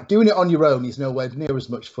sex, right? Doing it on your own is nowhere near as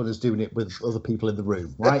much fun as doing it with other people in the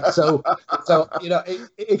room, right? So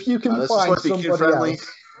if you can find somebody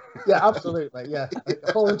else, yeah, absolutely, yeah.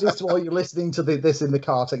 Apologies to all you listening to this in the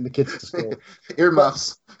car, taking the kids to school.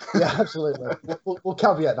 Earmuffs. Yeah, absolutely. We'll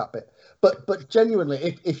caveat that bit, but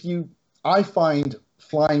genuinely, I find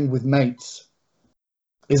flying with mates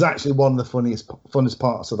is actually one of the funnest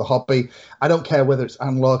parts of the hobby. I don't care whether it's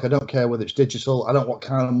analog, I don't care whether it's digital, I don't know what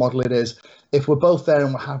kind of model it is. If we're both there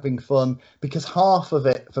and we're having fun, because half of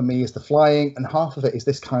it for me is the flying and half of it is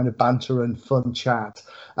this kind of banter and fun chat.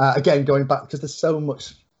 Again, going back, because there's so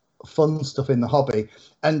much fun stuff in the hobby.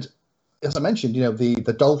 And as I mentioned,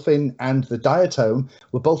 the Dolphin and the Diatone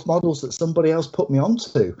were both models that somebody else put me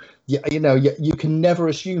onto. You can never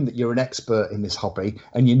assume that you're an expert in this hobby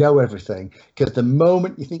and you know everything, because the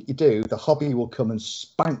moment you think you do, the hobby will come and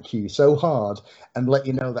spank you so hard and let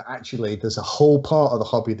you know that actually there's a whole part of the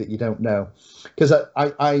hobby that you don't know. Because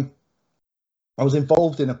I was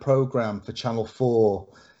involved in a program for Channel 4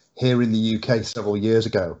 here in the UK several years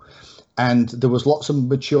ago, and there was lots of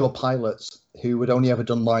mature pilots who had only ever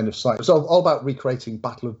done line of sight. It was all about recreating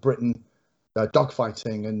Battle of Britain,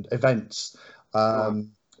 dogfighting and events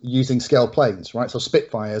using scale planes, right? So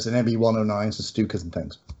Spitfires and ME-109s and Stukas and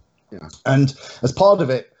things. Yeah. And as part of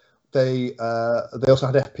it, they also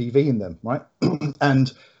had FPV in them, right?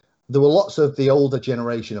 And there were lots of the older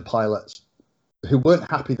generation of pilots who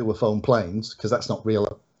weren't happy there were foam planes, because that's not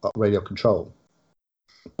real radio control.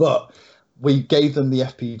 But we gave them the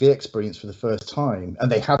FPV experience for the first time,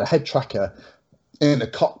 and they had a head tracker in a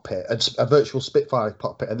cockpit, a virtual Spitfire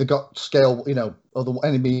cockpit, and they got scale, other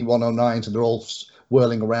enemy 109s, and they're all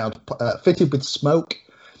whirling around, fitted with smoke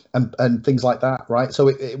and things like that, right? So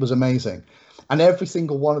it was amazing. And every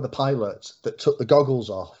single one of the pilots that took the goggles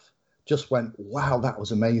off just went, wow, that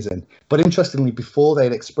was amazing. But interestingly, before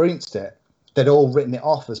they'd experienced it, they'd all written it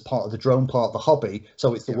off as part of the drone part of the hobby.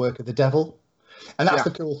 So it's the work of the devil. And that's the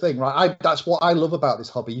cool thing, right? That's what I love about this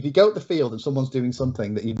hobby. If you go to the field and someone's doing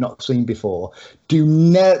something that you've not seen before, do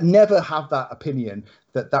never have that opinion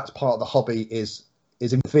that that's part of the hobby is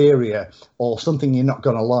inferior or something you're not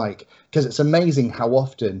going to like. Because it's amazing how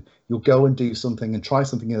often you'll go and do something and try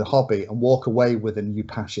something in the hobby and walk away with a new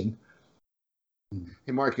passion.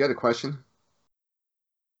 Hey, Mark, you had a question?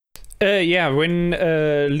 When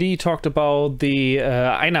Lee talked about the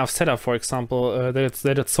INAV setup, for example,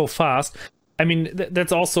 that it's so fast. I mean,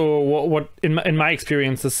 that's also what in my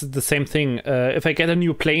experience is the same thing. If I get a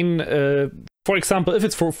new plane, for example, if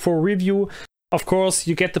it's for review, of course,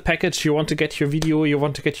 you get the package, you want to get your video, you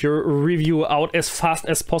want to get your review out as fast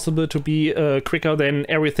as possible to be quicker than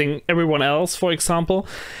everyone else, for example.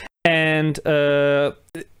 And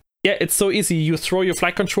yeah, it's so easy. You throw your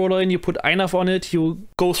flight controller in, you put INAV on it, you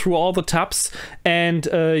go through all the tabs, and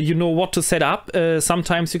you know what to set up.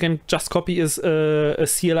 Sometimes you can just copy a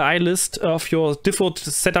CLI list of your default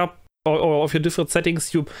setup or of your different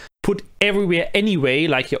settings you put everywhere anyway,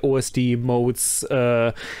 like your OSD modes,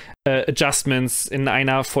 adjustments in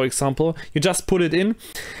INAV, for example. You just put it in.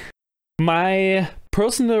 My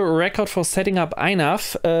personal record for setting up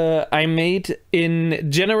INAV I made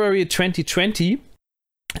in January 2020.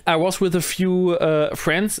 I was with a few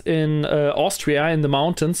friends in Austria in the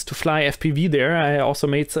mountains to fly FPV there. I also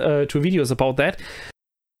made 2 videos about that.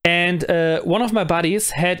 And one of my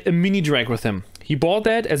buddies had a mini drag with him. He bought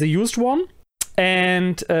that as a used one.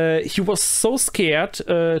 and he was so scared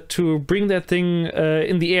to bring that thing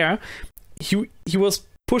in the air. He was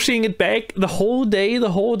pushing it back the whole day,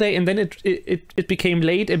 and then it became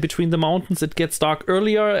late, and between the mountains it gets dark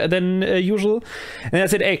earlier than usual. And I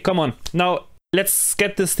said, hey, come on, now let's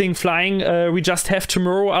get this thing flying. We just have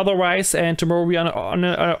tomorrow otherwise, and tomorrow we are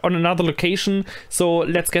on another location, so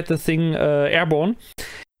let's get the thing airborne.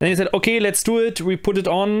 And he said, okay, let's do it. We put it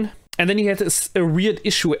on, and then he had a weird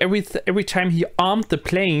issue. Every time he armed the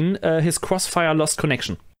plane, his crossfire lost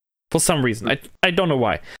connection. For some reason. I don't know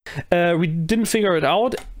why. We didn't figure it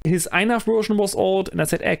out. His INAV version was old, and I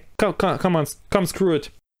said, hey, come on, screw it.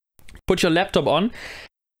 Put your laptop on.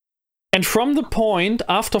 And from the point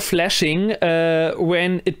after flashing,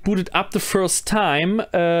 when it booted up the first time,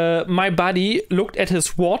 my buddy looked at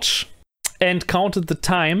his watch and counted the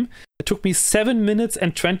time. It took me 7 minutes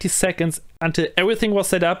and 20 seconds until everything was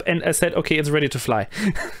set up, and I said, okay, it's ready to fly.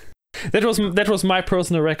 That was my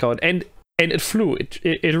personal record. And it flew.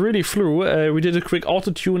 It really flew. We did a quick auto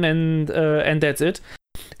tune, and that's it.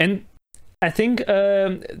 And I think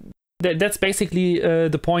that's basically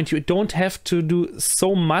the point. You don't have to do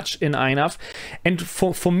so much in INAV. And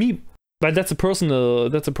for me, but that's a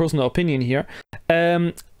personal opinion here.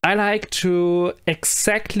 I like to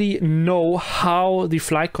exactly know how the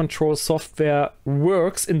flight control software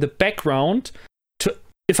works in the background.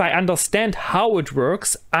 If I understand how it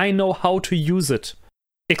works, I know how to use it.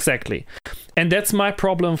 Exactly. And that's my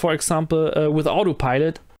problem, for example, with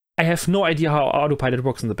autopilot. I have no idea how autopilot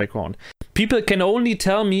works in the background. People can only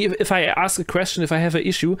tell me if I ask a question, if I have an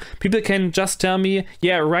issue, people can just tell me,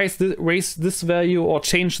 yeah, raise this value, or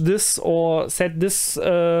change this, or set this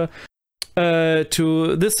to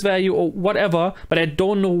this value, or whatever, but I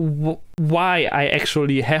don't know why I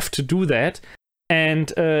actually have to do that.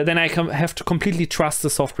 And then I have to completely trust the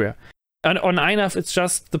software. And on INAV, it's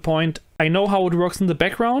just the point, I know how it works in the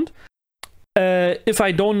background. If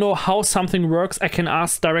I don't know how something works, I can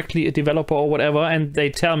ask directly a developer or whatever, and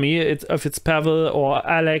they tell me if it's Pavel or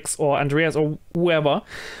Alex or Andreas or whoever.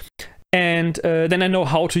 And then I know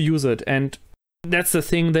how to use it. And that's the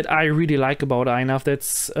thing that I really like about INAV.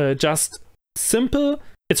 That's just simple.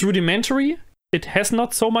 It's rudimentary. It has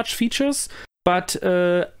not so much features, but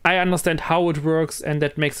I understand how it works, and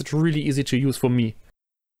that makes it really easy to use for me.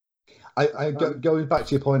 Going back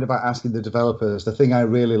to your point about asking the developers, the thing I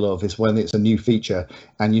really love is when it's a new feature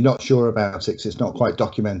and you're not sure about it because it's not quite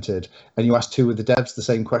documented, and you ask two of the devs the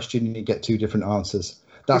same question and you get two different answers.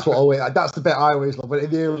 That's that's the bit I always love. But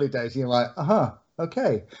in the early days, you're like,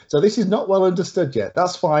 okay, so this is not well understood yet.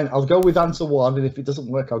 That's fine. I'll go with answer one, and if it doesn't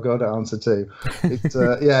work, I'll go to answer two. It's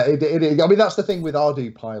I mean, that's the thing with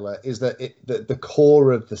ArduPilot, is that the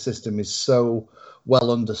core of the system is so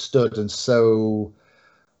well understood and so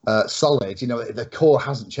solid. You know, the core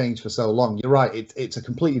hasn't changed for so long. You're right, it's a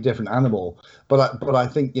completely different animal, but I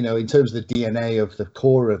think, you know, in terms of the DNA of the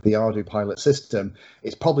core of the ArduPilot system,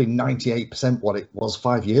 it's probably 98% what it was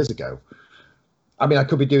 5 years ago. I mean, I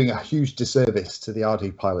could be doing a huge disservice to the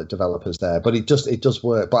ArduPilot developers there, but it does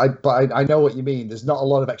work. But I know what you mean. There's not a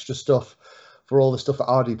lot of extra stuff for all the stuff that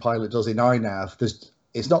ArduPilot does in INAV.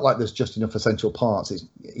 It's not like there's just enough essential parts. It's,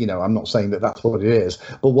 you know, I'm not saying that that's what it is,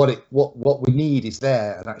 but what we need is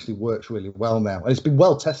there and actually works really well now. And it's been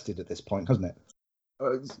well tested at this point, hasn't it?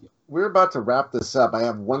 We're about to wrap this up. I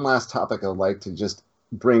have one last topic I'd like to just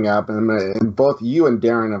bring up, and both you and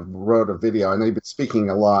Darren have wrote a video. I know you've been speaking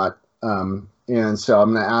a lot, and so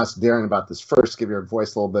I'm going to ask Darren about this first. Give your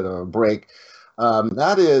voice a little bit of a break.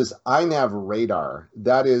 That is INAV radar.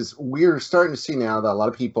 That is, we're starting to see now that a lot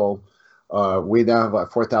of people. We now have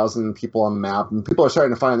about 4,000 people on the map, and people are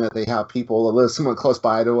starting to find that they have people that live somewhat close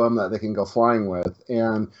by to them that they can go flying with.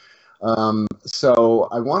 And so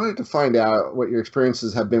I wanted to find out what your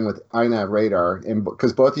experiences have been with INAV radar, and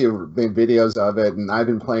because both of you have made videos of it, and I've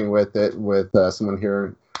been playing with it with someone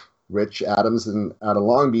here, Rich Adams, out of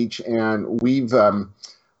Long Beach, and we've.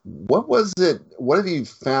 What have you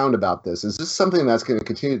found about this? Is this something that's going to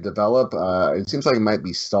continue to develop? It seems like it might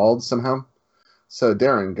be stalled somehow. So,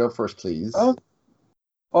 Darren, go first, please.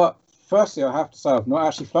 Well, firstly, I have to say I've not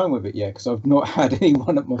actually flown with it yet because I've not had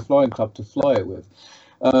anyone at my flying club to fly it with.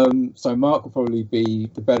 So Mark will probably be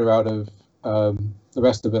the better out of the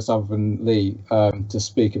rest of us other than Lee to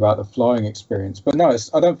speak about the flying experience. But no,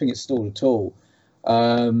 I don't think it's stalled at all.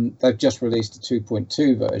 They've just released a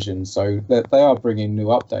 2.2 version, so they are bringing new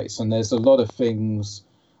updates. And there's a lot of things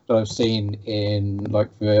that I've seen in, like,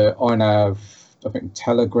 the INAV, I think,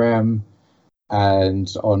 Telegram,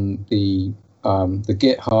 and on the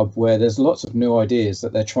GitHub, where there's lots of new ideas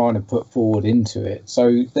that they're trying to put forward into it.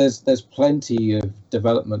 So there's plenty of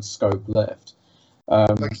development scope left.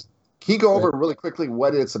 Can you go over really quickly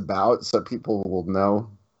what it's about so people will know?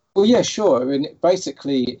 Well, yeah, sure. I mean,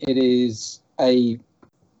 basically, it is a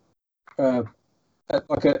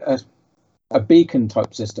beacon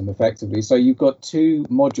type system, effectively. So you've got two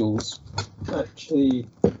modules. Actually,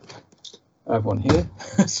 I have one here.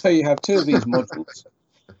 So you have two of these modules.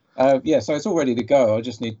 Yeah, so it's all ready to go. I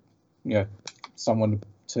just need, someone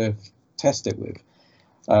to test it with.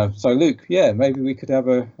 So Luke, yeah, maybe we could have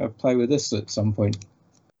a play with this at some point.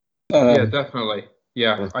 Yeah, definitely.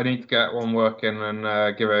 Yeah, I need to get one working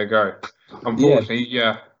and give it a go. Unfortunately,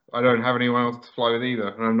 I don't have anyone else to fly with either,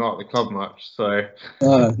 and I'm not at the club much, so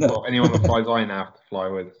well, anyone that flies INAV to fly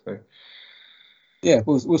with. So yeah,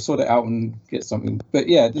 we'll sort it out and get something. But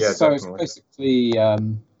yeah, so it's basically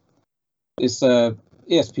it's a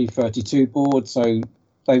ESP32 board. So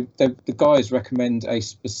the guys recommend a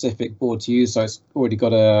specific board to use. So it's already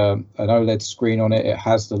got an OLED screen on it. It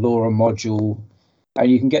has the LoRa module, and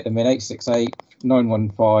you can get them in 868,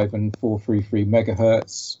 915, and 433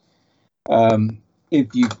 megahertz.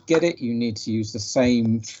 If you get it, you need to use the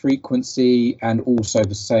same frequency and also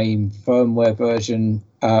the same firmware version.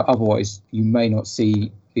 Otherwise, you may not see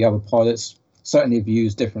the other pilots. Certainly, if you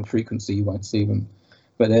use different frequency, you won't see them.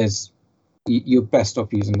 But you're best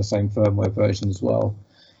off using the same firmware version as well.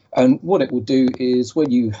 And what it will do is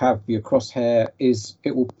when you have your crosshair,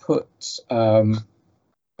 it will put a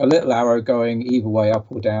little arrow going either way, up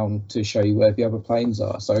or down, to show you where the other planes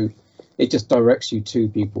are. So it just directs you to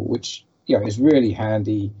people, which is really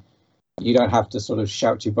handy. You don't have to sort of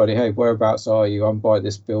shout to your buddy, hey, whereabouts are you? I'm by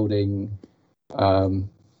this building,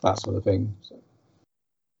 that sort of thing. So.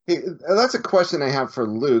 Hey, that's a question I have for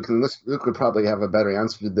Luke, and Luke would probably have a better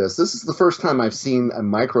answer to this. This is the first time I've seen a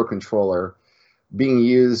microcontroller being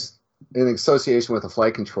used in association with a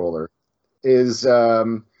flight controller.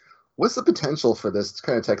 What's the potential for this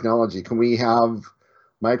kind of technology? Can we have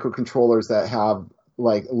microcontrollers that have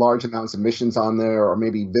like large amounts of missions on there, or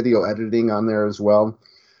maybe video editing on there as well?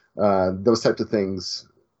 Those types of things.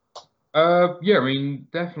 Yeah, I mean,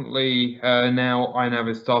 definitely now INAV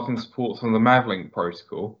is starting to support some of the Mavlink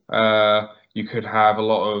protocol. You could have a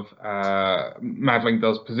lot of Mavlink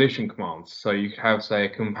does position commands. So you could have, say, a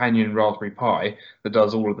companion Raspberry Pi that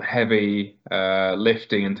does all of the heavy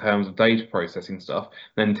lifting in terms of data processing stuff,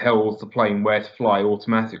 then tells the plane where to fly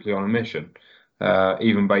automatically on a mission,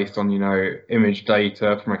 even based on, image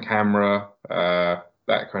data from a camera,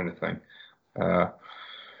 that kind of thing.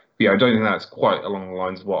 Yeah, I don't think that's quite along the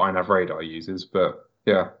lines of what INAV Radar uses, but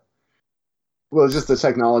yeah. Well, it's just the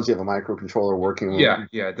technology of a microcontroller working. Yeah,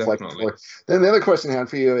 definitely. Then the other question I had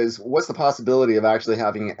for you is, what's the possibility of actually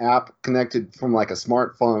having an app connected from like a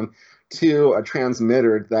smartphone to a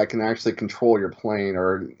transmitter that can actually control your plane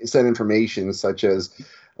or send information such as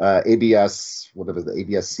ABS, whatever the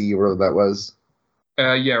ABS-C, whatever that was?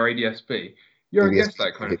 Yeah, or ADS-B. Yeah, I guess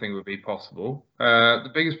that kind of thing would be possible. The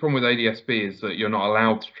biggest problem with ADS-B is that you're not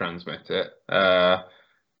allowed to transmit it.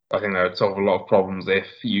 I think that would solve a lot of problems if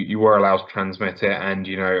you were allowed to transmit it and,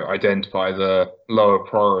 identify the lower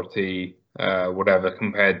priority, whatever,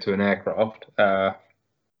 compared to an aircraft. But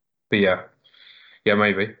yeah,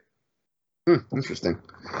 maybe. Interesting.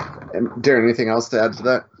 And Darren, anything else to add to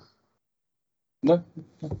that? No.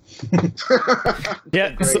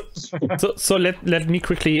 Yeah, so let me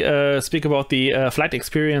quickly speak about the flight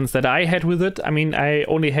experience that I had with it. I mean, I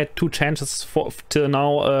only had 2 chances till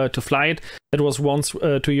now to fly it. It was once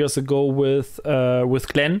 2 years ago with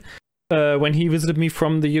Glenn when he visited me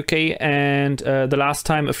from the UK, and the last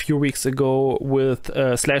time a few weeks ago with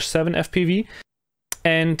 /7 FPV.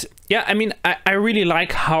 And yeah, I mean, I really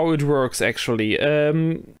like how it works, actually.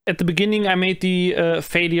 At the beginning, I made the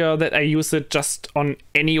failure that I use it just on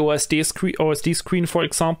any OSD screen, for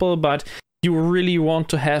example, but you really want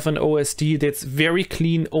to have an OSD that's very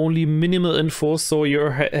clean, only minimal info, so you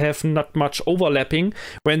have not much overlapping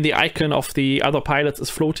when the icon of the other pilots is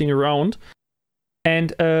floating around.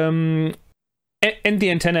 And the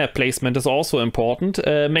antenna placement is also important.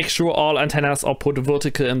 Make sure all antennas are put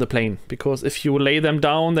vertical in the plane, because if you lay them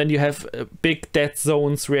down, then you have big dead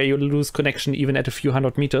zones where you lose connection even at a few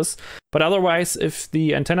hundred meters. But otherwise, if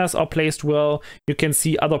the antennas are placed well, you can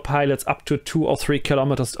see other pilots up to 2 or 3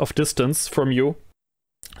 kilometers of distance from you.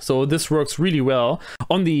 So this works really well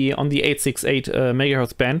on the 868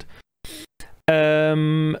 megahertz band.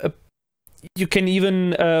 You can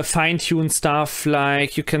even fine-tune stuff,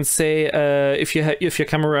 like you can say if your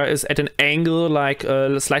camera is at an angle, like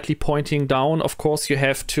slightly pointing down, of course you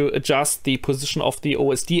have to adjust the position of the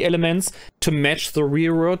OSD elements to match the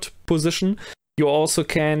rearward position. You also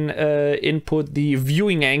can input the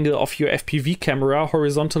viewing angle of your FPV camera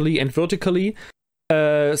horizontally and vertically.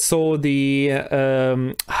 So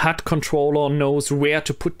the HUD controller knows where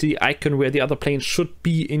to put the icon, where the other plane should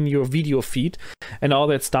be in your video feed, and all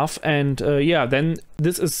that stuff. And then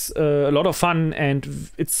this is a lot of fun, and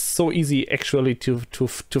it's so easy actually to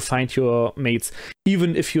find your mates,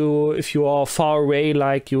 even if you are far away,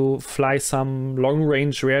 like you fly some long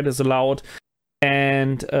range where it is allowed,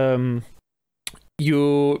 and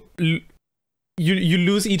you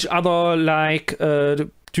lose each other, like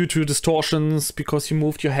due to distortions because you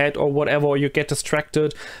moved your head or whatever, or you get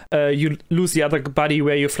distracted, you lose the other buddy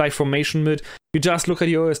where you fly formation mid. You just look at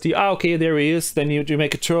your OSD, okay, there he is, then you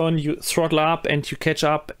make a turn, you throttle up and you catch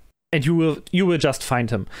up, and you will just find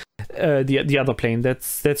him, the other plane.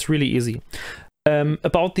 That's really easy.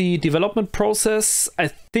 About the development process, I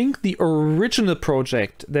think the original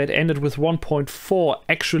project that ended with 1.4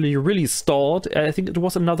 actually really stalled. I think it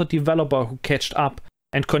was another developer who catched up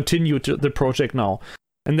and continued the project now.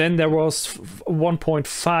 And then there was 1.5,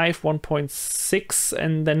 1.6,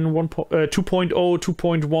 and then 2.0,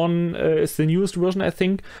 2.1 is the newest version, I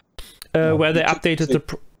think, where they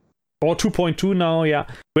updated or 2.2 now, yeah,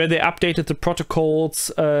 where they updated the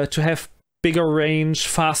protocols to have bigger range,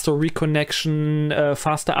 faster reconnection,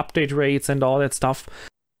 faster update rates, and all that stuff.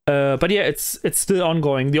 But yeah, it's still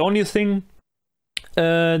ongoing. The only thing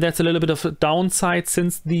that's a little bit of a downside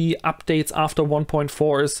since the updates after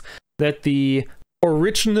 1.4 is that the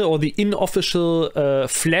original or the unofficial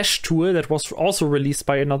Flash tool that was also released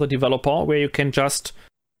by another developer, where you can just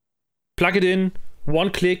plug it in,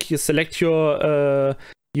 one click, you select your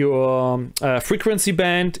frequency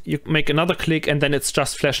band, you make another click, and then it's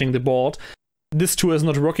just flashing the board. This tool is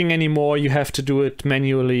not working anymore. You have to do it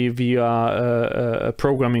manually via a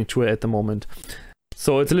programming tool at the moment.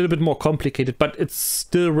 So it's a little bit more complicated, but it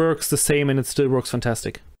still works the same, and it still works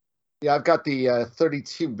fantastic. Yeah, I've got the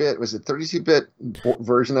 32-bit, was it 32-bit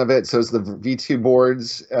version of it? So it's the V2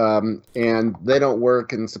 boards, and they don't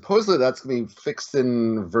work. And supposedly that's going to be fixed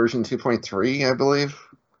in version 2.3, I believe.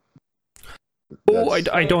 Oh,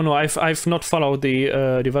 I don't know. I've not followed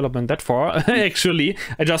the development that far. Actually,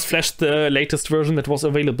 I just flashed the latest version that was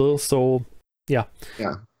available. So, yeah.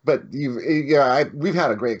 Yeah. But we've had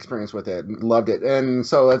a great experience with it. Loved it. And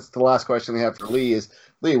so that's the last question we have for Lee is,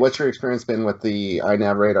 Lee, what's your experience been with the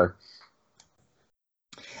INAV radar?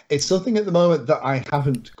 It's something at the moment that I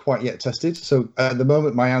haven't quite yet tested. So at the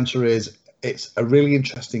moment, my answer is it's a really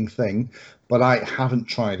interesting thing, but I haven't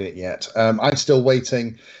tried it yet. I'm still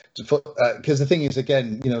waiting because the thing is,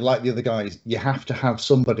 again, like the other guys, you have to have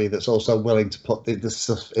somebody that's also willing to put this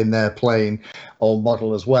stuff in their plane or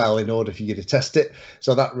model as well in order for you to test it.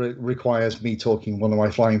 So that requires me talking one of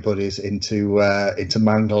my flying buddies into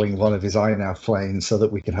mangling one of his INAV planes so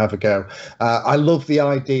that we can have a go. I love the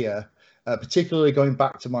idea, particularly going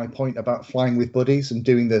back to my point about flying with buddies and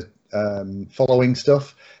doing the following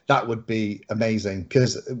stuff. That would be amazing,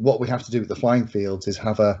 because what we have to do with the flying fields is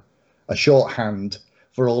have a shorthand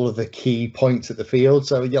for all of the key points at the field.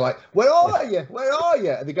 So you're like, where are you? Where are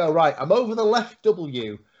you? And they go, right, I'm over the left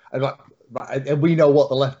W. And like, right, and we know what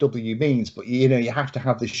the left W means, but you have to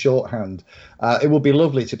have this shorthand. It would be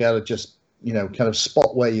lovely to be able to just, kind of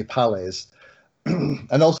spot where your pal is.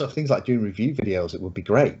 And also things like doing review videos, it would be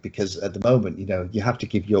great, because at the moment, you have to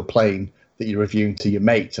give your plane that you're reviewing to your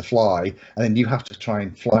mate to fly, and then you have to try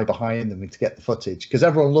and fly behind them to get the footage, because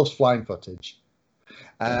everyone loves flying footage.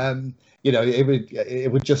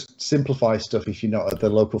 It would just simplify stuff if you're not at the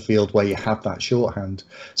local field where you have that shorthand.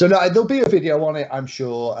 So no, there'll be a video on it, I'm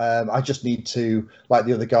sure. I just need to, like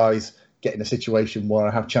the other guys, get in a situation where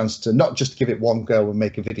I have a chance to not just give it one go and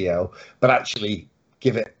make a video, but actually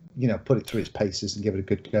give it, put it through its paces and give it a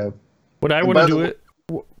good go. What I want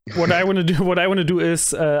to do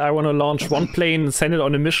is I want to launch one plane, send it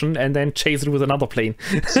on a mission, and then chase it with another plane.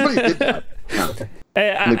 Somebody did that.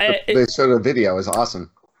 They showed a video. It was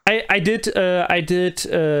awesome. I did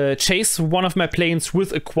chase one of my planes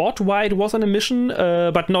with a quad while it was on a mission,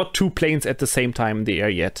 but not two planes at the same time in the air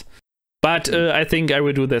yet. But I think I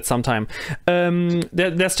will do that sometime.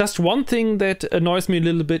 There's just one thing that annoys me a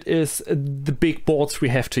little bit is the big boards we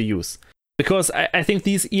have to use. Because I think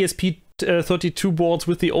these ESP32 boards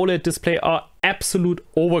with the OLED display are absolute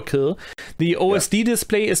overkill. The OSD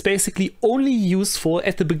display is basically only useful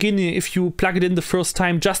at the beginning if you plug it in the first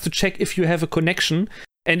time, just to check if you have a connection.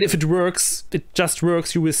 And if it works, it just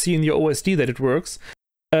works. You will see in your OSD that it works.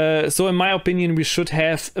 So in my opinion, we should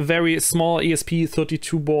have a very small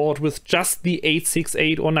ESP32 board with just the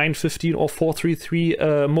 868 or 915 or 433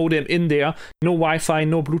 modem in there. No Wi-Fi,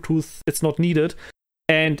 no Bluetooth. It's not needed.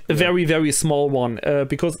 And a very, very small one.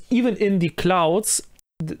 Because even in the clouds,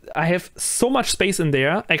 I have so much space in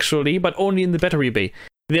there, actually, but only in the battery bay.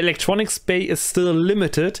 the electronics bay is still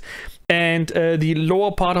limited, and the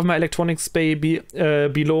lower part of my electronics bay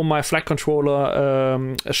below my flight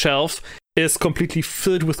controller shelf is completely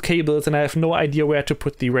filled with cables, and I have no idea where to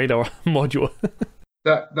put the radar module.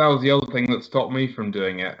 That was the other thing that stopped me from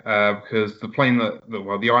doing it, because the plane the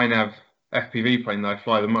INAV FPV plane that I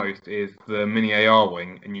fly the most is the mini AR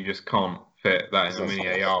wing, and you just can't fit that in a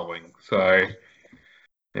mini AR wing. So,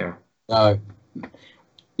 yeah. No.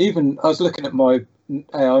 Even I was looking at my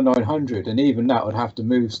AR 900, and even that would have to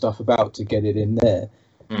move stuff about to get it in there.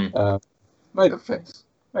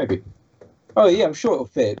 Maybe. Oh yeah, I'm sure it'll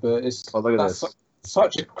fit, but it's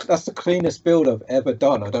that's the cleanest build I've ever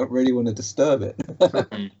done. I don't really want to disturb it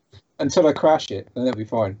until I crash it, and it'll be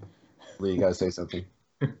fine. Lee, you gotta say something.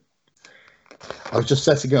 I was just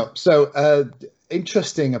setting up. So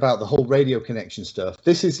interesting about the whole radio connection stuff.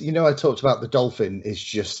 This is, I talked about the Dolphin is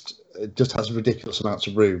just has ridiculous amounts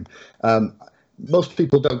of room. Most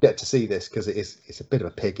people don't get to see this because it's a bit of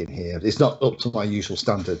a pig in here. It's not up to my usual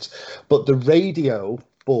standards. But the radio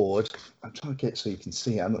board, I'm trying to get so you can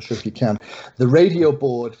see it. I'm not sure if you can. The radio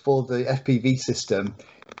board for the FPV system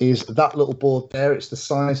is that little board there. It's the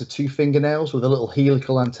size of 2 fingernails with a little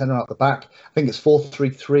helical antenna out the back. I think it's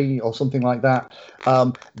 433 or something like that.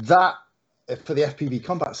 That for the FPV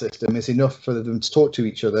combat system is enough for them to talk to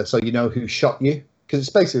each other, so you know who shot you, because it's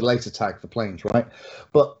basically laser tag for planes, right?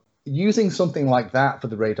 But using something like that for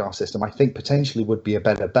the radar system, I think potentially would be a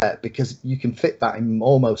better bet, because you can fit that in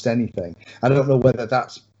almost anything. I don't know whether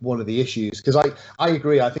that's one of the issues, because I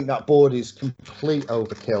agree. I think that board is complete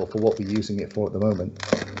overkill for what we're using it for at the moment.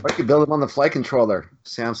 Or you could build them on the flight controller.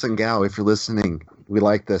 Samsung Gao, if you're listening, we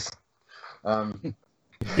like this.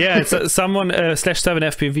 Yeah, it's someone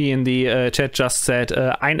 /7FPV in the chat just said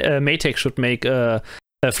Maytag should make a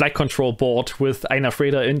flight control board with INAV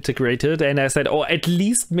radar integrated, and I said, at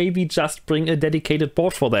least maybe just bring a dedicated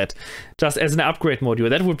board for that, just as an upgrade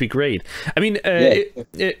module. That would be great. I mean,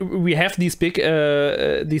 we have these big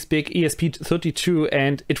ESP32,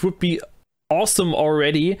 and it would be awesome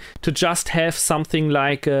already to just have something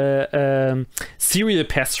like a serial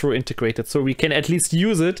pass-through integrated, so we can at least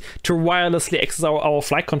use it to wirelessly access our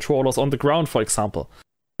flight controllers on the ground, for example.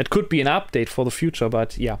 It could be an update for the future,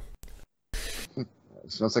 but yeah.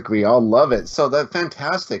 Sounds like we all love it. So that's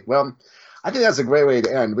fantastic. Well, I think that's a great way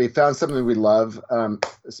to end. We found something we love.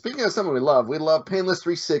 Speaking of something we love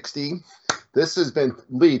Painless360. This has been,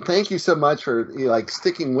 Lee, thank you so much for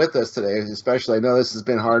sticking with us today, especially. I know this has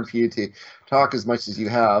been hard for you to talk as much as you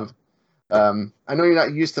have. I know you're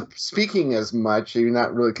not used to speaking as much. You're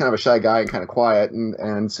not really kind of a shy guy and kind of quiet.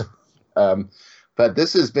 And so, but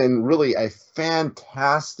this has been really a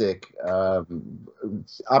fantastic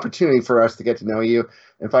opportunity for us to get to know you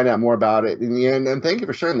and find out more about it in the end. And thank you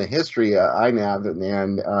for sharing the history of INAV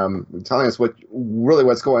and telling us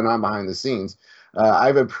what's going on behind the scenes.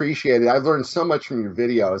 I've appreciated it. I've learned so much from your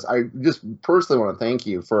videos. I just personally want to thank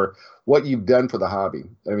you for what you've done for the hobby.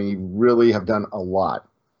 I mean, you really have done a lot.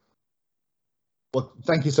 Well,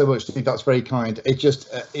 thank you so much, Steve. That's very kind. It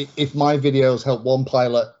just, if my videos help one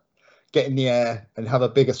pilot get in the air and have a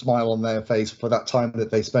bigger smile on their face for that time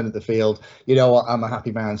that they spend at the field, you know what, I'm a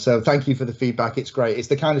happy man. So thank you for the feedback. It's great. It's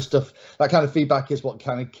the kind of stuff, that kind of feedback is what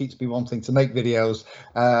kind of keeps me wanting to make videos.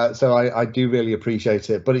 So I do really appreciate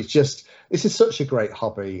it. But it's just, this is such a great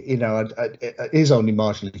hobby. It is only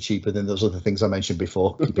marginally cheaper than those other things I mentioned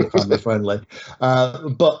before, keep it family friendly.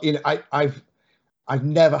 But I've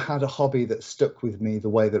never had a hobby that stuck with me the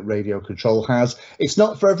way that radio control has. It's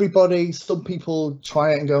not for everybody. Some people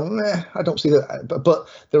try it and go, I don't see that. But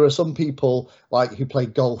there are some people who play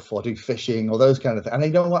golf or do fishing or those kind of things. And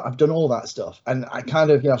you know what? I've done all that stuff. And I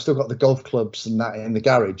kind of, I've still got the golf clubs and that in the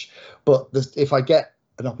garage. But if I get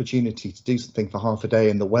an opportunity to do something for half a day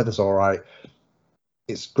and the weather's all right,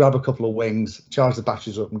 it's grab a couple of wings, charge the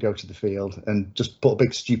batteries up and go to the field and just put a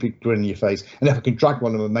big stupid grin on your face. And if I can drag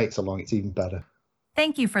one of my mates along, it's even better.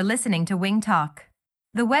 Thank you for listening to Wing Talk.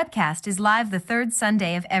 The webcast is live the third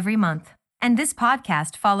Sunday of every month, and this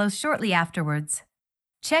podcast follows shortly afterwards.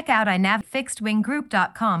 Check out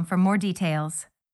INAVFixedWingGroup.com for more details.